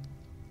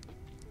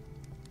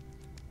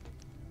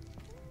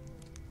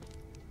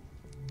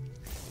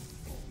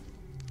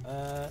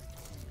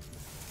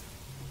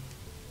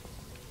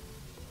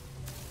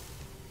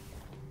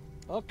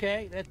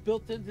 Okay, that's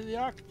built into the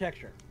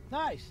architecture.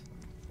 Nice.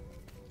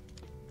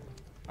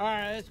 All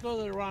right, let's go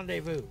to the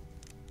rendezvous.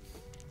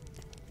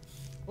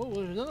 Oh,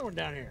 there's another one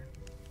down here.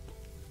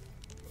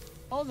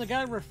 Oh, they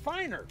got a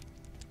refiner.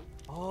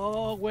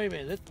 Oh, wait a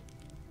minute.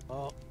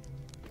 Oh,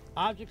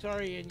 objects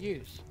already in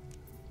use.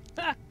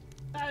 Ha!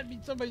 That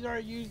means somebody's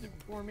already used it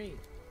before me.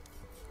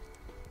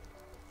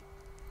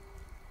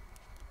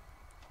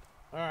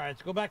 All right,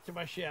 let's go back to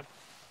my ship.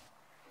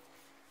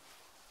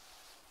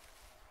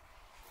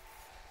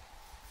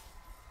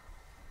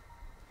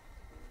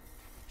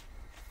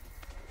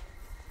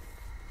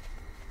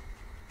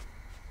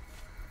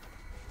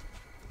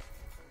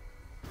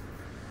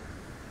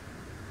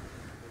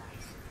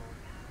 Life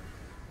support power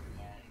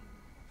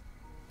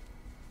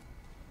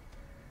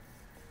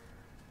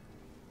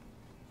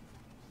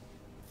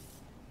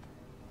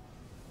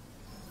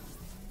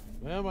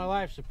low. Well, my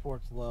life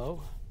support's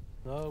low,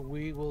 so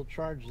we will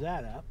charge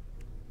that up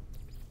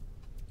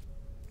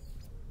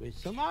with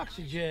some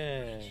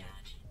oxygen.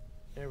 Recharge.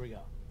 There we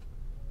go.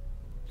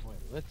 Wait,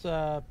 let's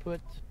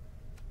put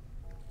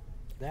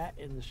that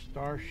in the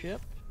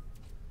starship.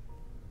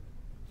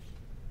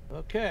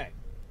 Okay.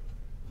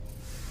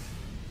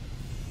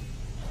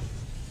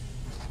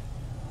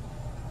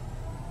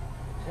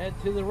 Let's head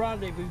to the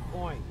rendezvous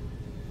point.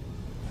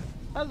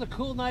 That was a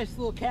cool, nice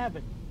little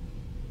cabin.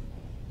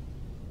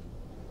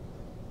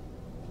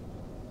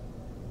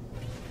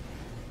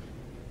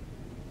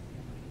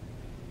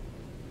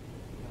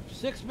 I'm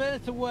 6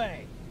 minutes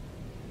away.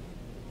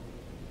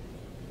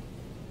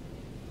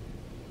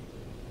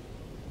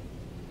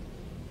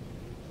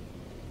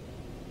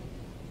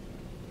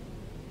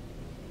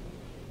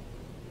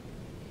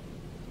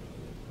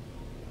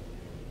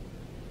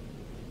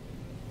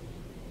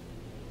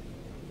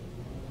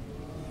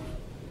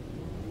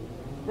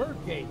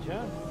 Birdcage,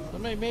 huh?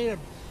 Somebody made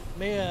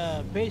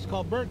a base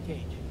called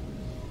Birdcage.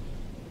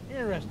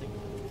 Interesting.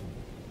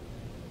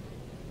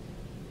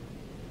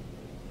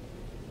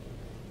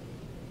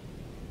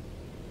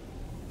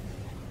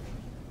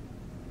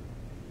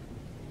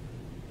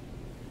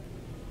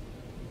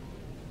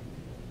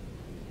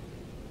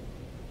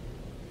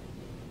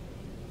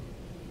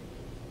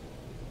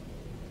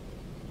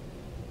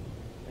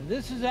 And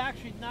this is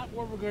actually not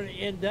where we're going to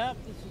end up.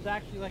 This is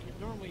actually like it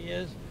normally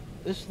is.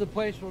 This is the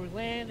place where we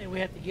land, and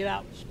we have to get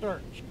out and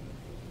search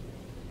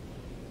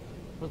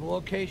for the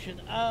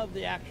location of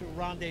the actual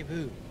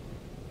rendezvous.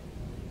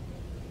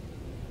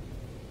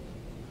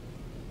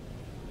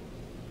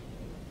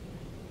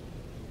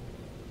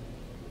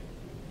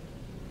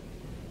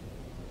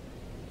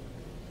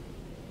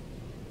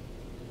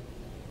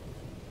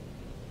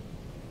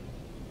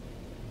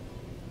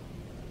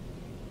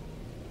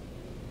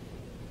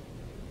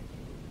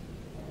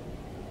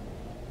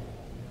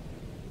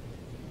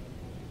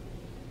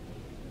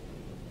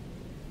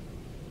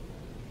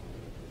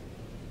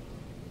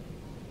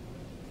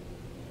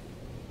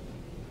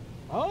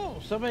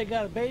 Oh, somebody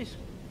got a base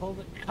full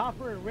of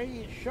copper and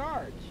radiant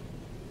shards.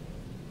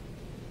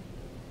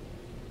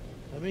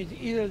 That means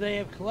either they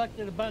have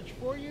collected a bunch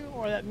for you,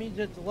 or that means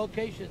it's a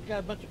location that's got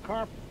a bunch of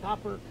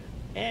copper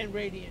and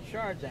radiant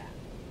shards at.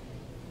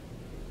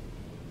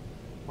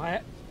 Might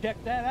have to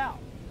check that out.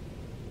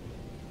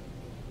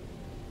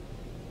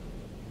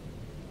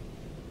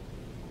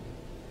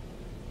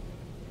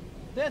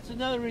 That's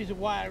another reason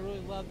why I really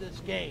love this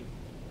game.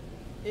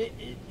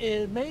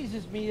 It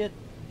amazes me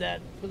that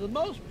for the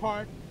most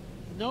part,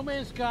 the No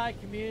Man's Sky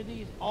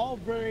community is all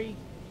very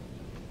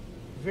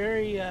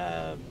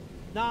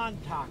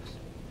non-toxic.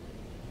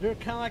 They're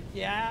kind of like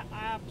the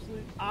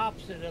absolute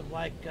opposite of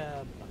like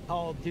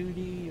Call of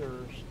Duty or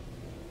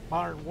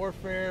Modern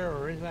Warfare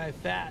or anything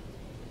like that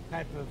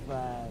type of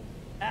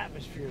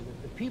atmosphere.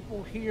 That the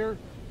people here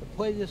that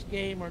play this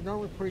game are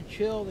normally pretty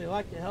chill. They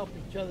like to help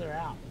each other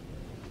out.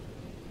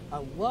 I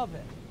love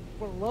it. That's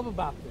what I love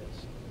about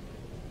this.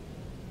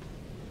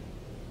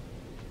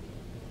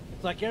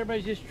 It's like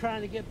everybody's just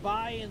trying to get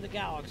by in the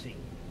galaxy.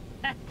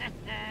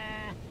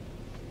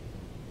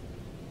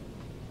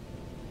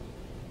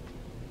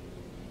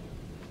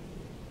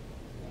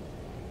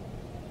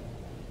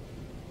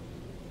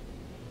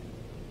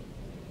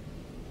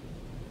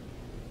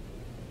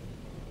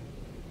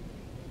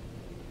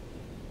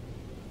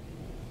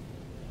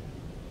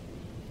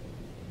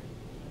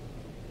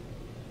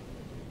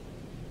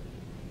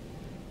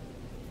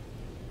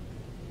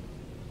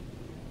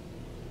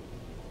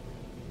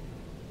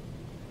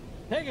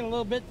 Taking a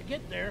little bit to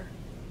get there.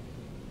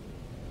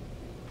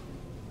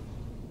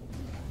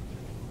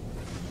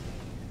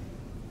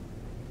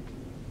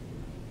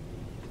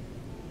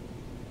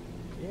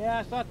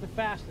 Yeah, it's not the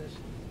fastest.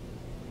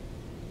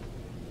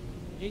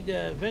 Need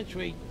to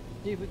eventually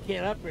see if we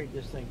can't upgrade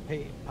this thing,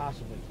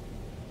 possibly.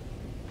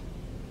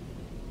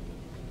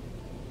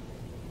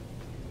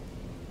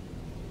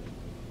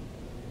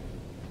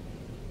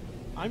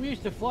 I'm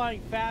used to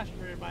flying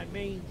faster in my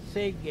main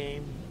save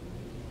game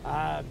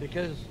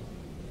because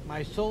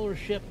my solar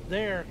ship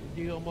there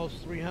can do almost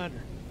 300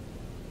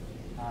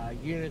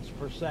 units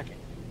per second.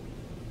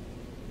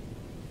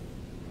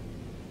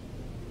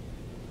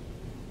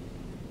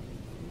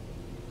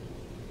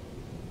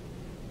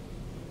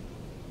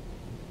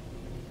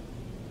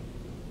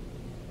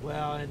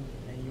 Well, and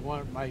you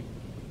want my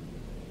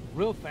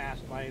real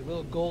fast, my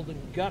little golden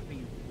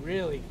guppy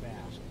really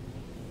fast.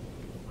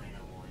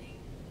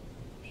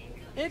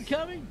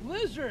 Incoming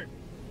blizzard!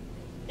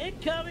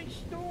 Incoming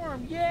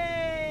storm!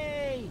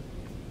 Yay!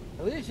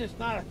 At least it's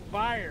not a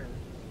fire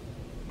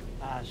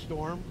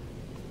storm.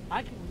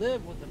 I can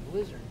live with a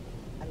blizzard.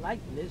 I like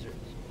blizzards.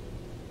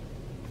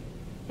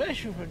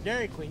 Especially from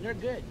Dairy Queen, they're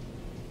good.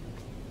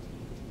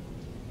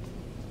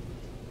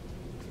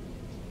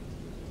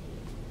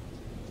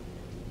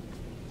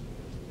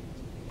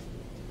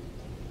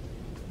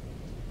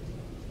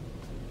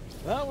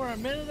 Well, we're a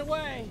minute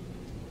away.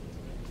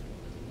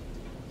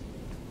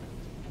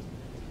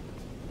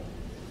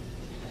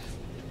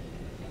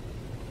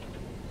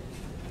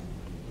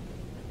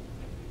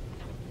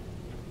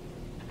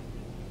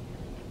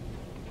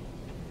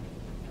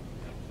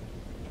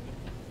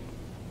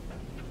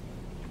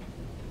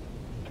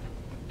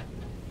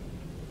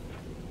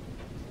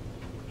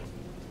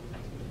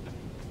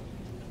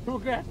 We're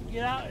gonna have to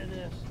get out of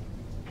this.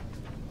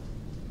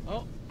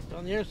 Oh, it's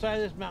on the other side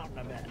of this mountain,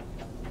 I bet.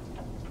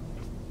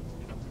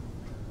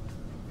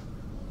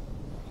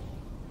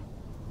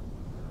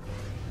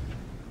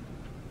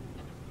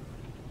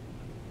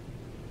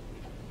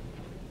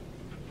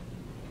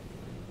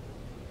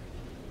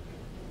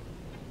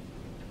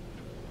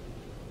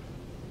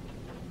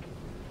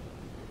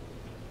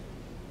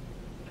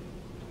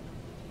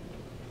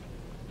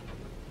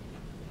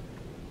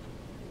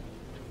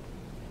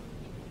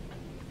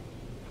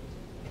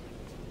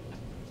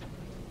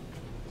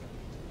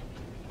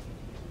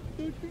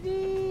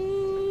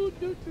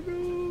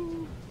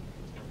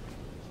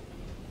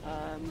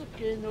 I'm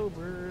looking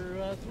over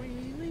a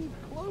 3-leaf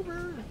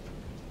clover.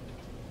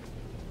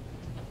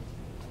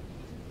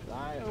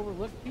 I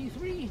overlooked P3.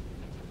 Wait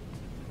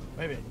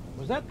a minute,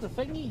 was that the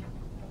thingy?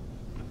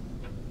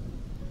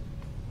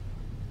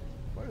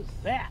 What is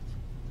that?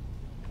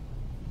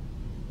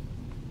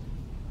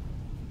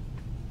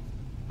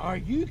 Are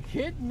you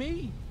kidding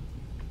me?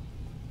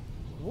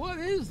 What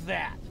is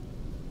that?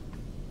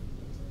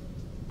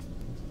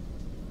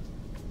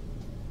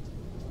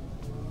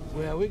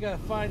 Well, we gotta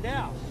find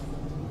out.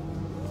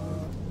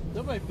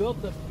 Somebody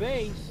built a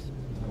base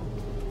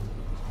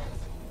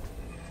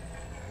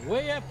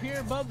way up here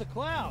above the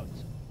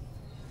clouds.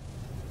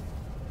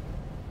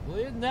 Well,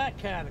 isn't that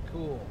kind of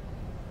cool?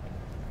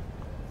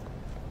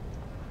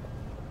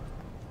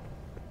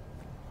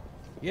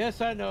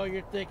 Yes, I know,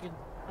 you're thinking,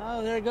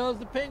 oh, there goes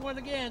the penguin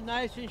again,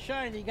 nice and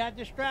shiny, got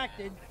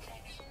distracted.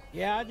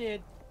 Yeah, I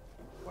did.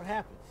 What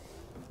happened?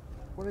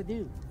 What'd I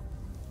do?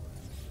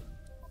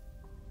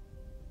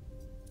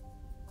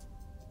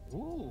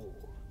 Ooh.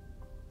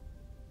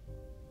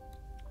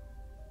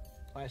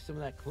 Buy some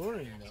of that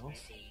chlorine, though.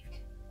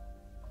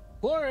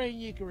 Chlorine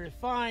you can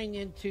refine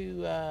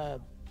into to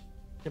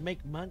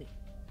make money.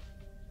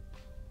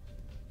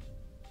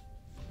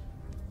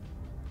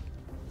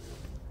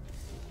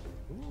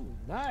 Ooh,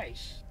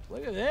 nice.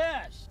 Look at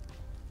this.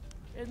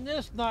 Isn't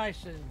this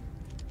nice and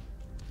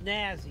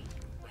snazzy?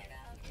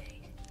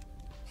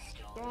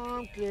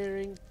 Storm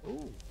clearing.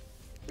 Ooh,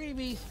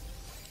 freebies.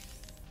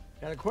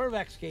 Got a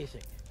Corvax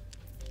casing.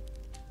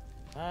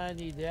 I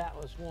need the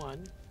Atlas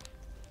 1.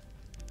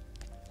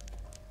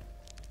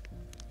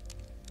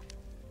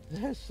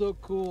 That's so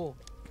cool.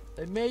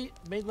 They made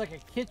like a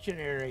kitchen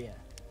area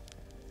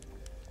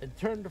and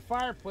turned the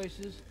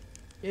fireplaces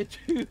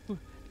into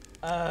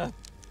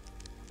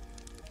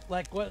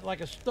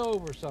like a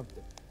stove or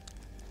something.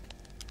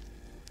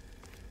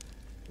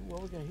 Ooh,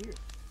 what we got here?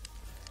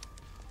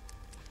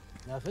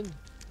 Nothing.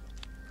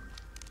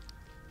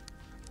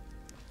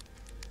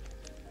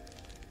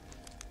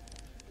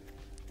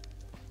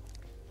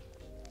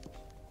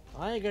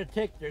 I ain't gonna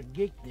take their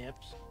geek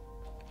nips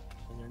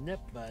and their nip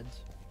buds.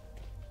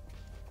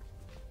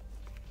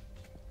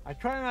 I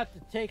try not to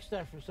take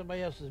stuff from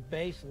somebody else's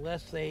base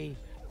unless they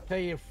tell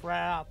you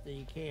flat out that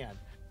you can.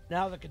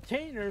 Now the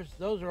containers,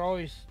 those are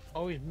always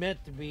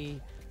meant to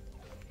be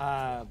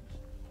stuff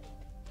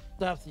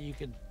that you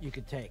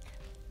could take.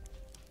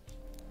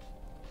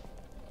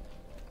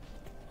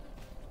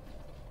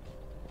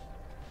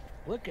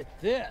 Look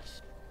at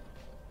this.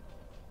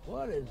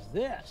 What is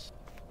this?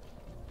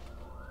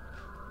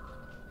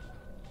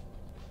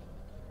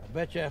 I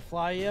bet you I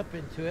fly up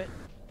into it.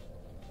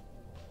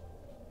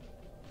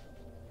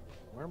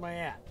 Where am I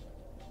at?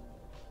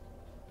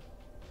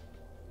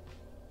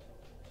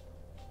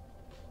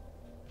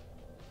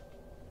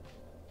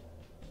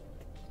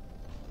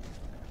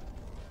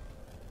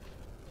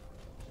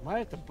 Am I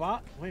at the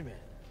bottom? Wait a minute.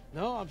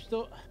 No, I'm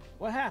still...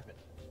 What happened?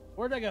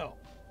 Where'd I go?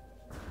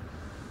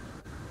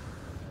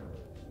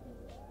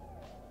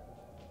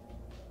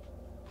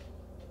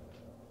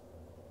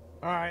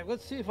 All right,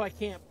 let's see if I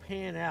can't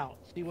pan out.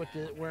 See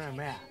where I'm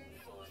at.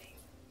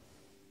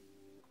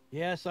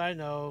 Yes, I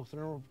know.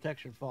 Thermal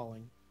protection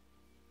falling.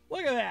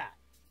 Look at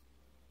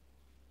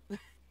that.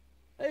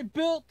 They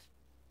built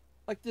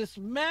like this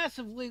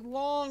massively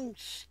long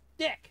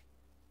stick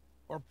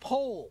or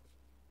pole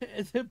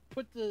and then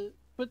put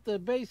the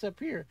base up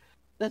here.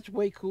 That's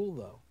way cool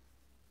though.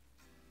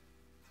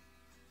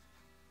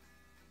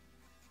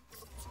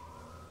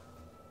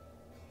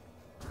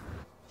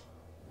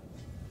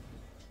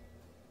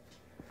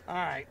 All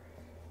right.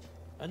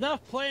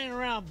 Enough playing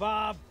around,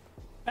 Bob.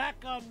 Back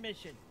on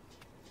mission.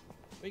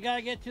 We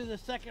gotta get to the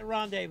second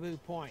rendezvous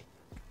point.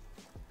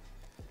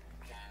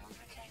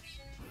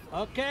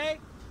 Okay?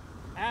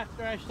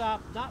 After I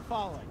stop not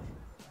falling.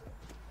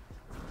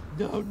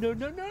 No, no,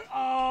 no, no.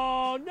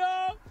 Oh,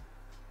 no.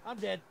 I'm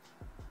dead.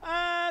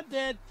 I'm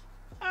dead.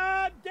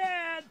 I'm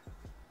dead.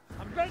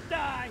 I'm gonna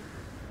die.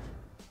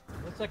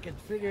 Unless I can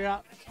figure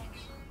out.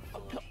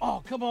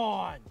 Oh, come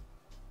on.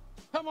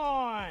 Come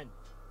on.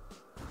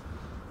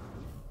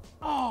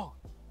 Oh.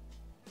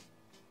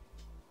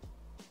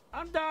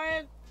 I'm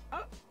dying.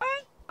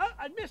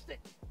 I missed it.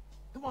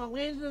 Come on,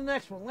 land in the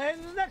next one. Land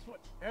in the next one.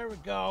 There we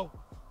go.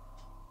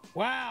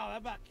 Wow, that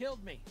about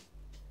killed me.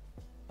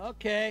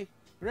 Okay,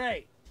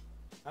 great.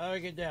 How do I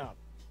get down?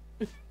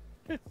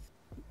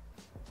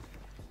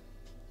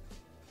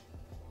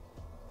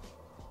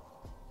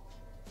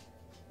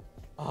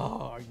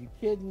 Oh, are you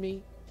kidding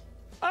me?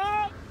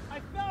 Oh, I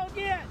fell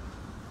again.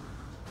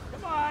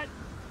 Come on.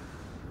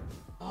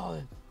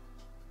 Oh,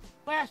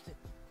 blasted.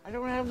 I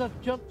don't have enough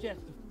jump jets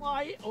to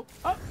fly. Oh,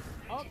 oh,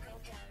 oh.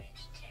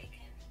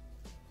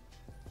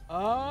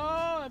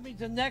 Oh, that means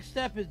the next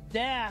step is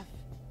death.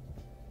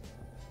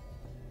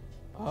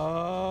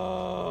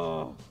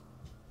 Oh.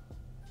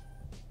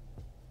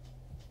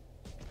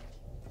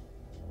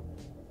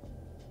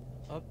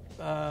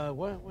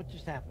 What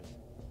just happened?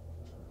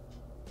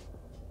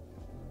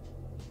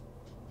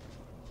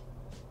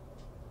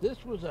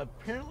 This was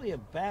apparently a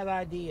bad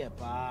idea,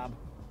 Bob.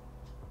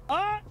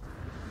 Ah!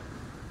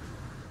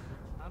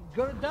 I'm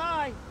gonna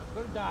die. I'm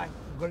gonna die.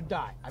 I'm gonna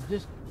die.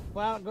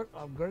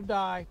 I'm gonna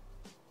die.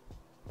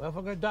 Well, if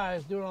I'm gonna die,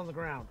 let's do it on the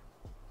ground.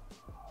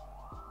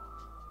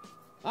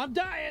 I'm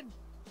dying.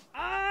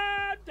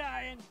 I'm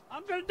dying.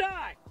 I'm gonna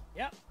die.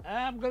 Yep,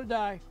 I'm gonna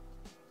die.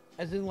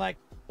 As in, like,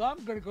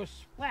 I'm gonna go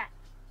splat.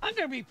 I'm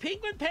gonna be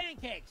penguin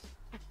pancakes.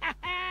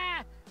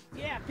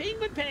 Yeah,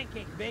 penguin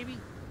pancakes, baby.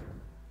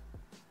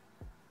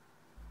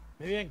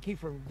 Maybe I can keep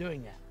from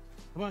doing that.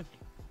 Come on.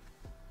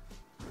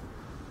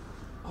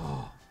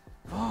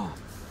 Oh.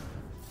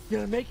 Did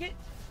I make it?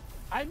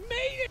 I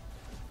made it.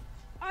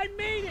 I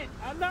made it.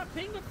 I'm not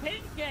penguin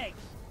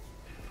pancakes.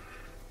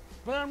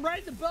 But I'm right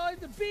in the belly of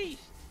the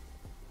beast.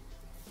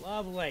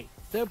 Lovely.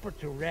 Super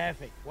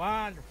terrific.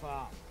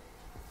 Wonderful.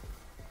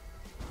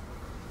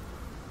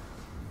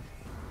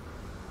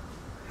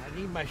 I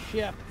need my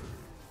ship.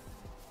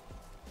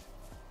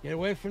 Get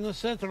away from the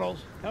sentinels.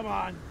 Come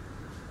on.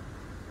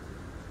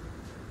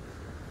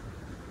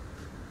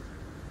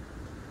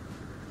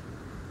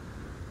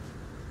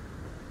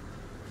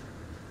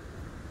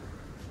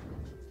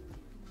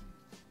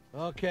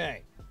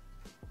 Okay.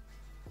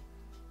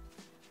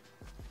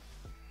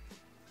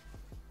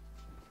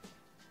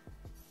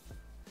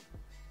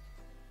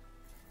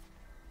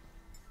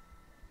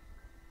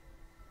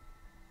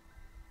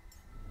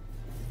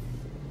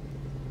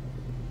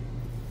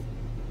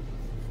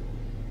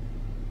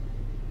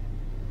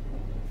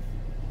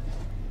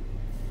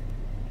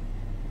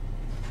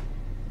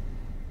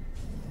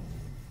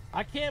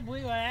 I can't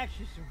believe I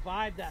actually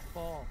survived that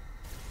fall.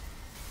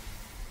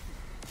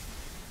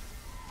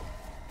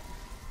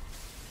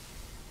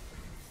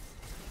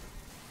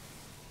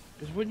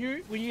 Because when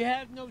you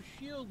have no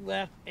shield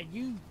left and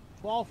you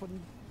fall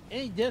from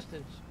any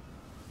distance,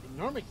 it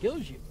normally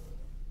kills you.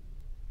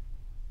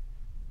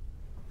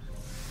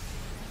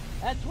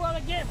 That's what I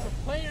get for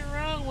playing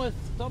around with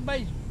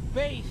somebody's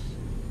base.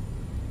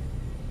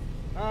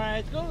 All right,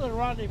 let's go to the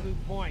rendezvous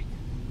point.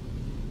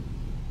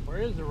 Where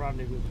is the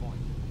rendezvous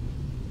point?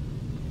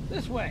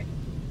 This way.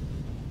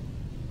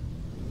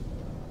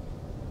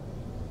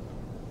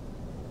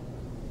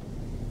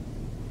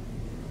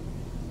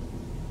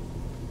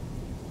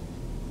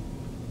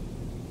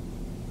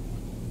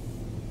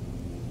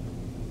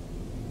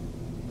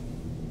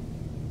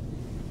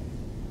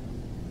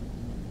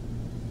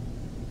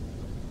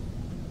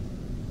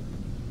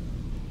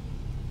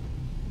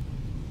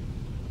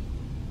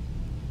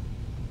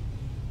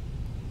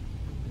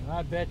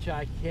 I bet you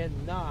I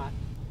cannot.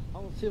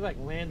 I'll see if I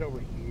can land over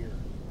here.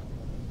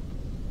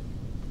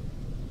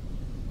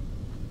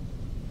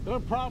 The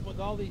only problem with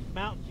all these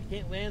mountains, you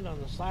can't land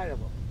on the side of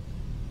them.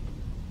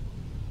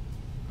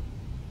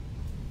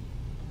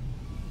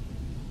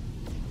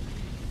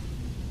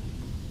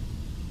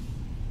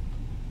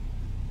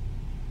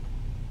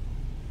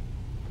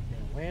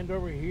 Can I land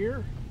over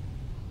here?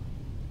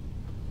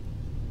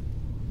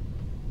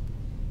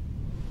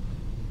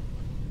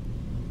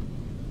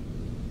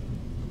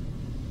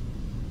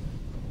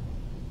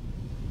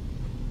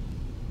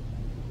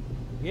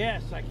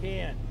 Yes, I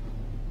can.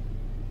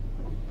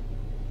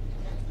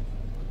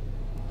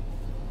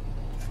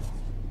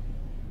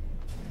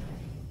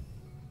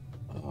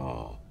 Oh.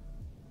 All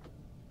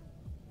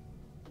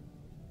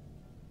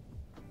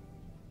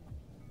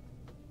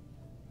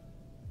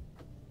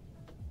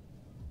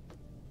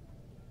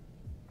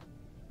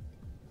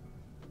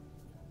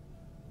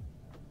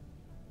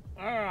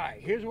right,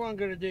 here's what I'm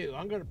going to do.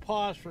 I'm going to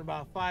pause for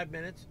about 5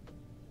 minutes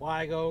while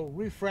I go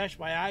refresh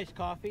my iced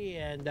coffee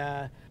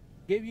and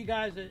give you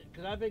guys,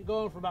 because I've been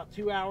going for about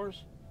 2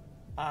 hours,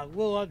 a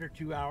little under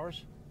 2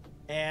 hours,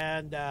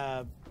 and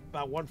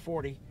about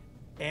 140,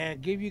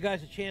 and give you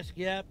guys a chance to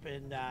get up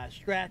and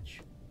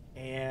stretch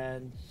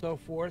and so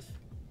forth.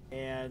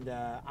 And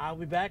I'll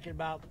be back in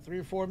about 3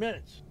 or 4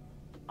 minutes.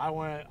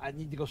 I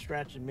need to go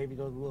stretch and maybe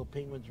go to the little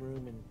penguin's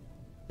room and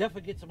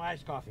definitely get some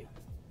iced coffee.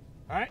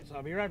 All right, so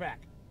I'll be right back.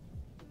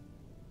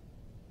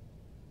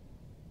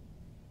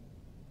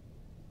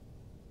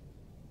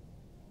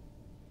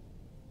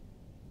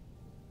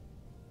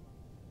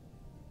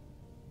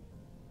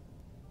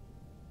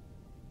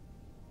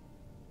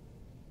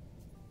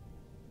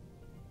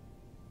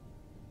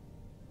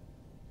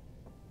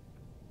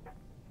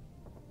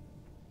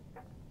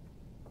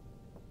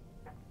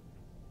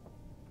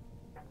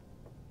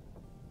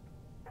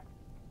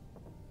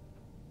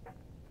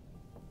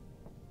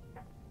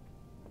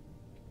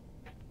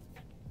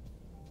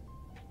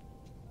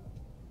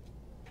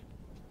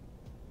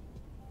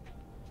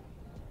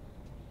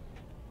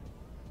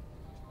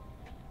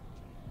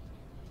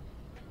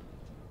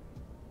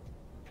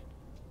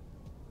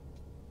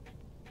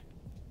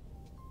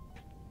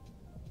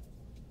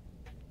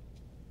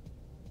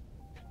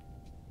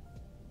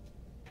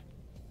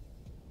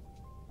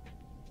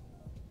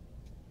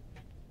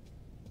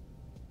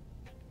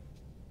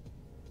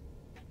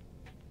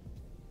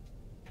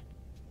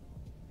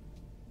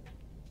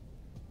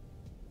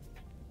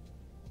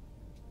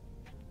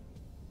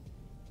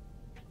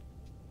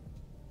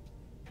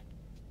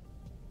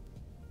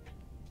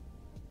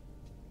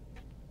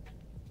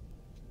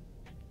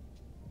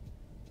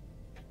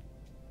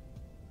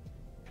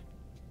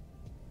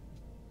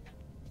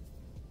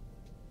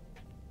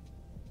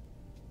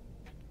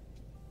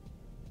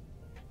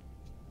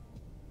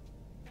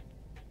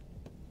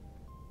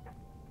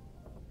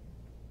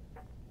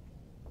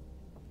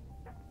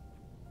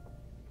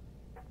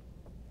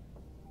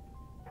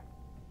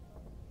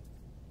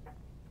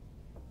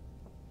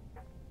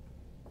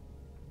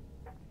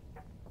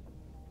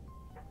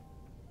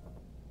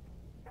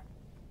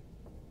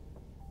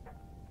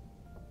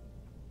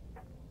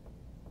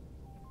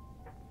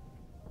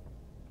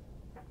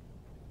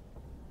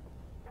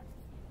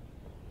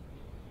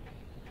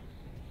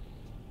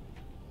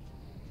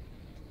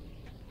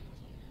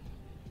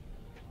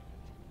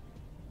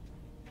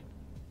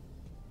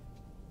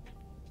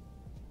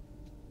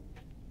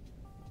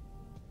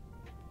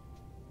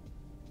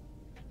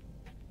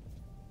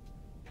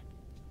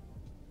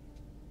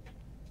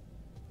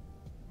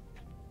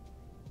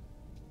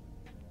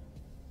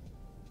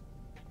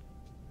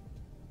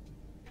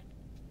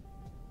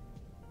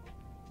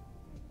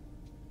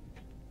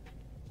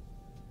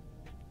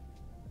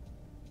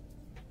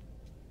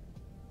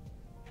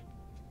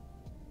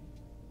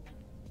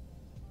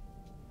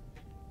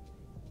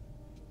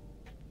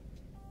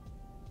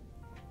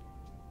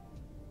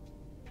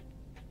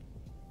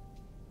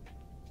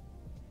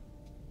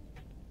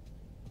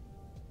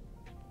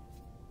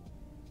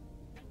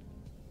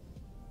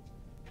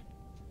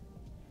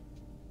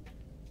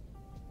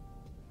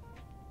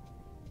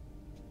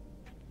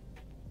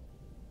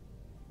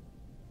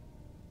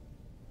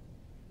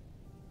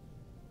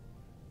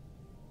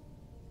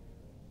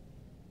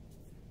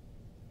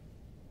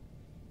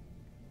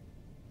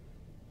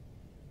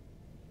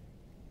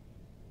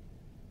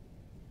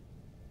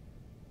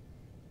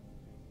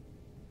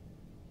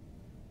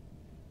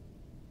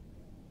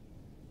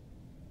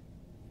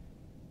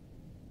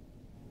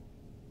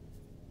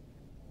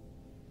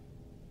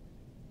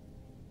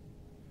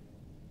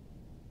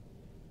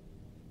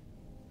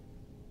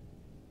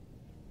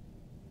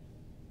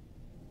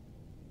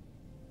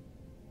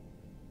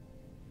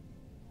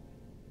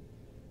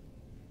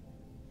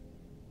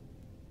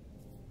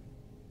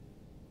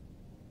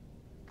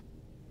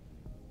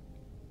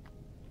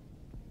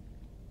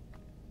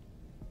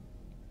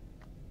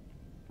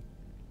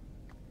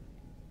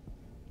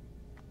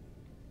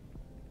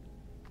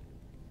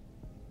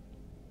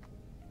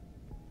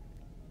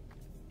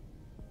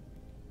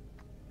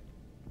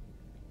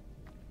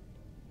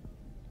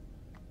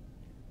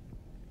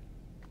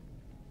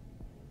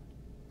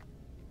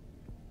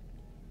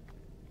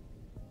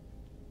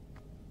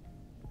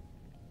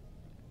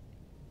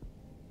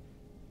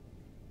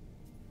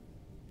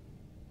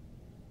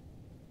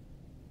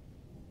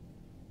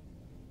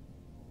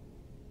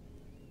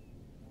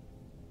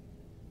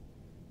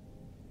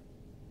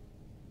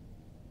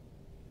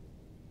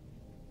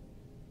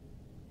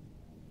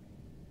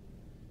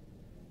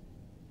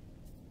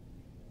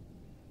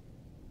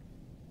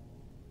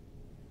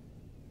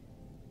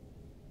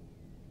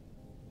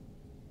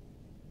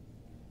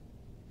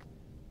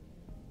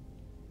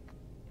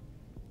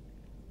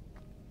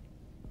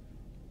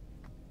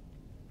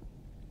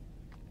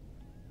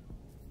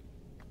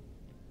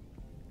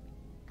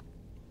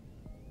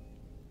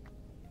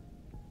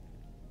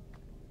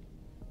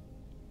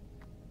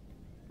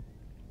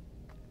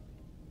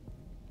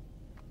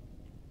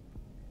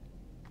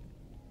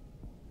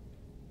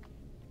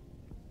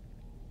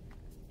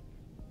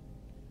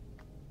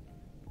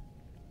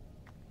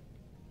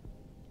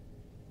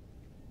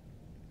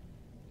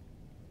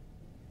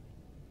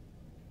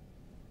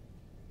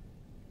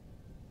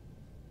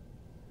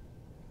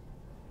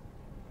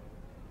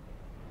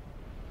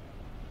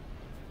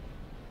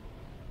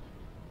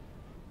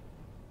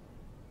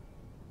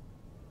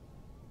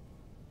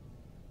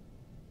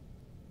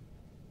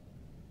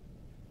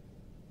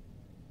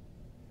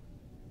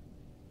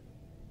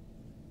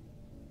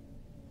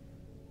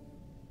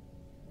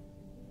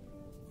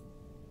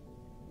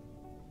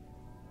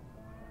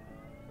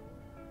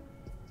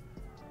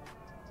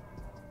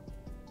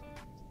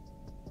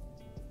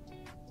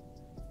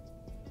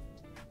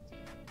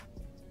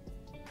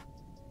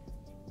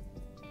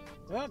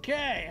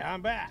 Okay,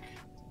 I'm back.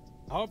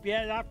 I hope you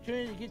had an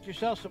opportunity to get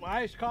yourself some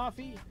iced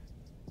coffee.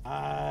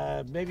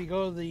 Maybe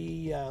go to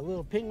the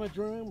little penguin's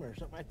room or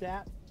something like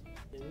that.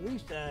 At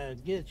least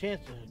get a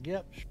chance to get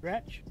up and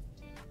stretch.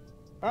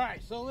 All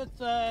right, so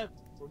let's, we're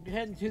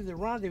heading to the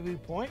rendezvous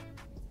point.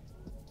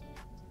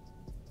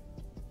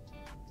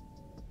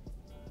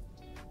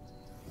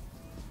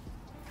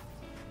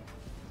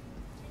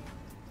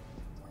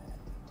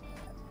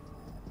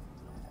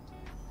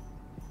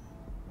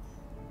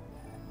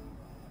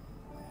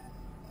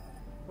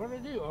 What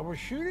did I do?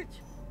 Overshoot it?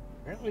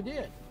 Apparently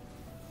did.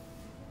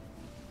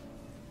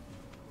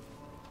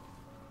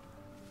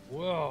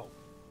 Whoa.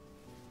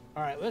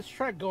 All right, let's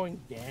try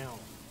going down.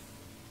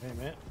 Wait a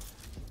minute.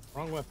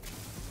 Wrong weapon.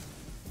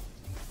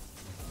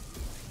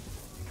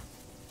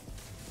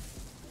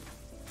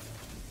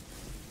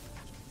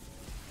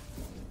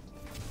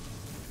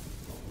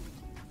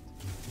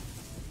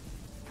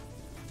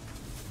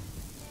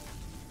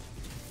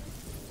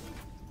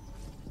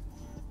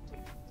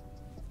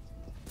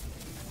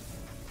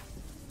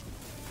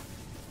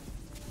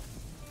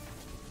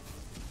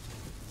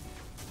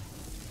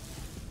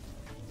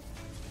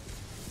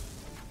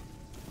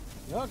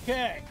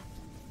 Okay.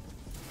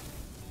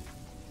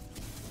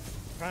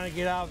 Trying to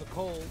get out of the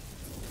cold.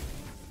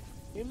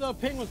 Even though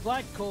penguins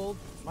like cold,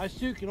 my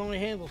suit can only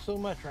handle so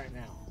much right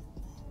now.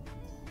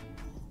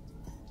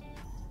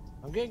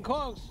 I'm getting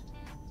close.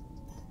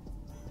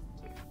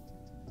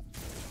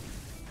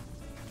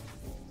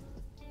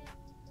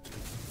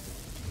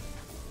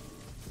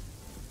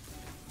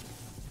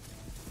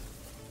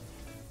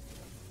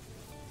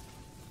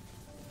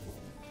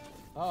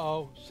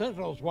 Uh-oh,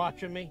 Sentinel's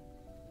watching me.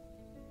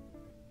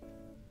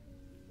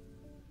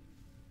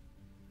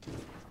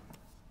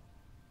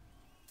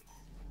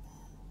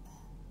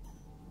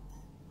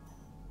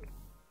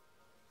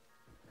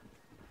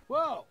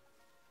 Whoa!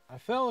 I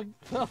fell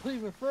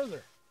even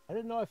further. I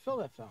didn't know I fell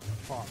that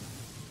far.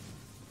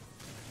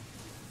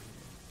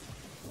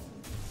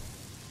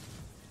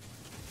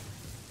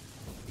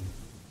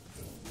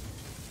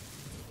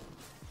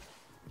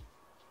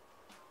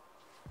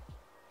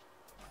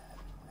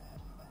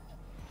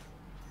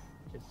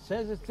 It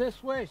says it's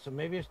this way, so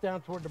maybe it's down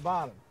toward the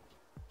bottom.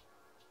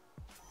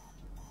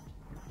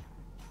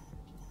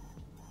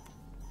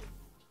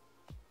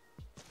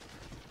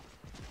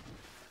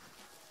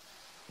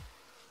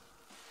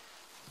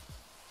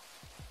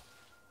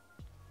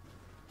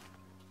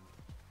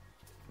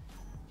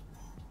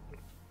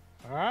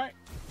 All right.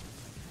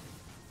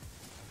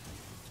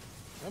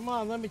 Come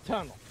on, let me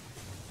tunnel.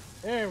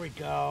 There we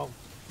go.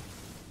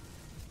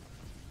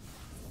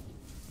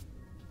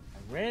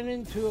 I ran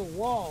into a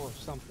wall of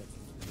something.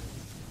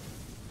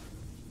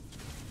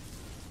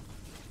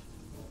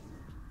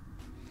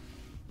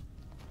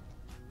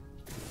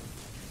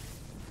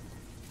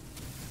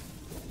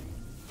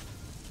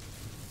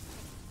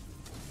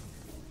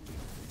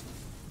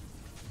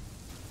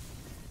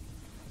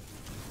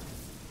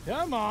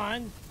 Come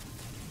on.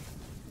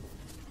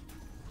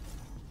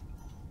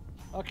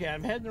 Okay,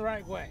 I'm heading the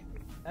right way.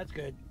 That's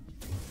good.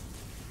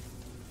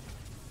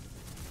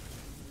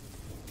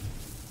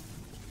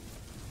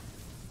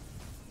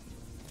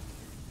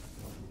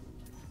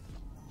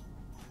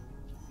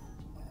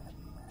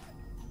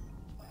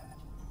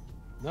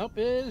 Nope,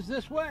 it is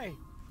this way.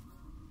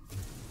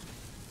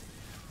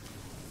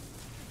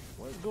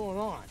 What's going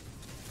on?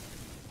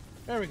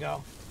 There we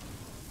go.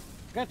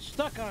 Got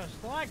stuck on a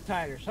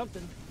stalactite or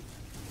something.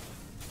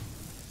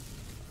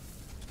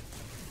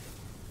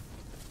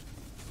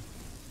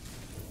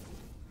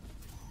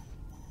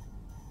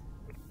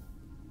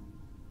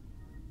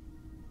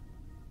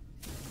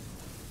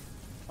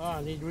 Oh,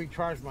 I need to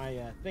recharge my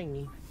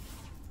thingy.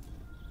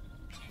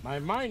 My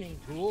mining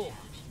tool.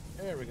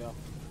 There we go.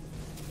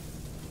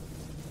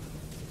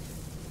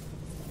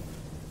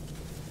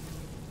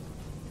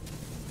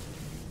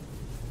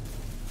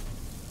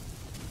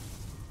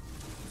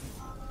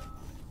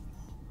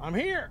 I'm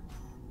here.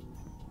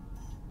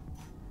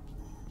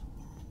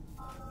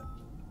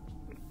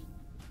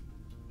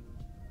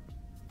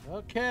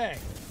 Okay.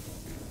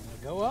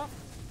 Can I go up?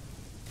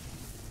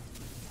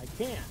 I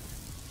can't.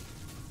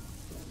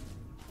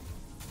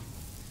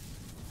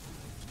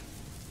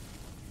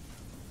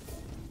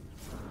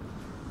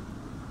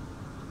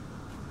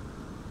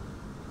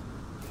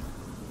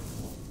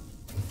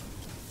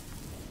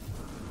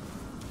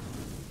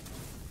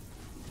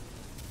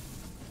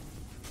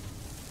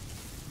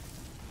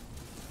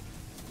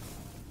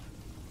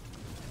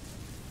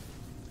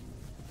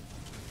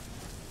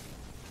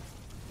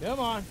 Come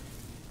on.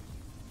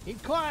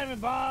 Keep climbing,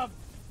 Bob.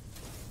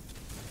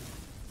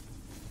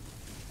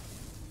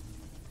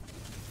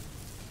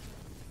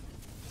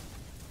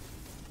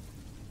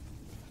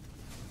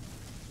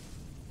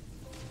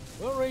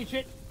 We'll reach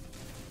it.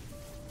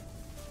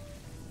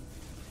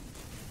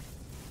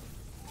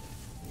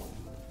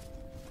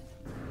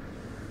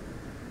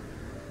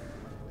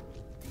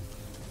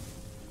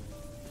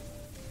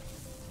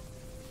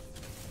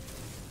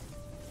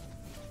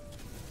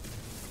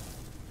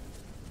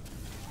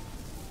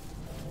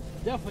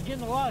 Definitely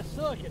getting a lot of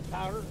silicon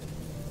powder.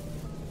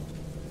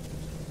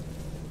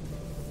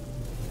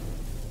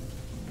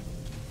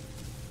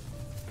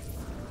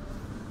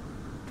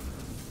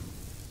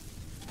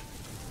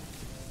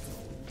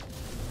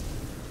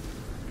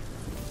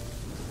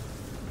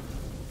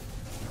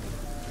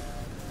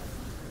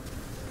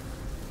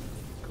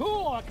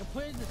 Cool, I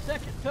completed the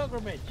second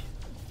pilgrimage.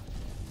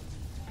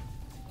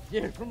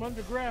 Did it from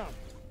underground.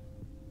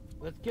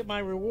 Let's get my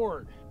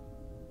reward.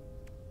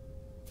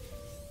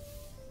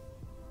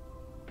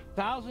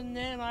 1,000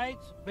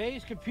 nanites,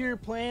 base computer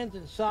plans,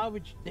 and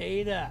salvage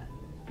data.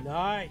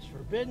 Nice.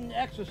 Forbidden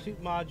exosuit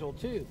module,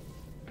 too.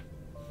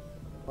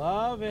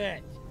 Love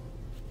it.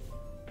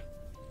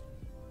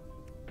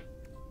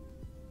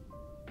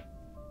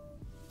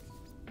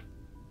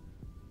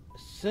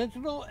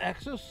 Sentinel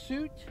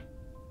exosuit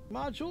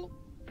module?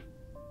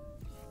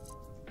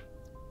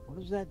 What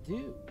does that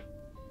do?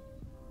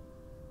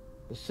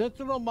 The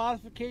Sentinel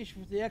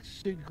modification for the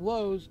exosuit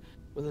glows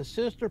with a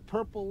sinister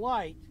purple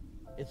light,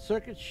 its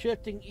circuits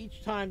shifting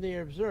each time they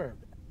are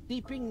observed.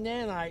 Steeping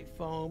nanite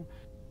foam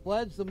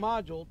floods the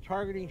module,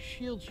 targeting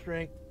shield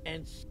strength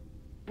and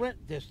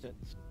sprint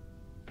distance.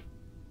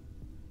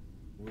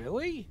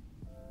 Really?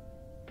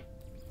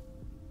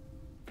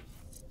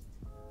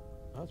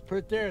 Let's put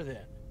it there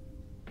then.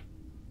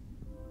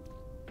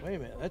 Wait a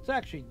minute, let's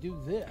actually do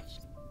this.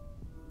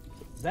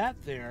 That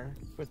there,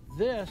 put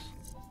this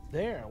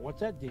there. What's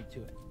that do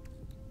to it?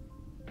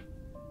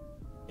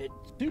 It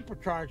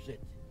supercharged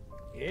it.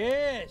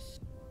 Yes!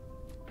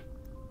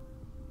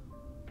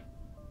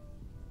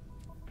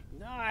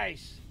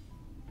 Nice!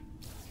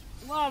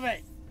 Love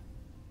it!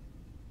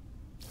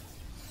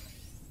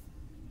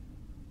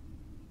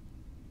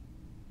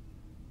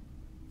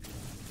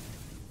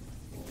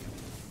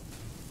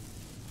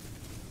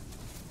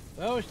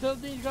 Well, we still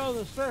need to go to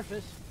the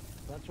surface.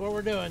 That's what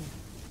we're doing.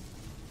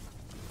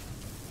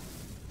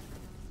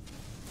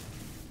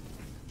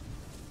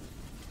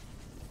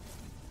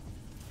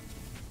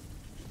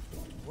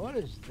 What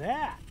is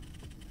that?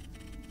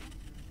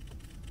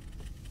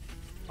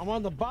 I'm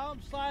on the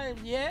bottom side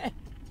of the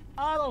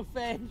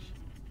autophage.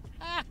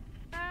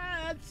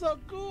 That's so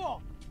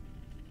cool.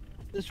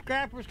 The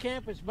Scrapper's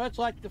Camp is much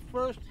like the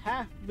first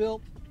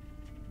half-built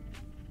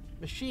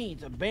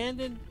machines,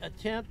 abandoned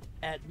attempt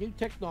at new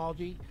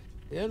technology,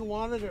 the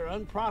unwanted or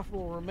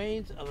unprofitable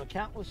remains of a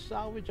countless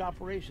salvage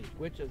operations.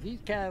 Which of these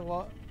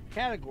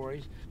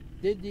categories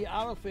did the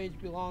autophage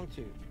belong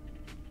to?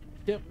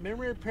 Tip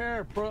memory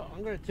repair or pro?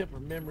 I'm going to tip a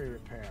memory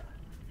repair.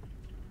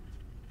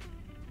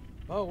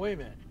 Oh, wait a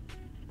minute.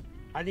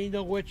 I need to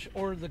know which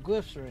order the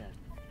glyphs are in.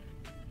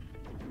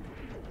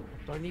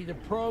 So I need to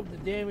probe the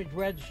damaged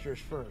registers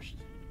first.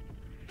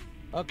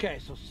 Okay,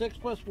 so 6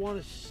 plus 1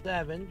 is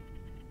 7.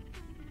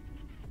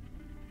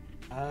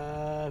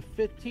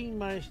 15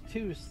 minus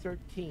 2 is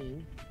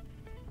 13.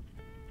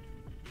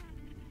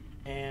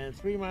 And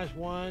 3 minus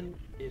 1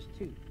 is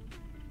 2.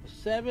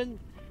 7,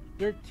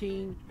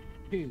 13,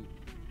 2.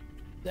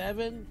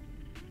 7,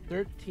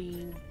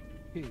 13,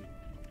 2.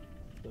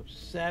 So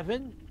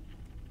 7,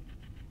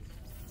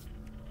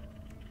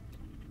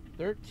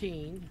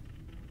 13,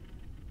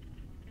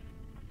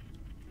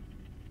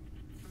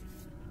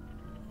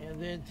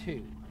 and then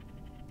 2.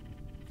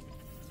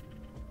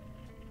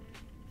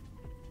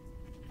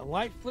 A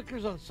light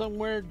flickers on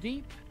somewhere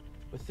deep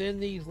within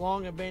these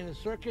long abandoned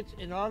circuits.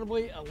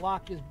 Inaudibly, a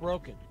lock is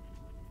broken.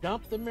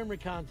 Dump the memory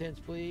contents,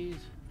 please.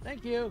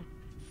 Thank you.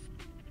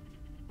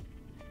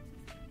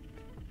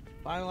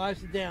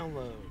 Finalize the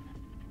download.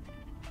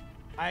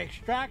 I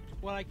extract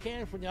what I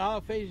can from the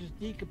autophage's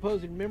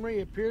decomposing memory.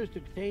 It appears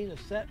to contain a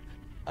set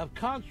of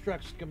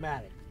construct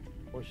schematics.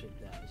 Of course it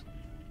does.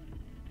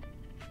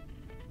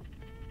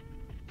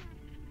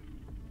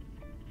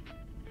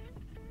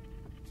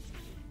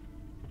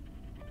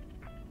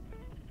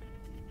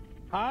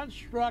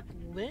 Construct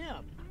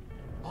limb.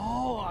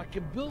 Oh, I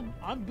can build.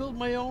 I'm building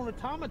my own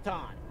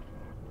automaton.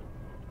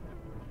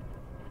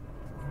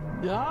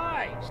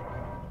 Nice.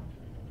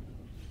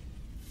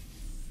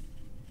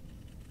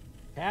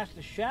 Cast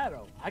a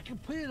shadow. I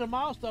completed a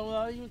milestone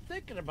without even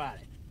thinking about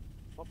it.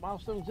 What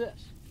milestone is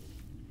this?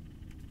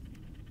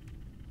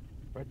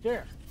 Right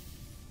there.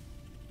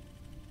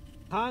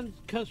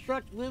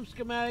 Construct limb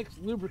schematics,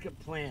 lubricant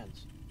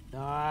plans.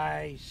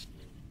 Nice.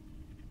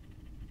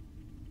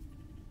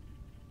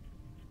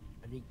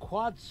 I need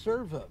quad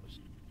servos.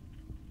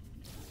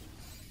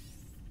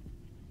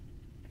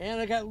 And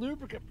I got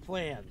lubricant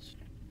plans.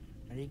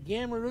 I need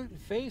gamma root and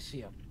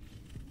facium.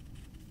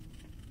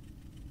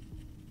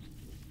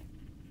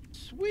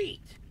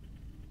 Sweet.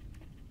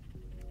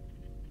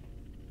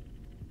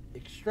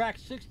 Extract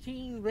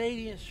 16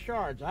 radiant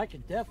shards. I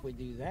could definitely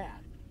do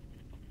that.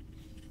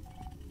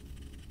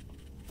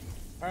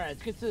 Alright,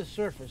 let's get to the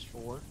surface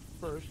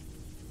first.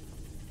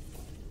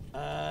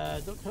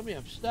 Don't tell me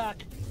I'm stuck.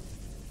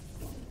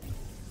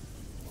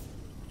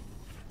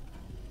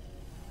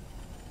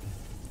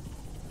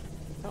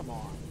 Come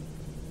on.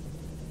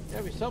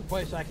 There'll be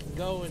someplace I can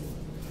go and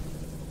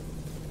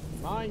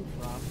mine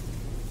from.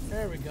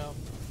 There we go.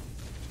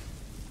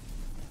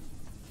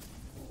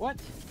 What?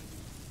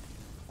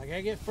 I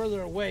gotta get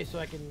further away so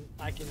I can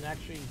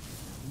actually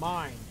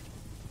mine.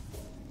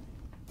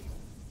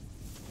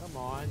 Come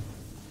on.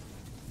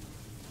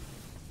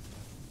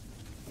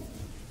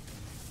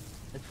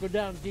 Let's go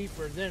down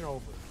deeper and then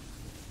over.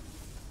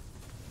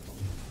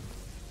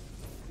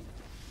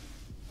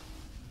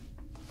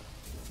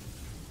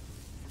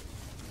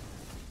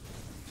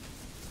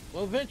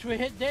 We'll eventually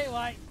hit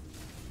daylight.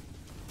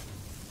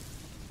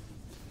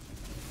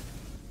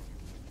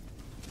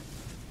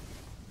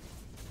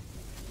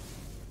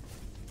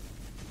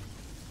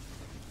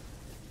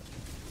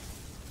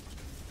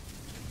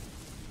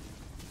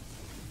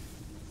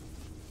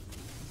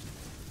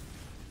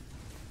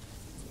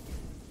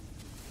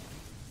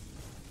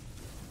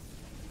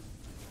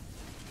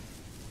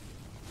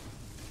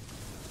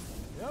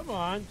 Come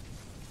on.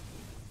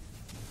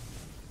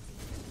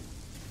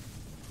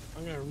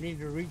 I'm going to need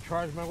to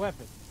recharge my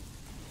weapon.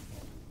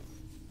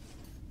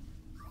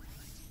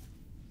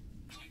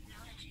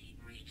 Technology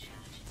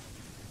recharge.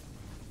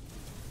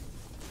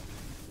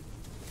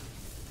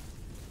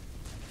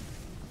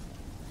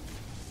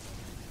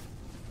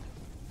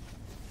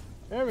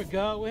 There we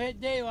go. We hit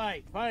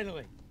daylight,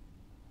 finally.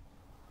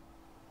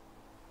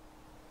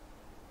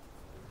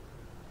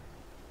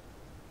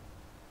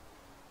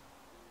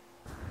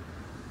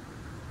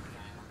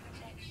 Thermal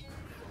protection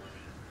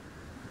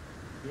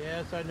falling.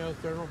 Yes, I know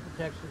thermal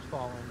protection's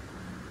falling.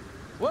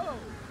 Whoa!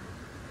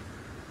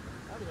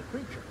 That was a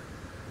creature.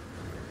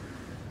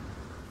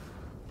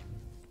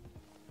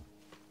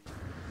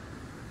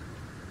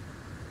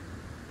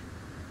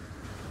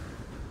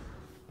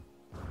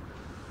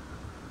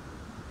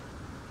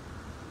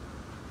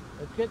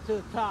 Let's get to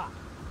the top.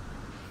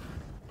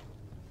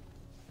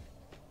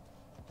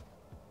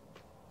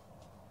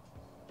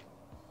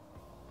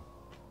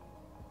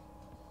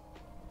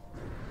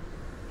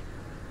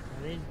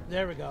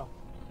 There we go.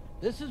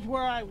 This is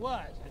where I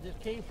was. I just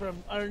came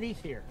from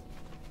underneath here.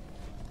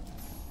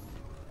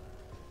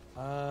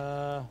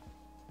 Oh,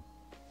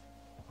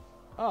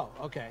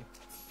 okay.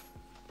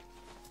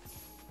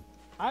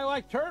 I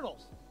like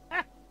turtles.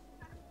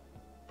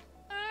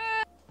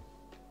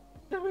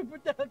 Somebody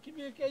put down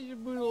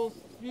communication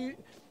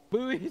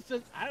buoy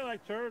says, I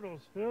like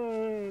turtles.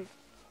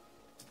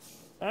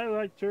 I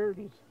like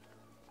turtles.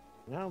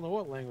 I don't know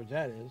what language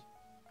that is.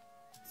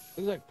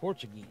 Looks like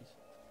Portuguese.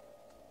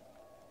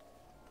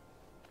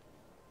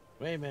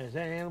 Wait a minute, is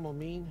that animal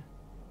mean?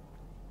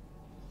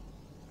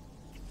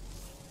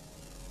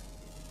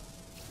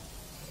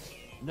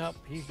 Nope,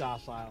 he's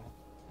docile.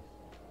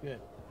 Good.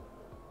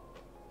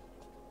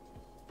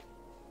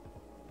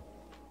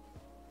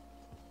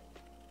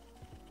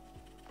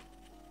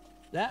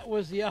 That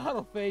was the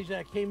autophage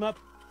that came up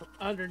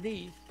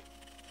underneath.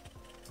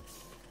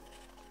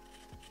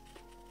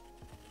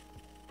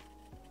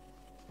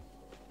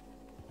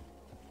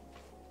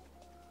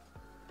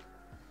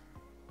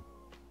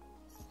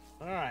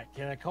 All right,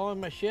 can I call in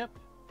my ship?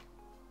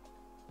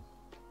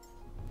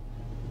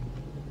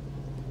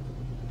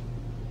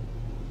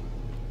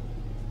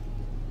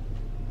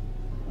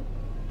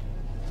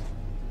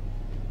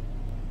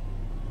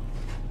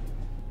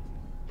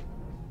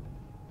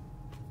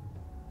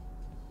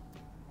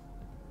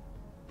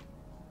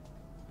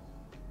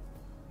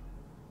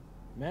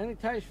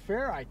 Magnetized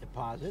ferrite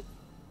deposit.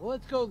 Well,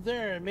 let's go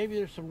there, and maybe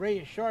there's some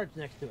radiant shards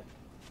next to it.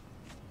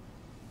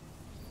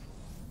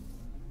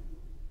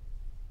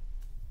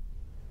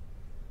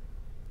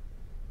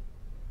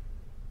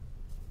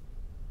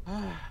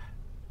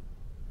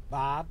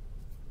 Bob,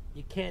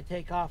 you can't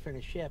take off in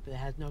a ship that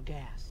has no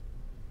gas.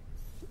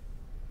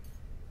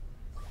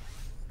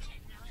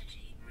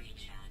 Technology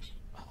recharge.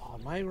 Oh,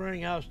 am I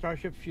running out of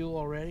Starship fuel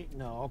already?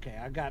 No, okay,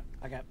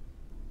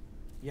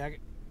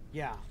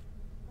 yeah.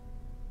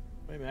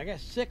 Wait a minute, I got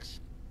six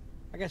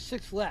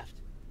left.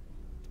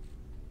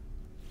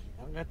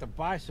 I'm gonna have to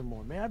buy some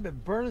more. Man, I've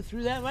been burning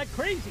through that like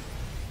crazy.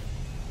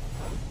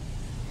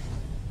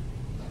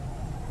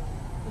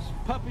 This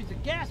puppy's a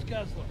gas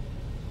guzzler.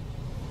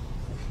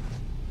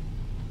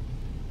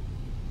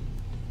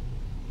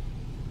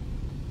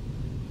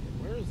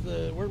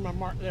 Where's my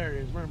mark? There it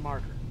is. Where's my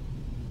marker?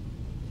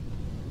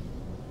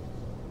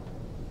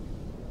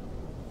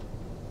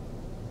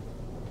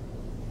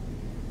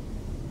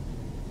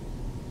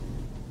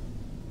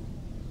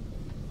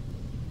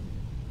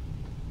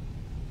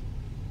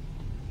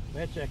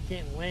 Betcha I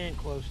can't land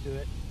close to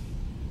it.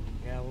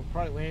 Yeah, we'll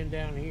probably land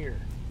down here.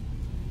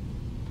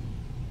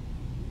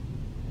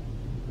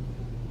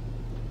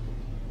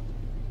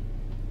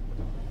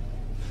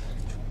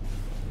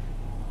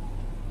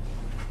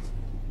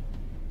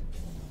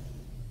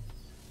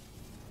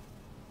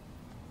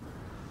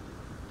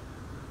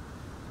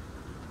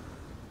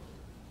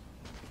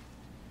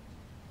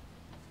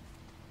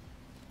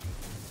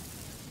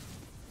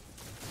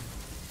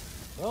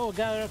 Well, we'll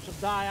gather up some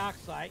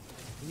dioxide.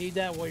 You need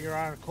that while you're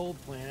on a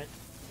cold planet.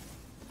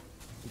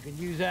 You can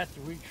use that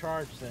to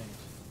recharge things.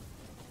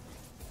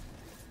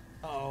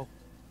 Uh-oh.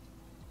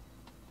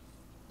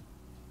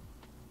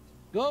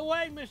 Go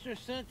away, Mr.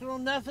 Sentinel.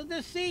 Nothing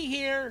to see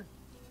here.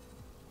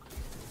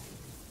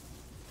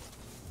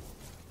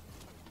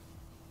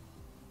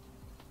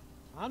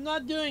 I'm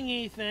not doing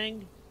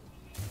anything.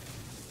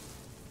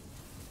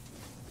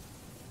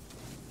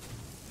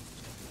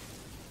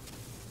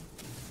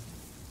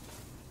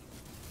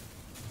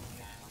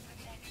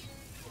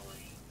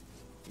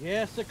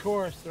 Yes, of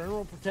course,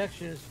 thermal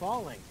protection is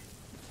falling.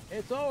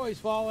 It's always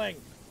falling.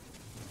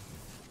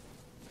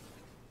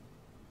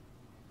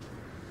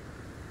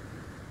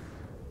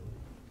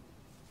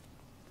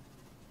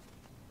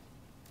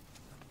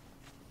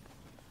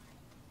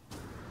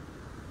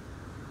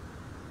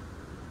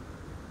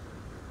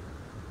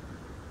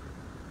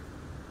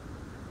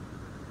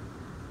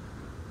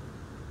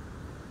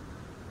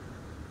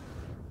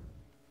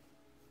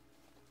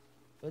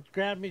 Let's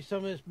grab me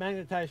some of this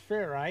magnetized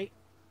ferrite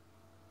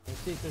and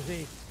see if there's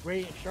any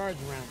radiant shards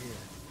around here.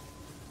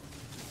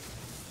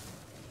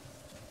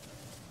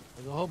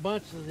 There's a whole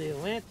bunch of the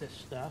Atlantis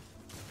stuff.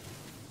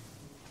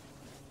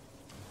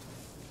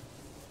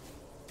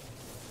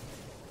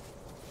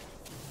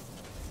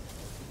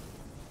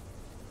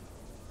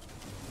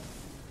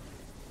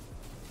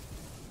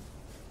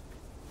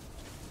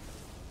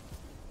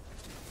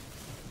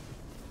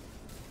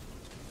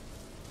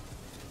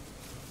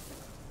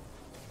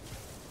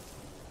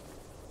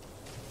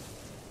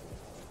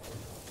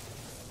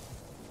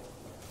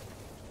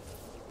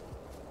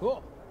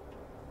 Cool.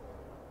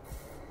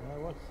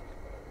 What's...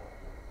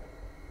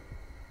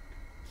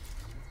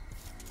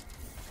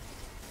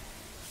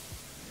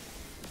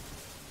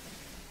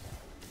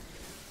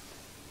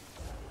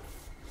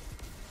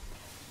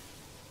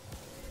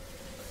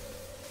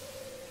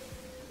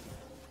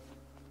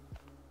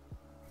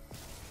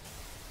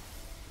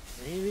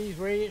 Any of these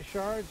radiant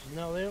shards?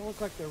 No, they don't look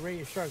like they're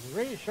radiant shards. The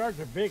radiant shards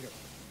are bigger.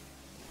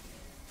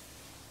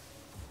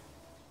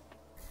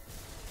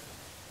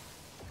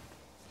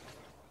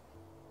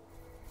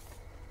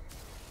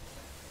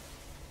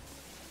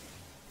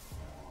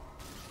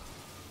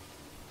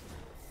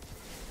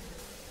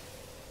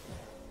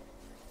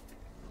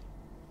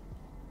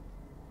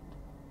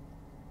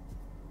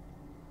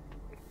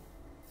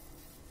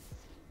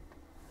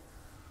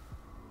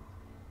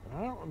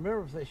 I don't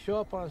remember if they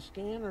show up on a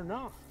scan or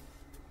not.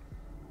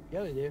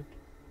 Yeah, they do.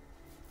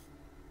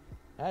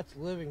 That's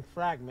living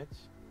fragments.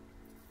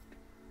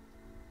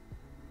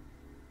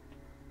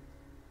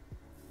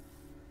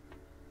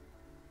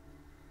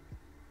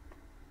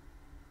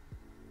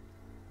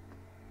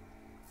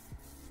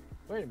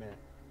 Wait a minute.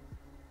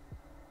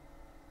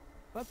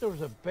 I thought there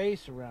was a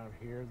base around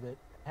here that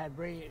had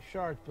radiant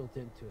shards built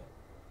into it.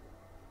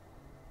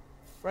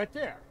 Right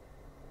there.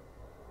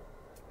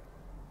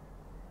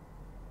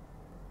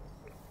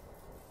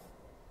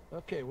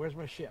 Okay, where's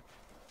my ship?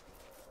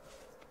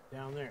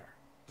 Down there.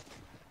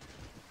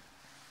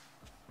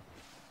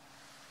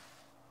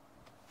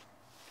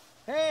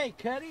 Hey,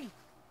 Cuddy.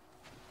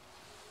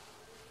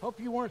 Hope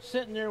you weren't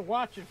sitting there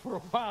watching for a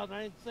while and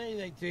I didn't say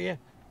anything to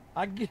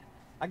you.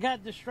 I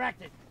got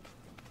distracted.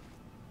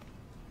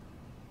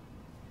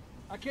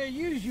 I could have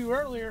used you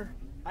earlier.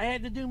 I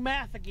had to do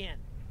math again.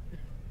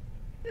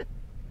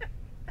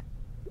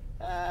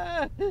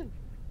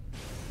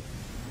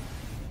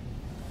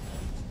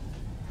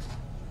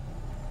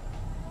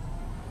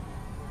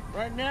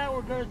 Right now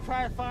we're going to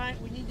try to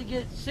find, we need to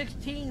get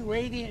 16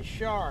 radiant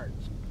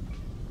shards.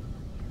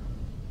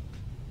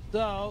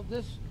 So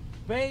this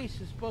base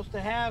is supposed to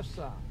have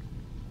some.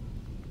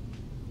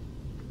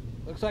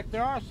 Looks like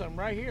there are some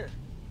right here.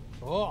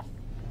 Oh.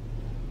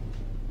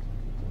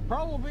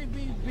 Probably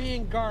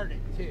being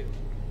guarded too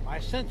by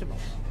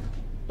sentinels.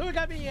 So we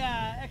got to be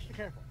extra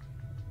careful.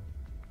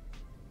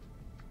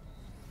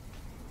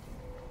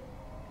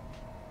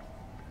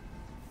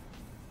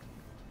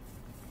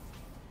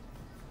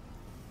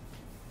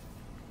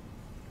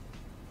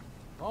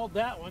 Hold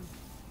that one.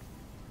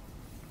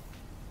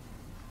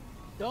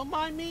 Don't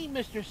mind me,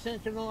 Mr.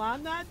 Sentinel.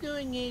 I'm not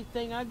doing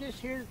anything. I'm just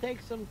here to take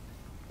some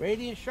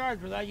radiant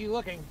shards without you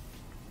looking.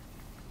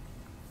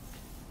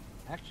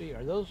 Actually,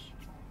 are those...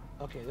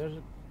 Okay, there's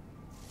a...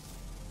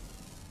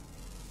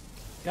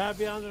 Gotta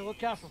be on the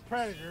lookout for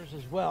predators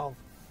as well.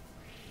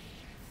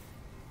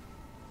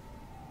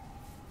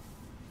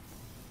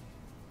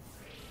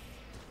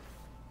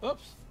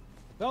 Oops.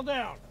 Fell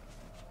down.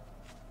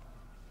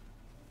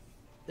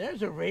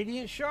 There's a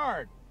radiant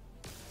shard.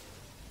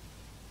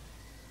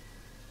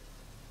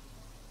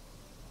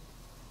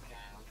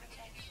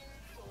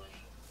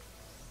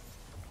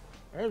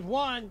 There's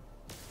one.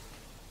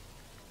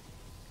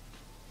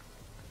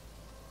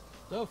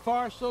 So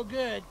far, so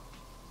good.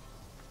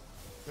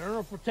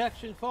 Thermal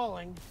protection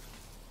falling.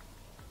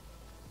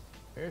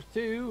 There's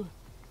two.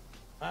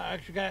 I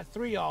actually got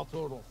three all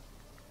total.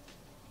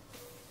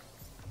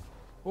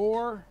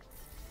 Four.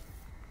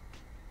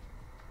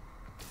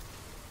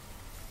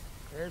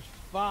 There's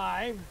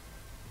five.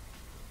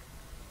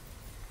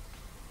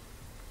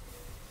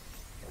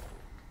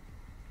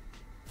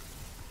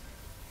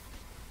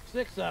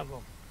 Six of them.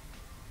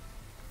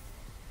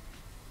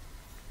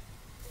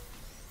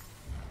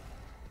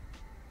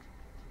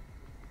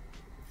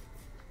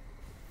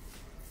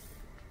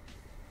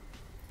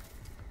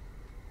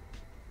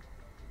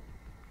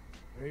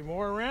 Any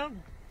more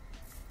around?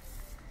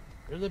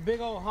 There's the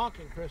big old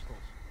honking crystals.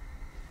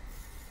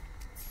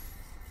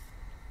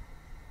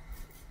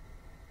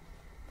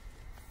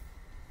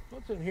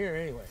 What's in here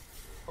anyway?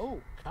 Oh,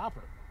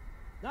 copper.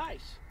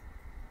 Nice.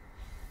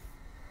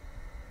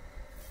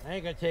 I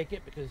ain't gonna take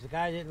it because the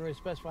guy didn't really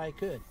specify he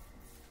could.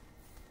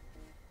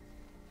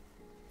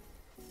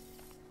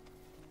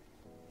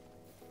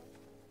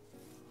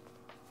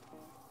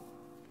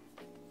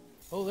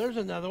 Oh, there's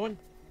another one.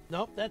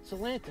 Nope, that's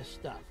Atlantis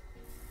stuff.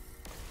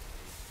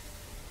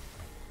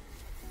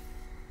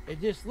 It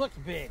just looks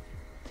big.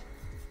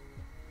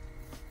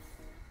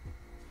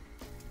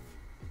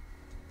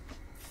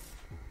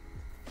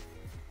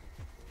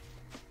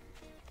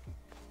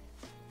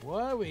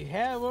 What do we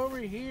have over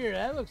here?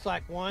 That looks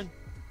like one.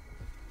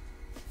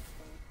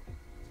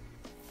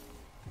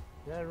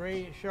 Is that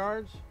radiant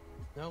shards?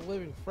 No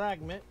living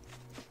fragment.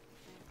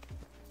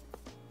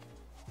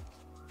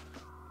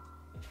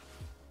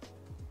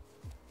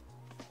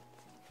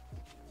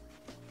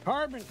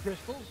 Carbon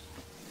crystals.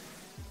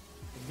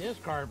 It is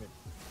carbon.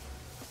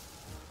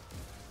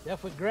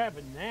 Definitely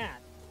grabbing that.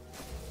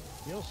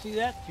 You don't see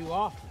that too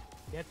often.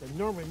 You have to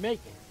normally make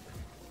it.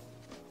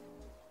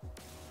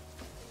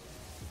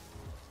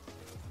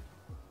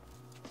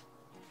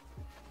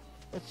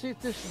 Let's see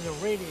if this is a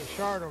radiant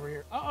shard over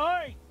here. Oh,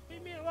 hey!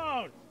 Leave me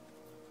alone!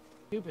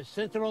 Stupid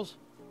sentinels.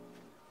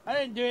 I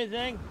didn't do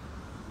anything.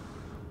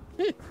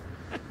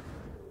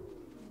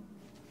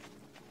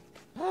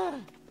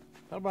 How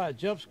about a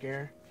jump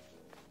scare?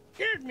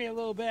 Scared me a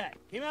little bit.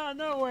 Came out of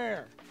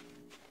nowhere.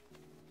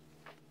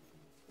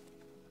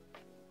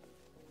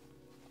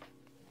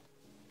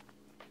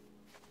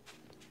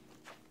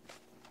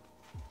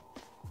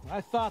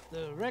 I thought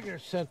the regular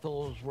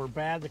sentinels were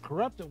bad. The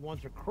corrupted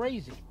ones are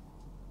crazy.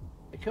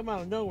 They come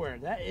out of nowhere.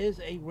 That is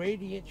a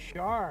radiant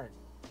shard.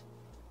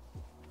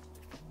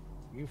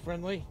 You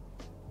friendly?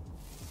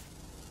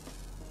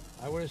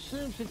 I would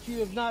assume since you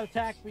have not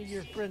attacked me,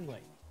 you're friendly.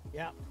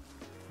 Yep.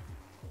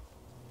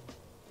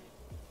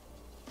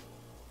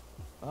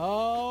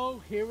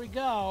 Oh, here we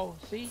go.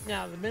 See,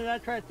 now the minute I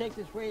try to take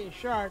this radiant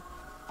shard,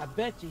 I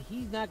bet you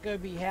he's not going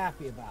to be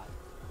happy about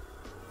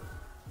it.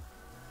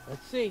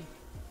 Let's see.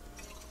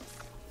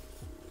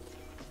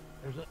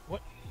 There's a,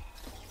 what?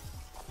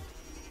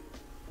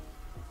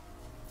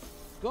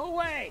 Go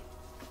away!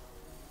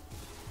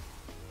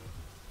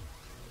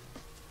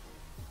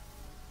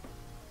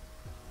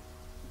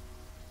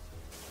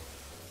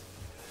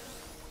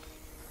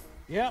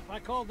 Yep, I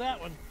called that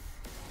one.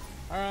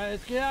 All right,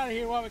 let's get out of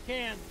here while we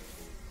can.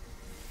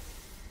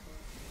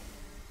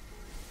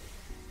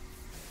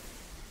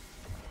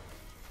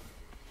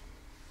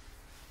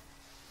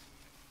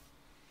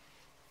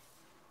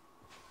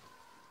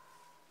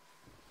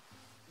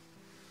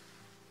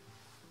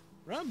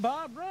 Run,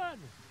 Bob, run!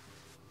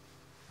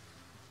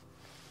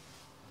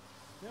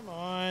 Come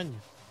on.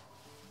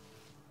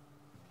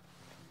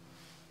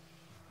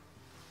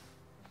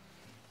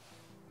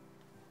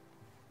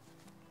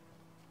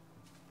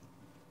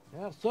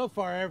 Well, so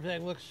far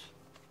everything looks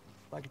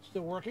like it's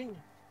still working.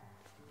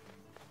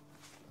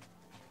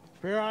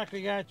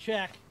 Periodically gotta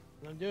check.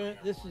 I'm doing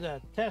this is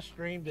a test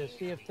stream to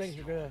see if things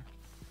are gonna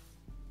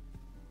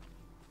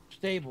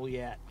stable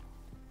yet.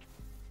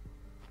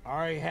 I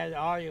already had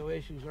audio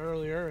issues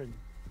earlier and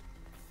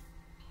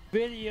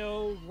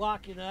video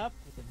locking up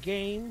with the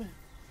game.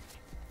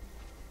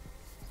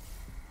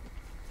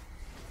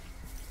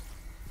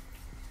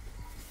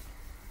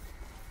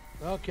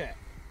 Okay.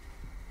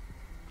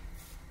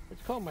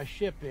 Let's call my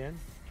ship in.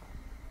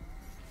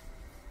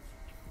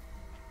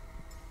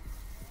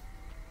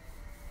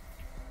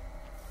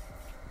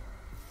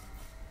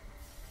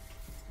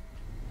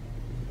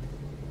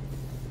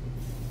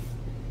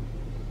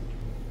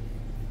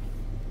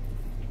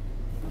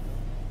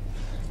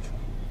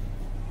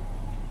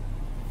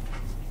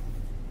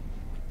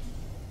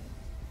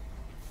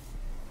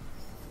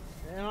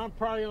 And I'm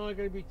probably only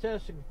going to be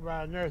testing for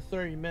about another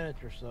 30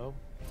 minutes or so.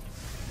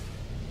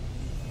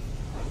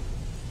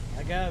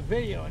 I got a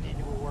video I need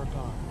to go work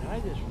on. And I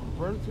just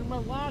burned through my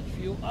launch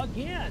fuel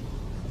again.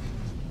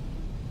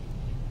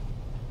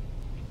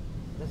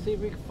 Let's see if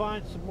we can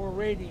find some more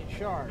radiant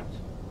shards.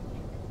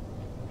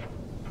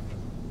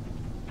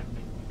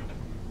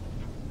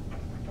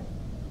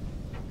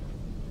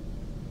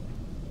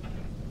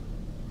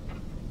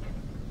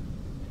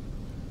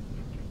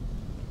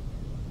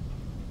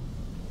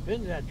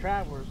 Been to that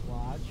traveler's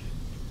lodge.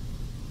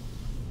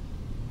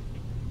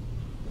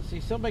 See,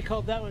 somebody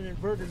called that one an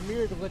inverted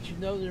mirror to let you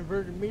know the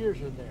inverted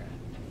mirrors are there.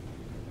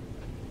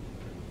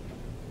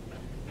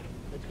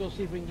 Let's go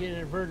see if we can get an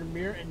inverted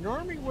mirror. And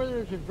normally where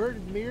there's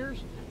inverted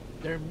mirrors,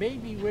 there may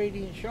be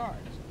radiant shards.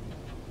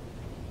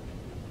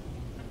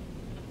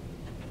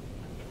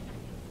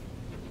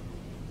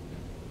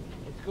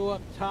 Let's go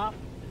up top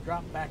and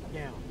drop back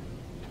down.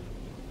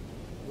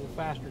 A little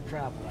faster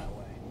travel that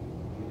way.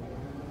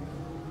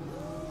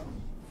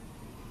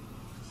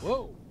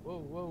 Whoa, whoa,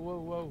 whoa, whoa,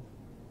 whoa.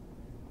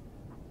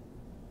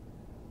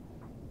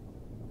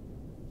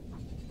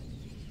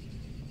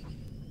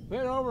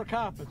 Quit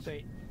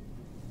overcompensating.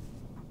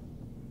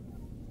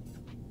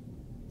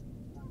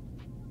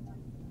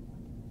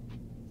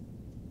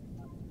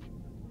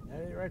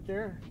 That it right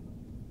there?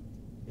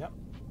 Yep.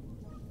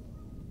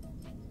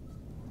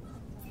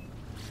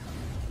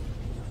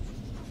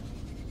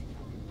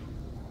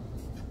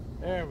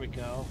 There we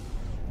go.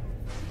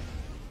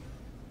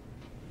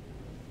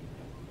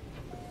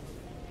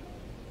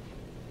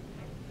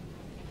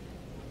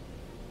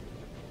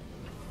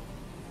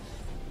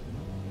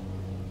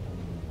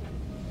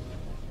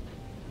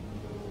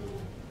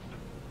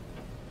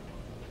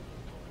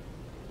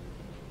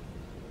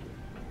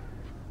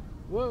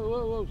 Whoa,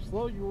 whoa, whoa,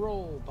 slow your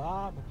roll,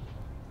 Bob.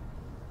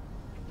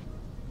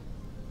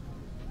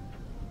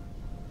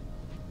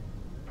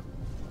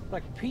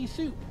 Like pea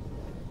soup.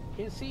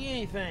 Can't see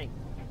anything.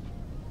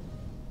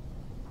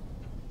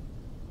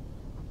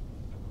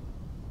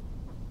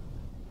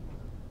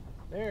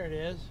 There it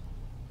is.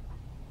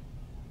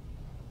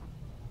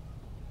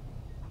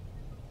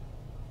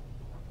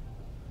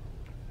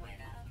 Weather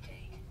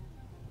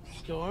update.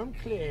 Storm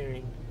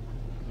clearing.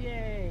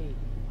 Yay.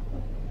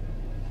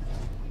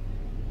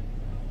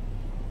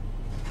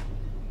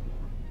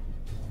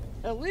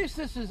 At least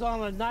this is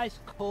on a nice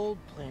cold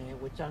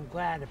planet, which I'm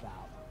glad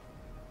about.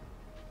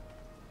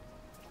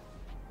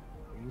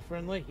 Are you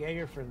friendly? Yeah,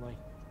 you're friendly.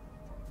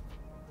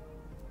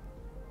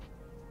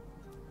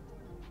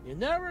 You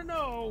never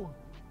know.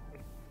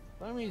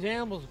 Some of these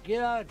animals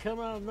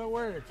come out of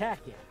nowhere and attack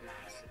you.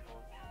 Life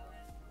support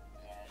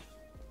power.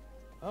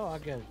 Oh, I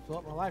gotta fill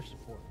up my life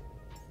support.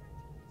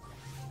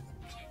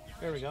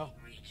 There we go.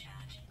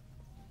 Recharge.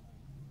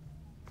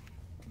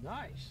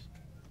 Nice.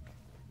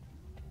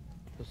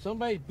 So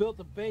somebody built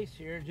a base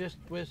here just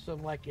with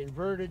some like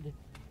inverted.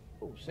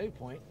 Oh, save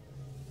point.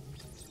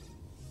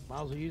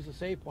 Might as well use the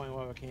save point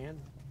while I can.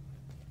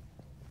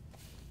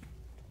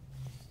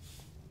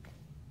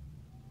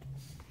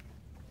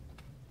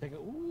 Take a,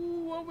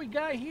 ooh, what we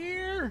got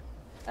here?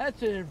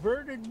 That's an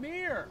inverted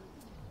mirror.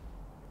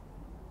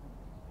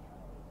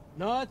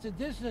 No, it's a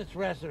distance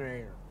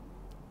resonator.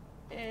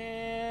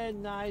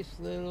 And nice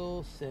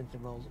little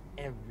sentinels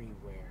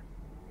everywhere.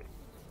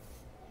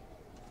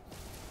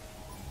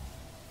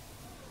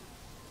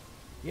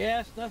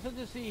 Yes, nothing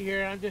to see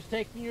here. I'm just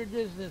taking your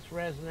distance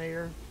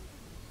resonator.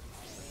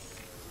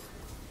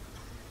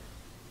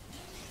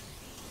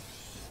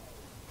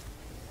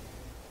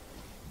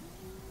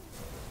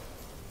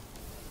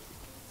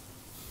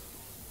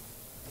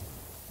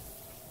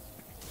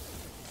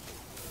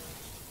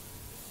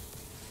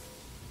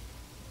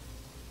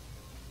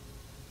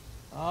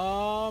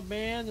 Oh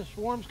man, the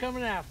swarm's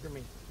coming after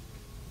me.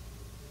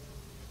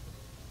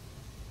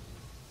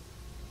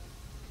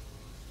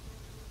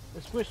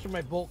 Let's switch to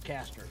my bolt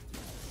caster.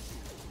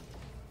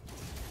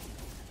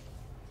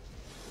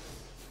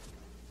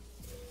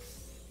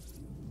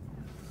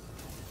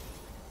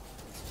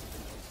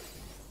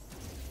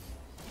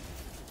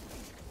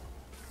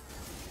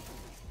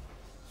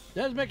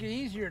 Does make it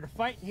easier to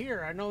fight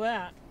here, I know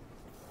that.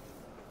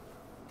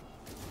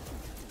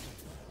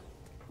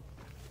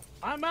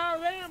 I'm out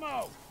of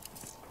ammo!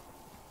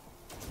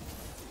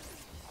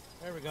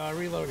 There we go, I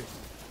reloaded.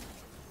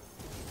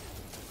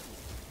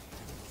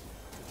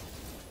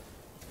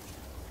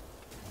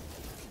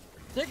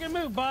 Stick and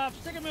move, Bob,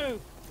 stick and move.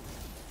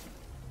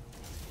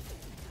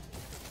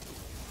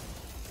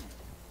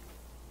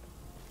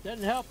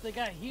 Doesn't help they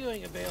got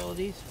healing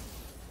abilities.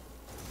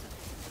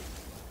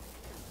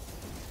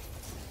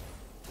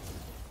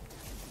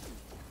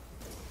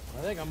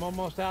 I think I'm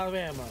almost out of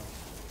ammo.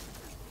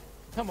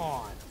 Come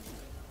on.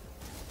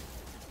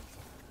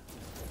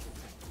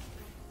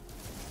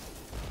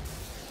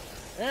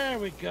 There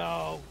we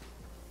go.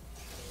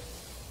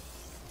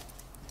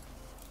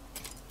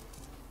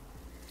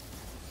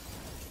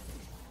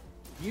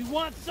 You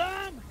want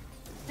some?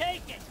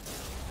 Take it.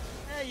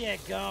 There you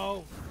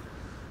go.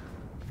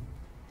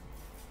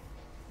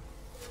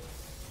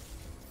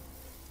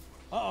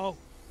 Uh-oh.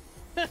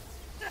 And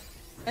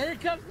here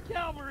comes the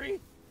cavalry.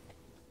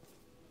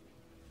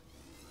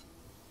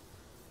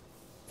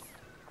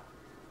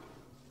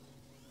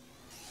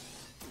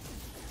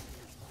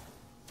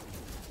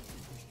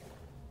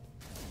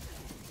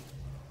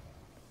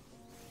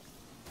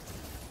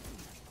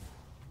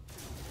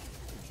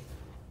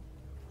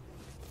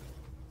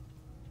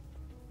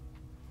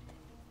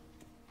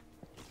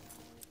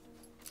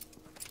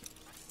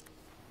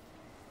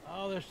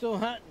 Oh, they're still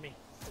hunting me.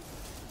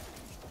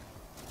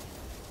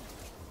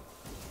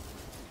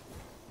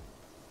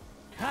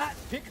 Hot,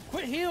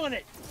 quit healing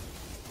it.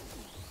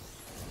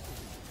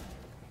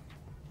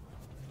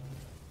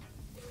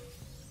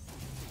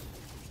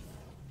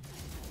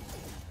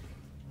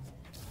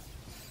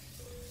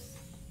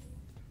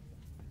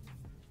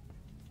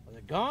 Are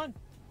they gone?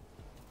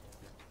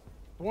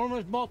 Swarm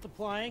is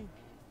multiplying.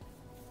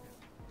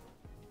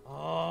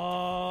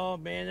 Oh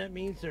man, that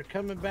means they're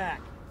coming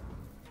back.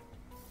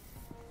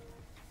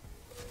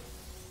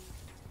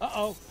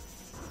 Uh-oh.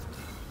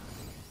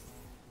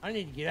 I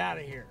need to get out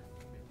of here.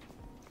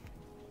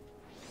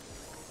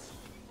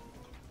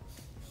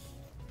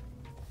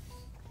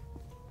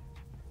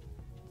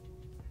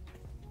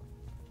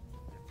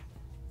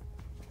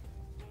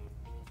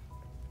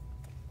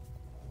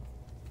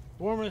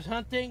 Swarm is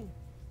hunting.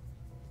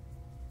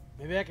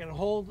 Maybe I can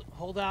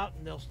hold out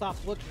and they'll stop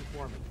looking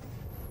for me.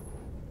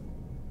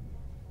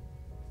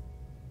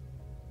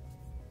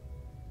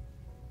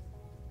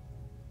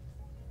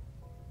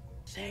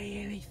 Say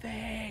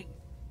anything.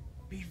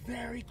 Be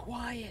very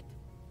quiet.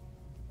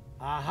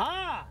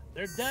 Aha!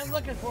 They're done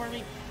looking for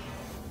me.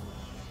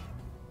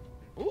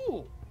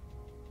 Ooh.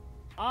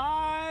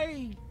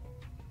 I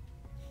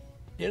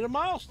did a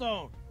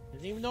milestone.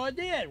 Didn't even know I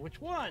did. Which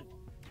one?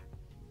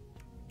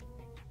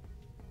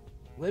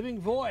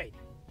 Living Void.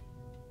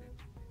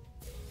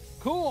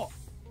 Cool.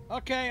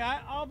 Okay,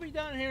 I'll be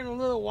down here in a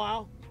little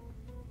while.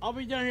 I'll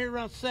be done here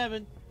around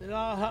 7, then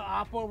I'll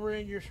hop over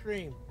in your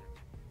stream.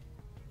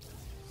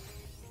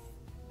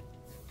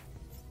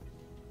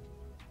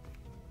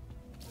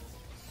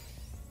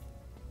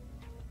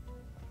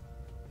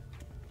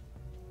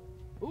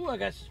 Ooh, I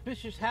got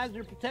suspicious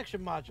hazard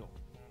protection module.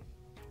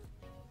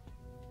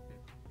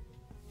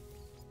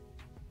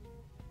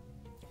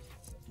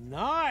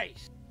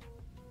 Nice.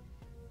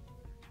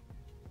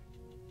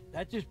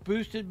 That just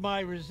boosted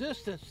my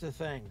resistance to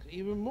things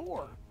even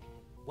more.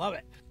 Love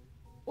it.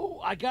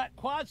 Oh, I got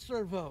quad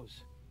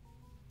servos.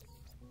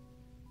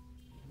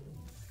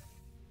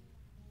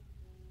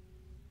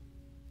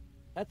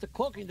 That's a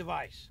cloaking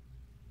device.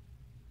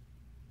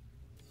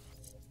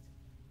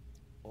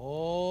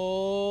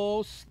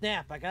 Oh,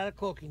 snap. I got a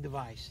cloaking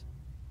device.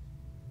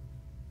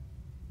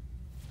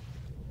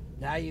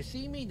 Now you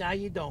see me, now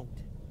you don't.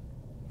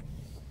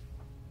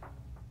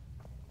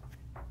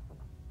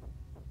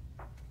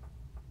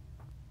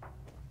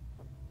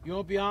 You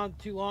won't be on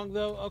too long,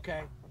 though?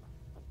 Okay.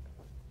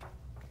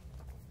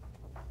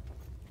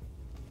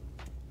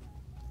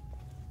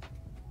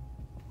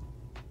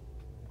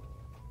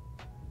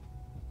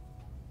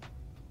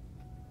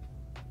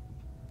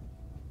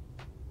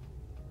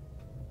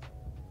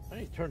 I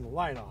need to turn the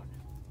light on.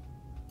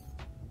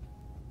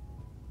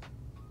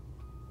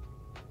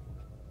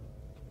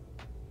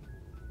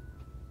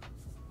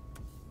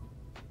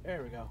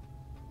 There we go.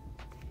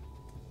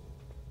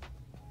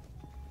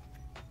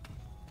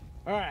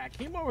 Alright, I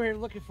came over here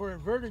looking for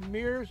inverted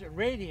mirrors and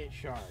radiant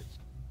shards.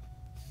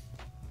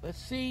 Let's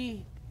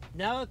see,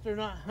 now that they're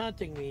not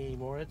hunting me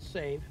anymore, let's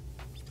save.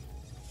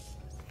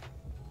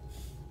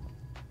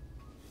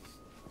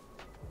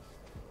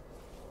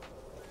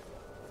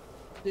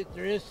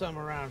 There is some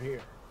around here.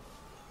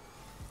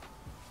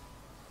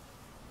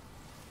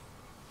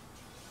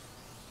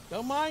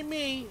 Don't mind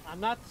me, I'm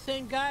not the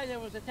same guy that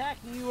was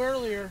attacking you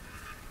earlier.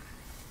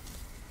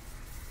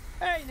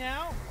 Hey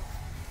now!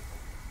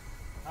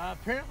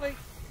 Apparently,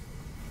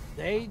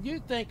 they do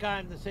think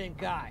I'm the same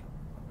guy.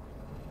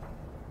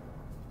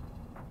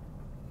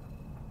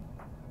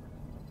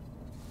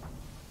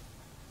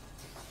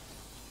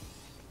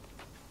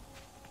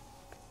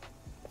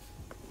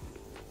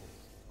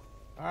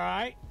 All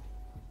right.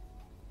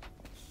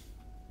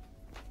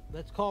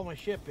 Let's call my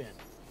ship in.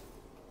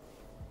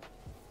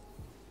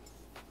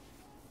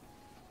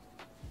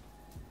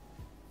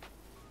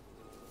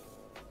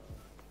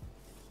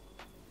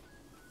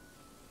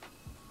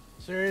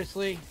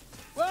 Seriously?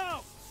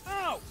 Whoa!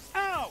 Ow!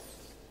 Ow!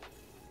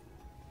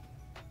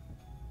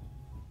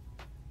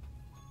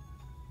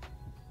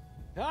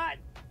 God,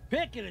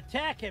 pick and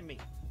attacking me.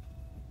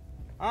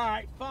 All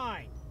right,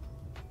 fine.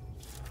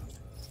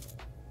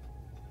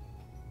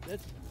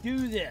 Let's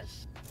do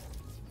this.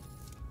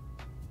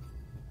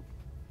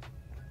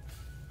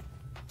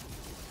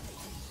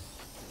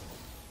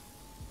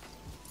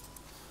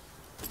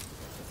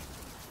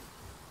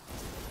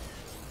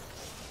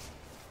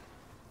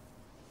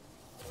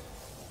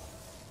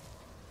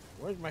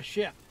 Where's my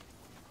ship?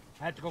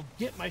 I have to go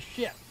get my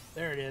ship.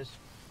 There it is.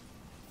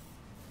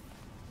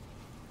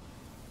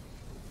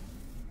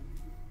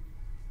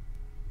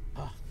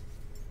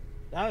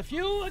 Out of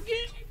fuel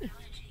again?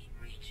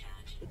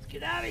 Let's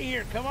get out of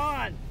here. Come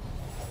on.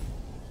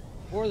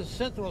 Before the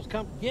Sentinels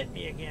come get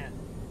me again.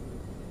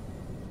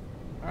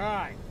 All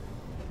right.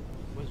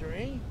 Was there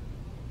any?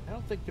 I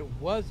don't think there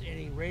was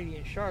any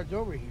radiant shards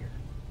over here.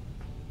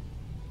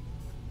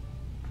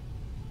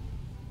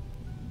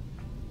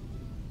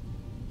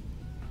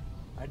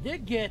 I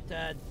did get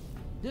a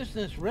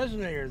distance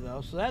resonator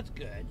though, so that's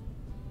good.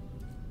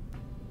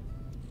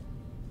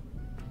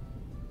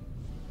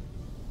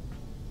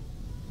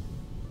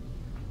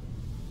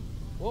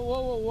 Whoa,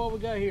 whoa, whoa, what we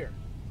got here?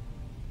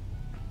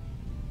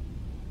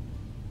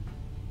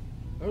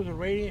 Those are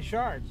radiant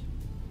shards.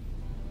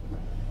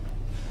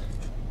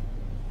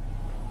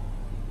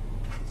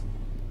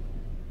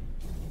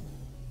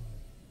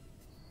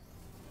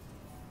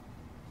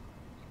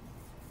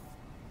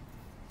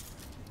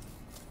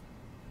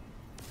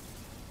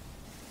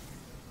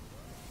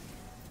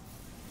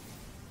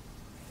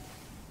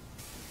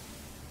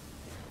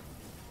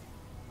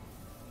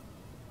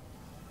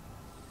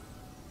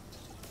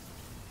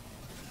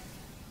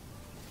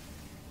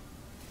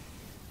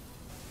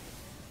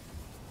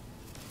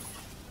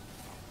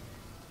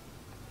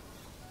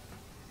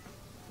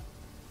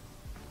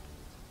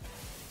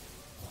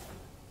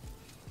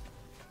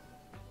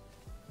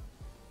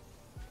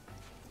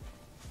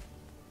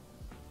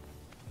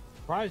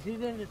 Surprised he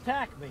didn't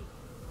attack me.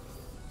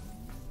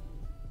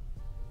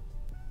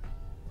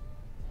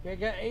 Okay, I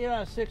got 8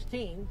 out of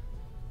 16.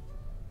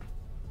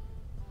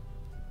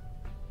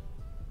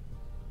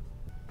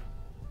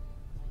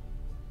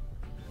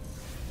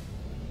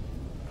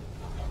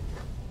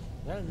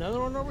 Is that another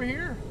one over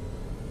here?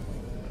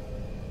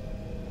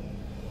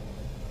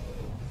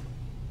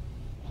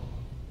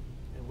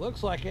 It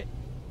looks like it.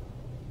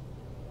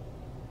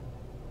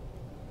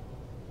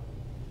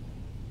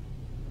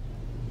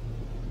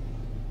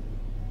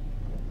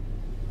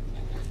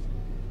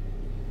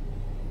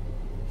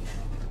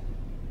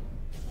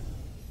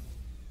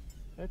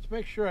 Let's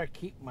make sure I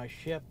keep my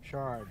ship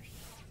charged.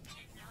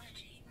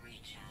 Technology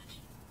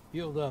recharge.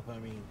 Fueled up, I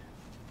mean.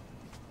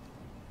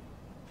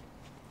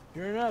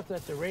 Sure enough,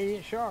 that's a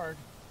radiant shard.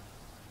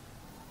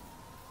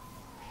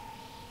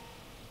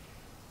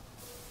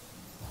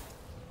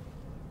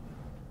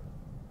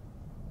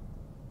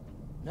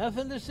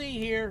 Nothing to see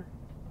here.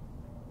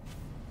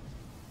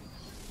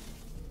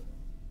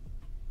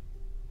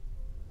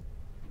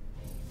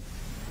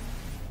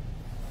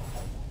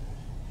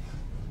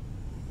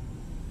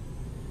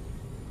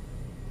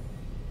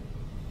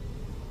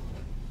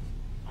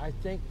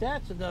 I think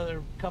that's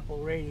another couple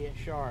radiant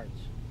shards.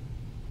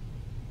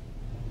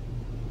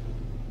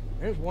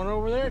 There's one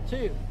over there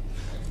too.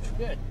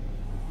 Good.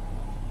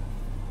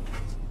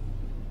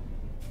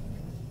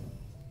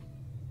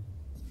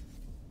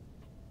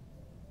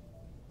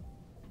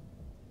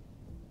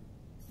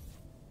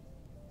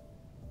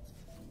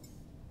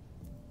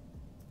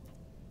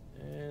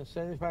 And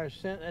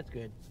 75%, that's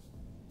good.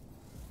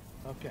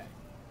 Okay.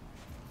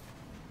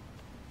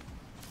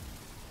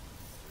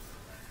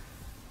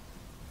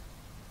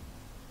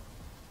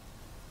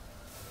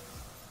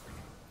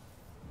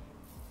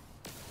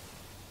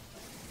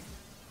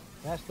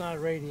 That's not a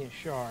radiant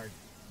shard.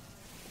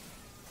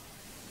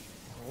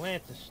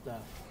 Atlantis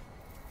stuff.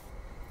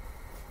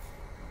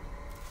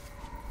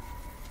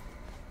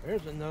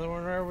 There's another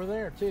one right over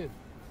there too.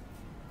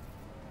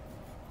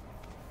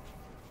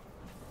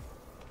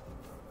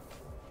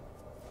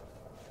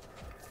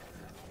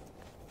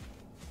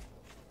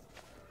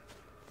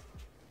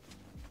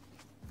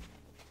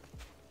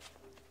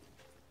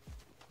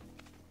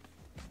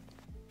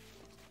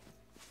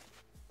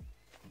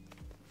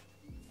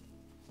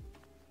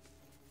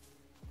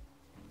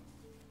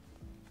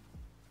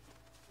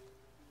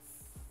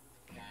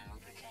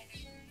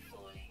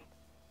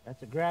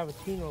 That's a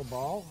Gravitino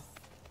ball.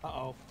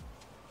 Uh-oh.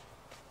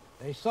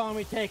 They saw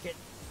me take it.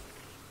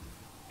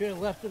 Should have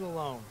left it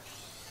alone.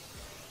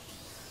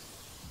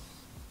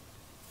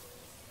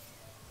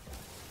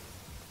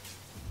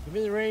 Give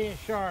me the radiant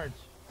shards.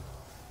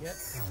 Yep.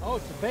 Oh,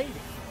 it's a baby.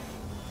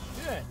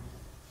 Good.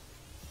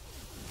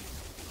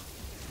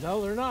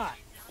 No, they're not.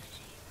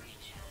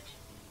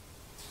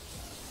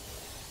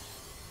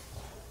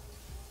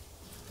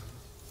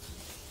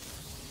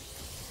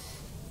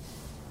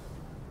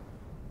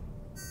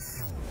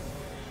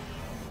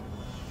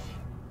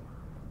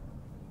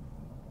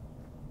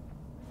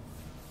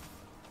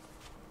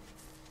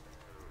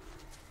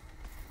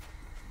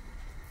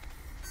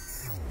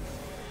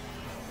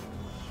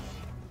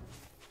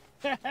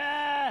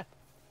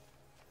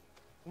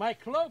 My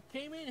cloak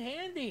came in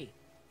handy.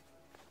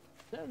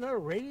 Is that another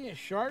radiant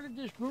shard that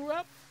just grew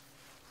up?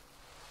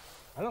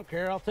 I don't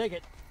care, I'll take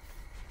it.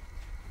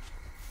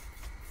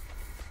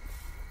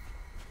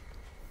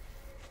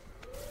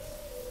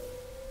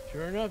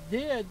 Sure enough,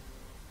 did.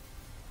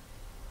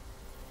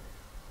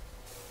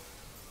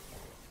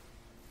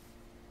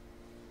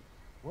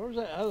 Where was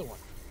that other one?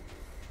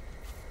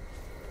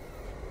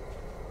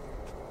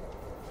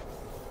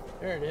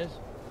 There it is.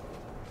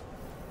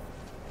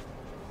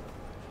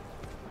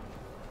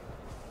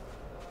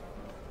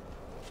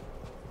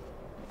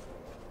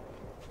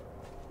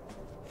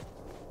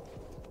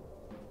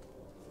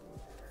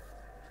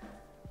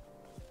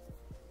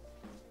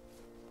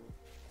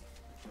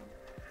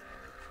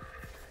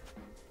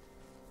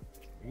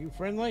 Are you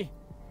friendly?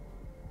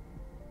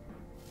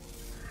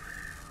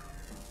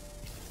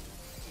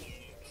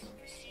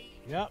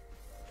 Yep.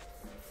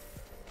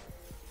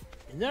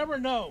 You never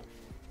know.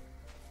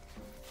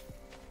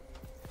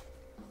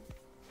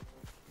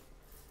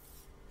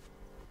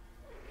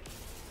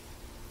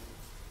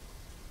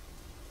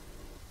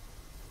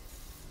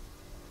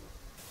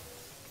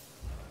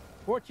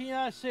 $14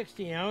 out of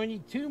 60. Now we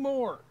need 2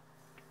 more.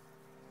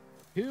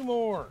 2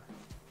 more.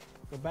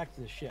 Go back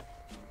to the ship.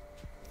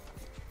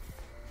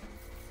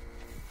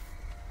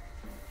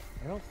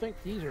 I don't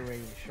think these are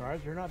radiant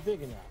shards. They're not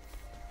big enough.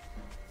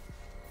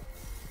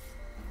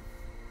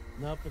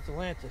 Nope, it's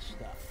Atlantis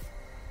stuff.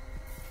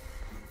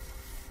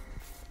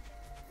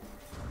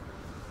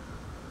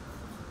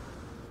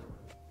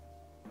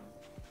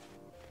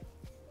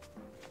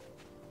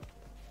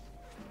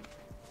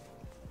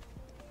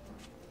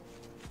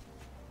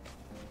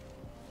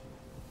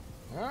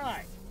 All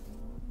right.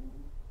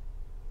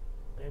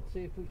 Let's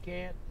see if we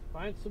can't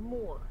find some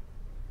more.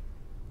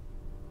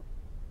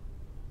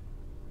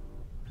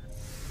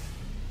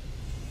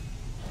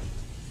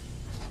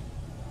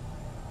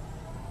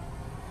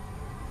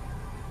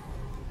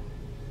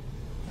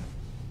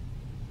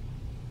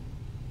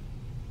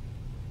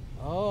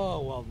 Oh,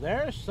 well,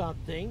 there's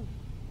something.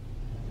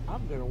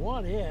 I'm going to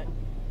want it.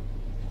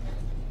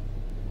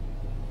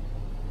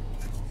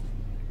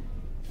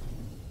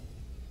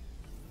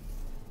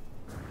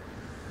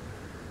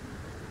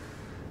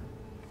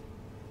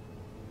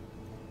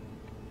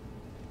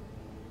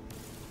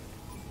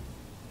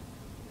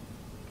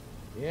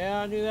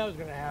 Yeah, I knew that was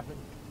going to happen.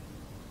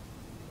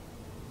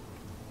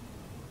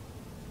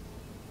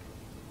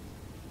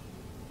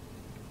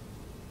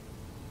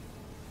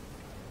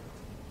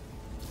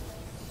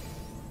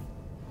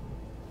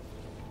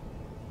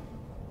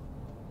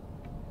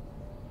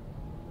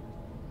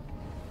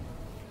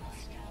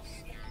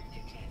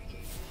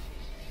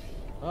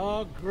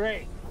 Oh,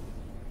 great.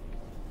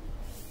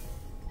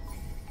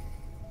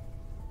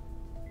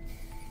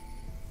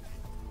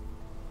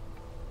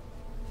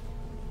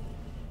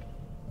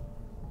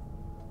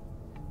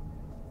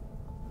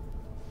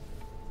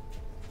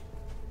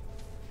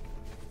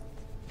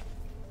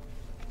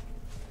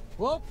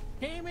 Well,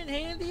 came in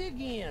handy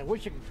again.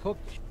 Wish I could cook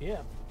the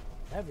ship.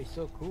 That'd be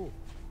so cool.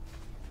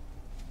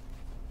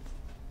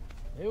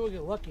 Maybe we'll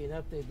get lucky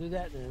enough to do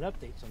that in an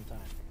update sometime.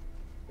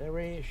 That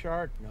rain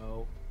shard?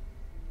 No.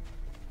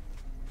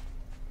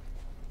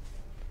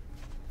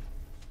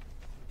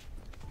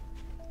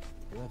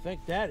 And I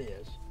think that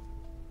is.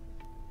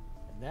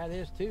 And that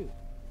is too.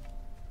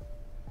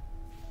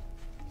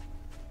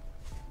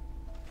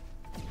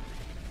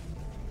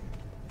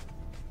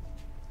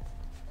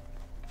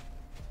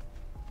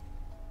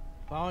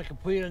 Finally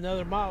complete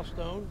another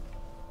milestone.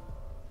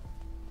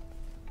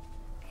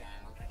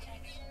 Thermal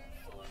protection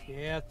falling.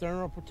 Yeah,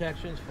 thermal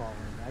protection's falling.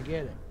 I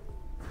get it.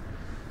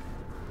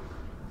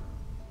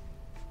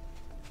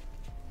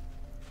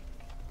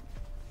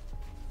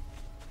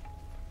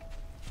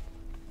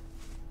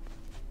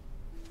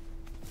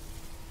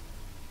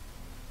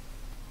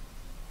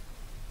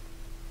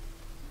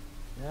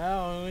 Now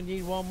I only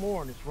need one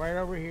more, and it's right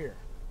over here.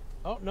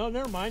 Oh, no,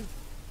 never mind.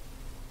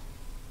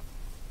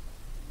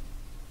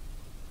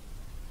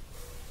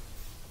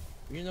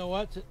 You know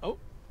what? Oh,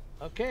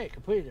 okay,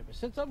 completed it. But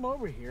since I'm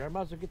over here, I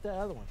might as well get that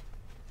other one.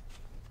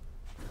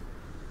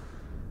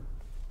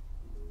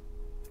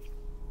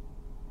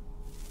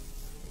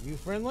 Are you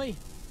friendly?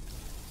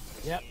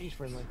 Yep, he's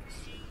friendly.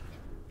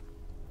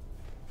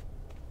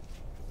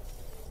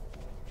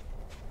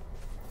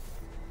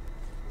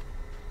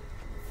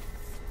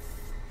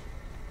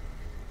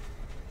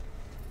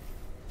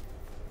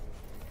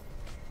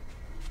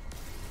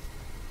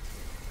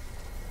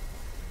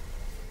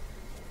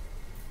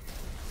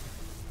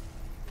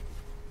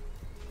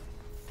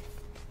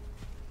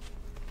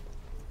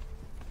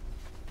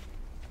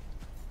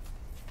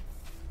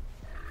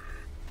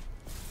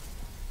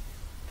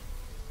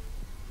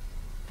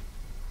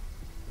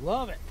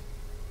 Love it.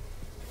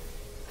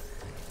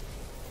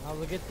 I'll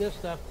look at this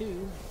stuff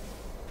too.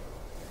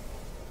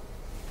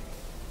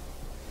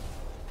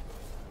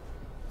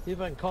 See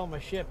if I can call my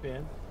ship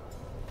in.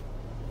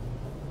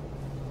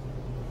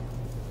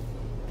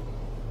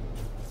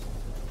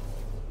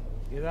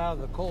 Get out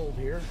of the cold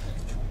here.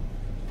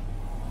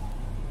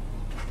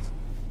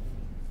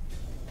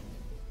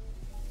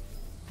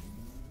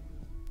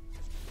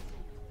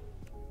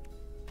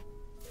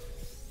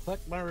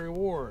 Collect my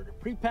reward.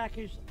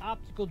 Prepackaged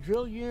optical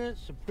drill unit,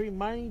 supreme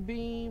mining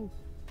beam,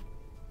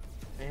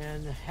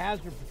 and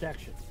hazard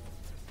protection.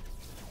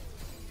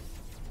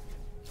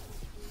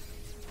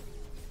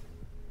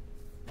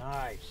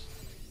 Nice.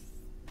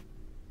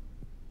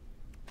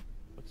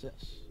 What's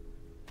this?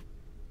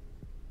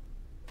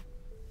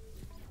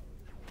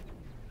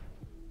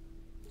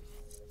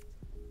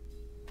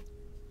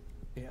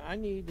 Okay, I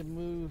need to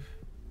move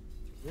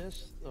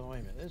this. Oh, wait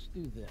a minute. Let's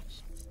do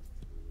this.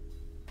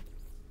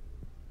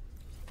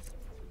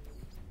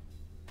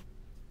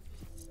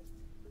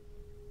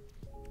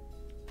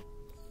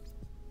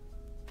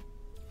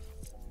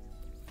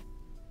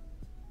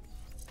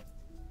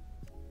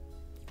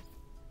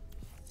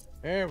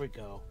 There we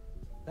go.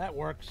 That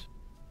works.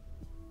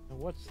 And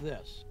what's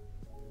this?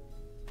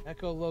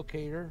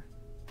 Echolocator.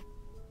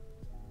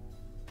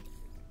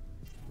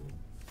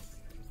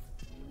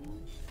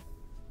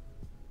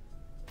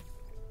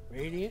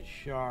 Radiant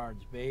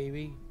shards,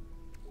 baby.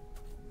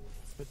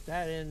 Put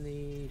that in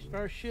the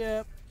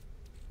starship.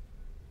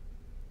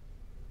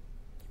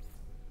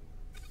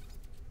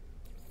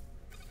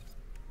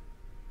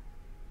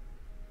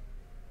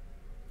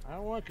 I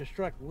don't want to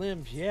construct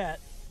limbs yet.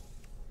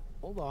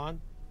 Hold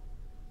on.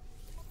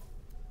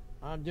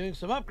 I'm doing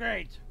some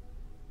upgrades.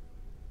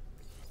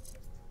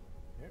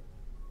 Here.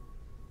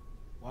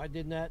 Why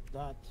didn't that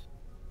not?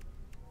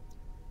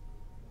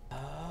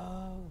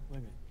 Oh, wait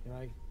a minute. Can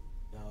I?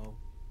 No.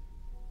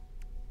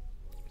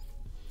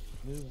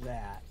 Move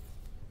that.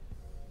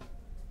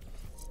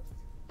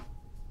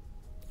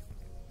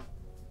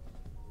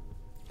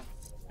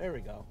 There we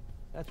go.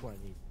 That's what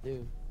I need to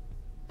do.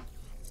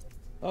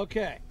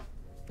 Okay.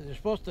 They're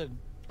supposed to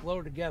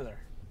glow together.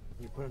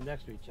 You put them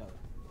next to each other.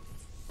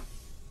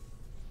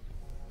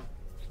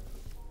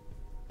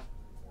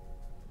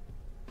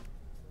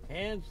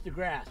 Hands to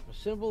grasp.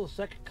 Assemble the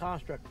second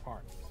construct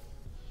part.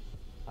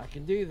 I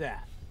can do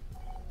that.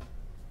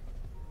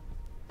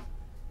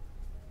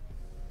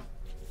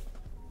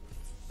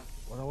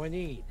 What do I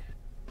need?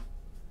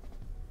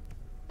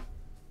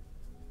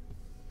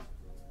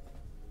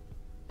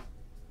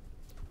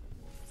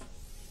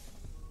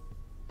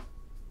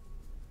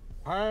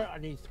 I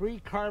need 3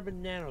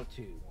 carbon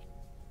nanotubes.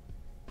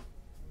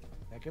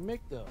 I can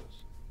make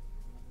those.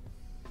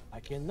 I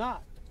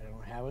cannot. I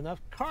don't have enough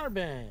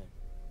carbon.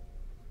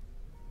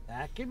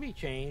 That can be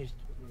changed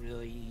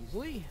really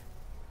easily.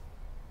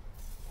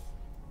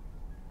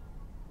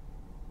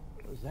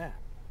 What was that?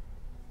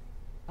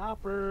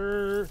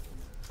 Copper.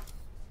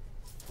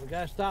 We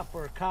gotta stop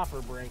for a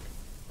copper break.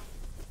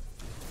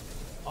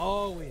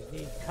 always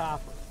need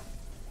copper.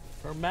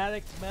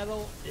 Chromatic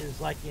metal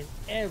is like in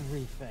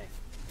everything.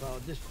 Well,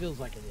 it just feels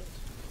like it is.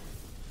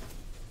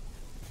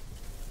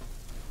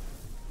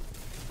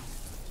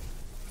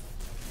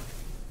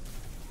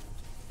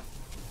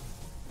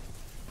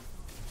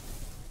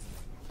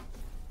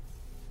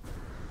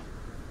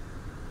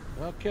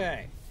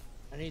 Okay,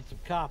 I need some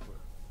copper.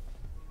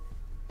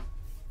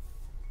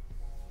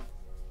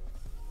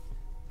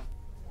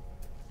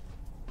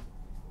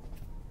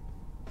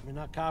 I mean,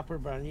 not copper,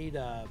 but I need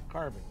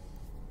carbon.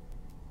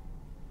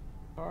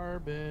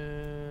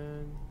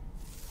 Carbon.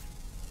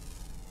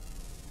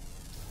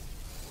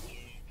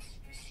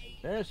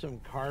 There's some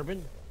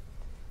carbon.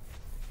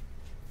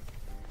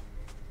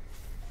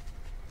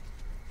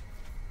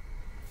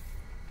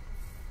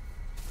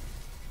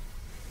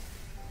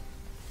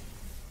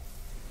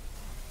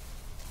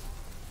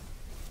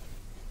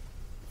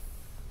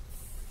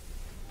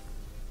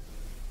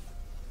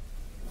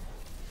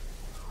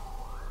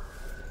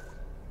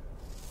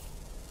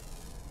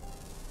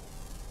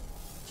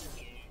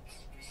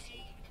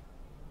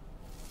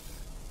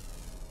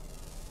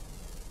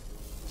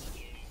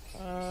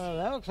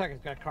 That looks like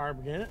it's got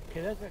carbon in it.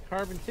 Okay, that's got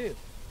carbon too.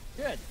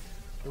 Good.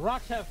 The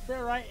rocks have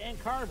ferrite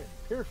and carbon.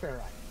 Pure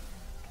ferrite.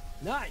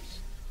 Nice.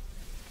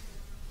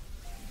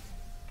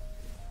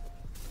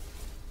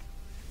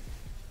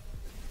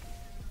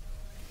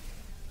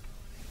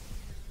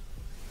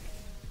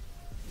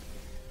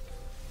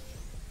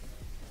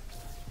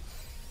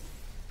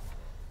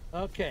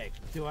 Okay,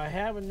 do I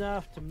have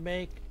enough to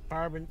make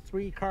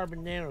 3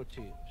 carbon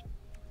nanotubes?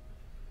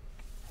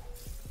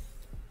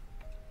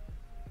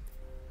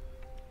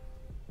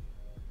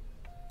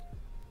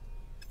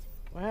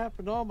 What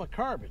happened to all my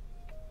carbon?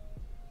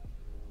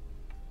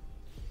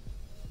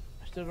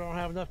 I still don't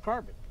have enough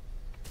carbon.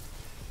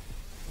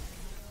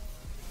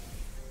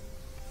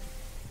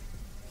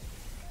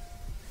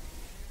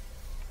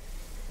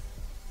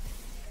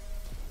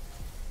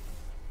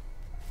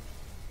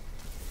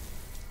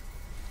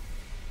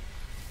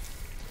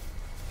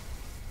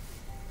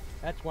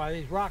 That's why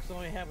these rocks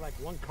only have like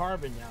 1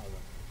 carbon out of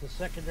them. It's a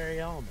secondary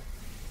element.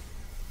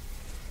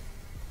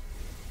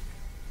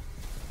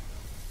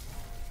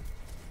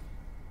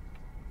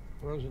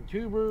 Frozen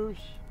tubers.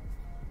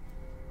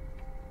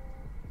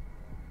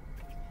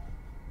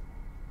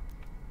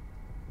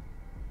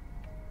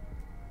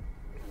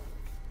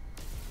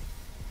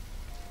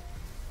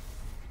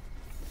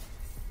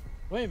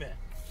 Wait a minute.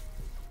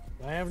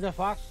 Do I have enough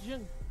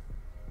oxygen?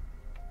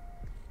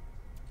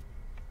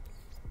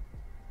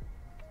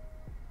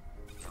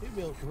 You'll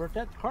be able to convert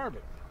that to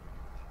carbon.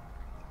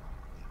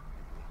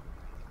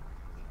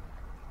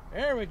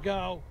 There we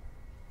go.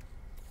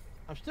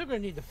 I'm still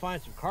going to need to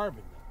find some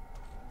carbon though.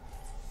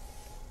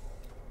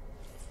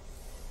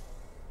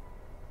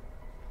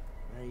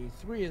 I need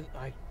 3 of,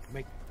 I can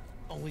make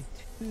only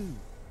 2.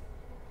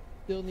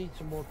 Still need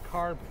some more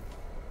carbon.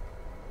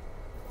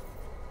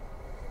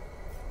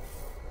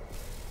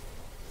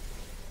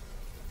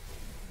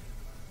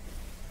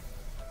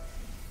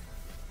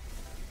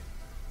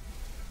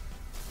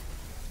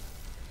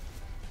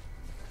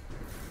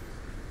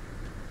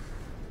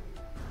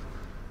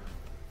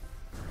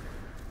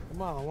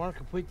 Come on, I want to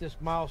complete this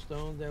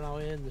milestone, then I'll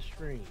end the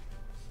stream.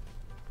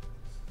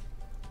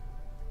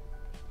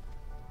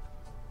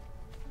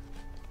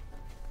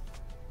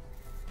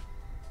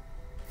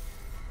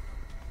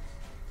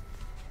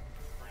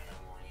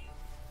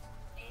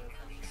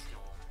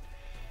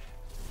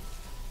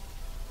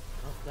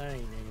 That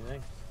ain't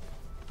anything.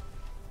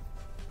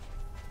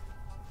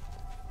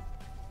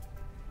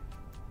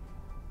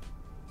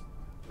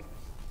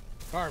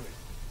 Carbon.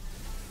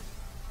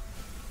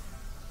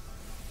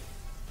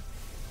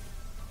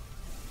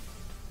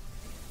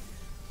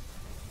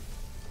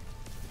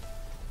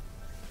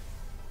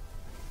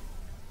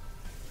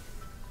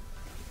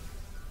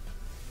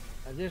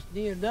 I just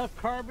need enough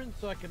carbon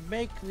so I can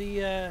make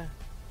the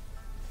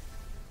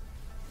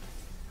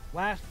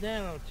last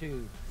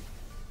nanotube.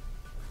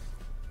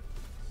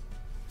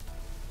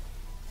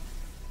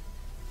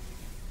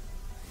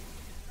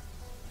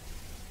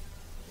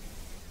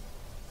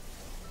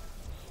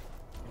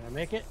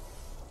 Make it?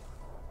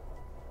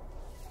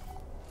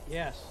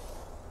 Yes.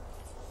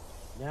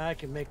 Now I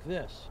can make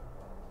this.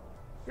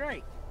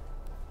 Great.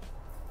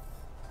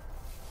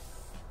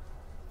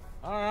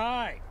 All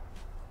right.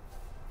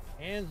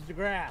 Hands to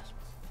grasp.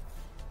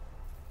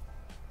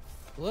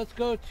 So let's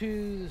go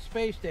to the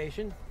space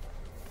station,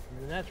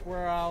 and that's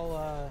where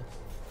I'll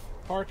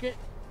park it,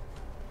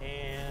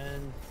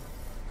 and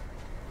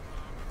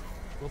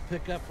we'll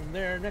pick up from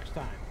there next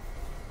time.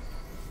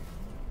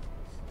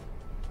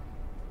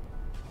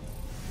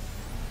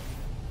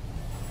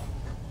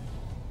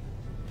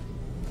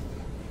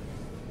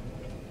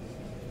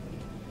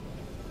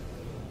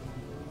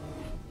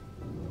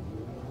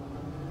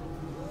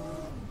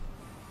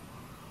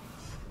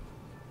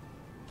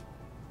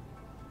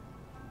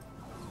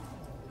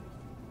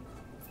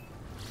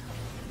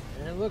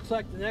 Looks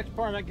like the next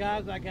part I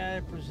got is I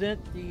gotta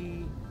present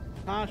the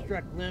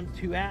construct limb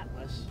to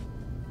Atlas.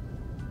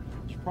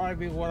 Which will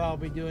probably be what I'll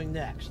be doing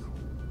next.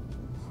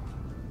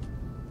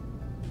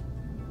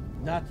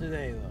 Not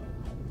today,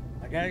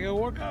 though. I gotta go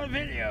work on a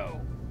video.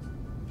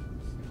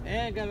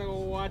 And gotta go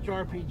watch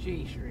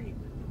RPG stream.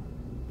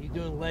 He's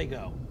doing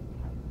Lego.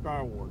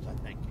 Star Wars, I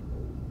think.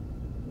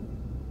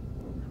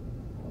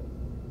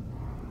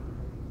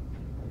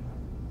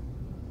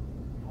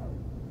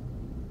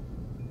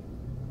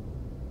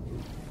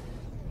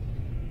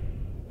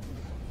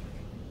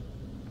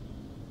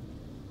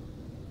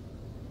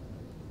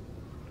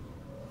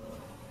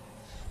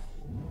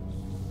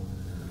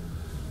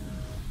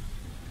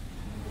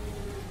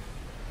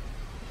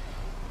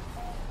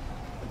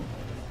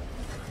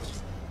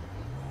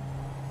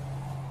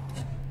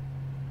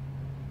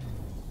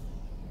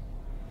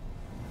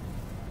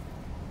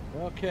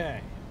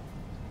 Okay.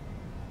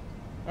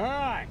 All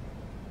right.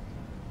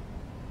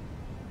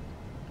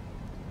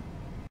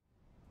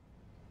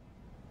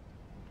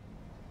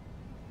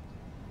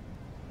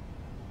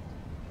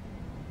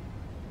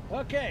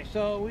 Okay,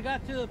 so we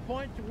got to the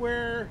point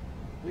where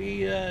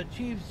we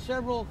achieved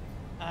several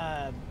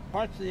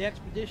parts of the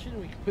expedition.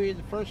 We completed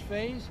the first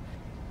phase.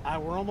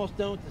 We're almost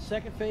done with the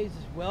second phase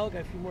as well.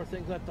 Got a few more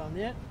things left on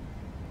it.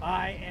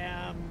 I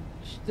am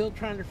still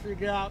trying to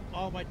figure out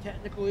all my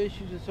technical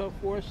issues and so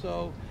forth.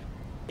 So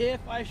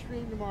if I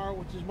stream tomorrow,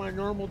 which is my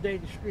normal day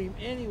to stream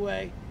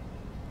anyway,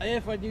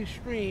 if I do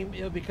stream,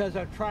 it'll be because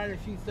I've tried a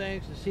few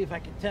things to see if I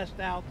can test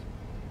out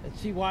and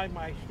see why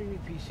my streaming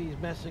PC is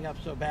messing up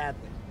so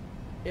badly.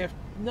 If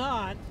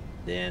not,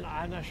 then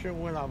I'm not sure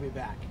when I'll be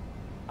back.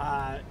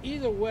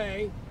 Either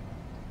way,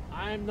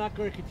 I'm not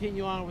going to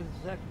continue on with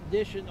this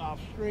expedition off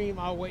stream.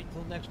 I'll wait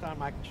until next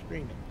time I can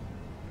stream it.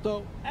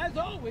 So, as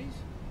always,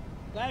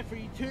 glad for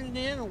you tuning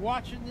in and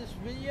watching this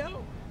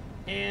video.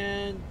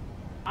 And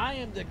I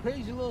am the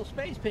crazy little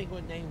space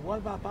penguin named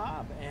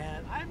WhataboutBob.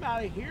 And I'm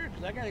out of here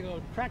because I got to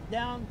go track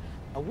down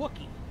a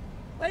Wookiee.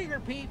 Later,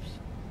 peeps.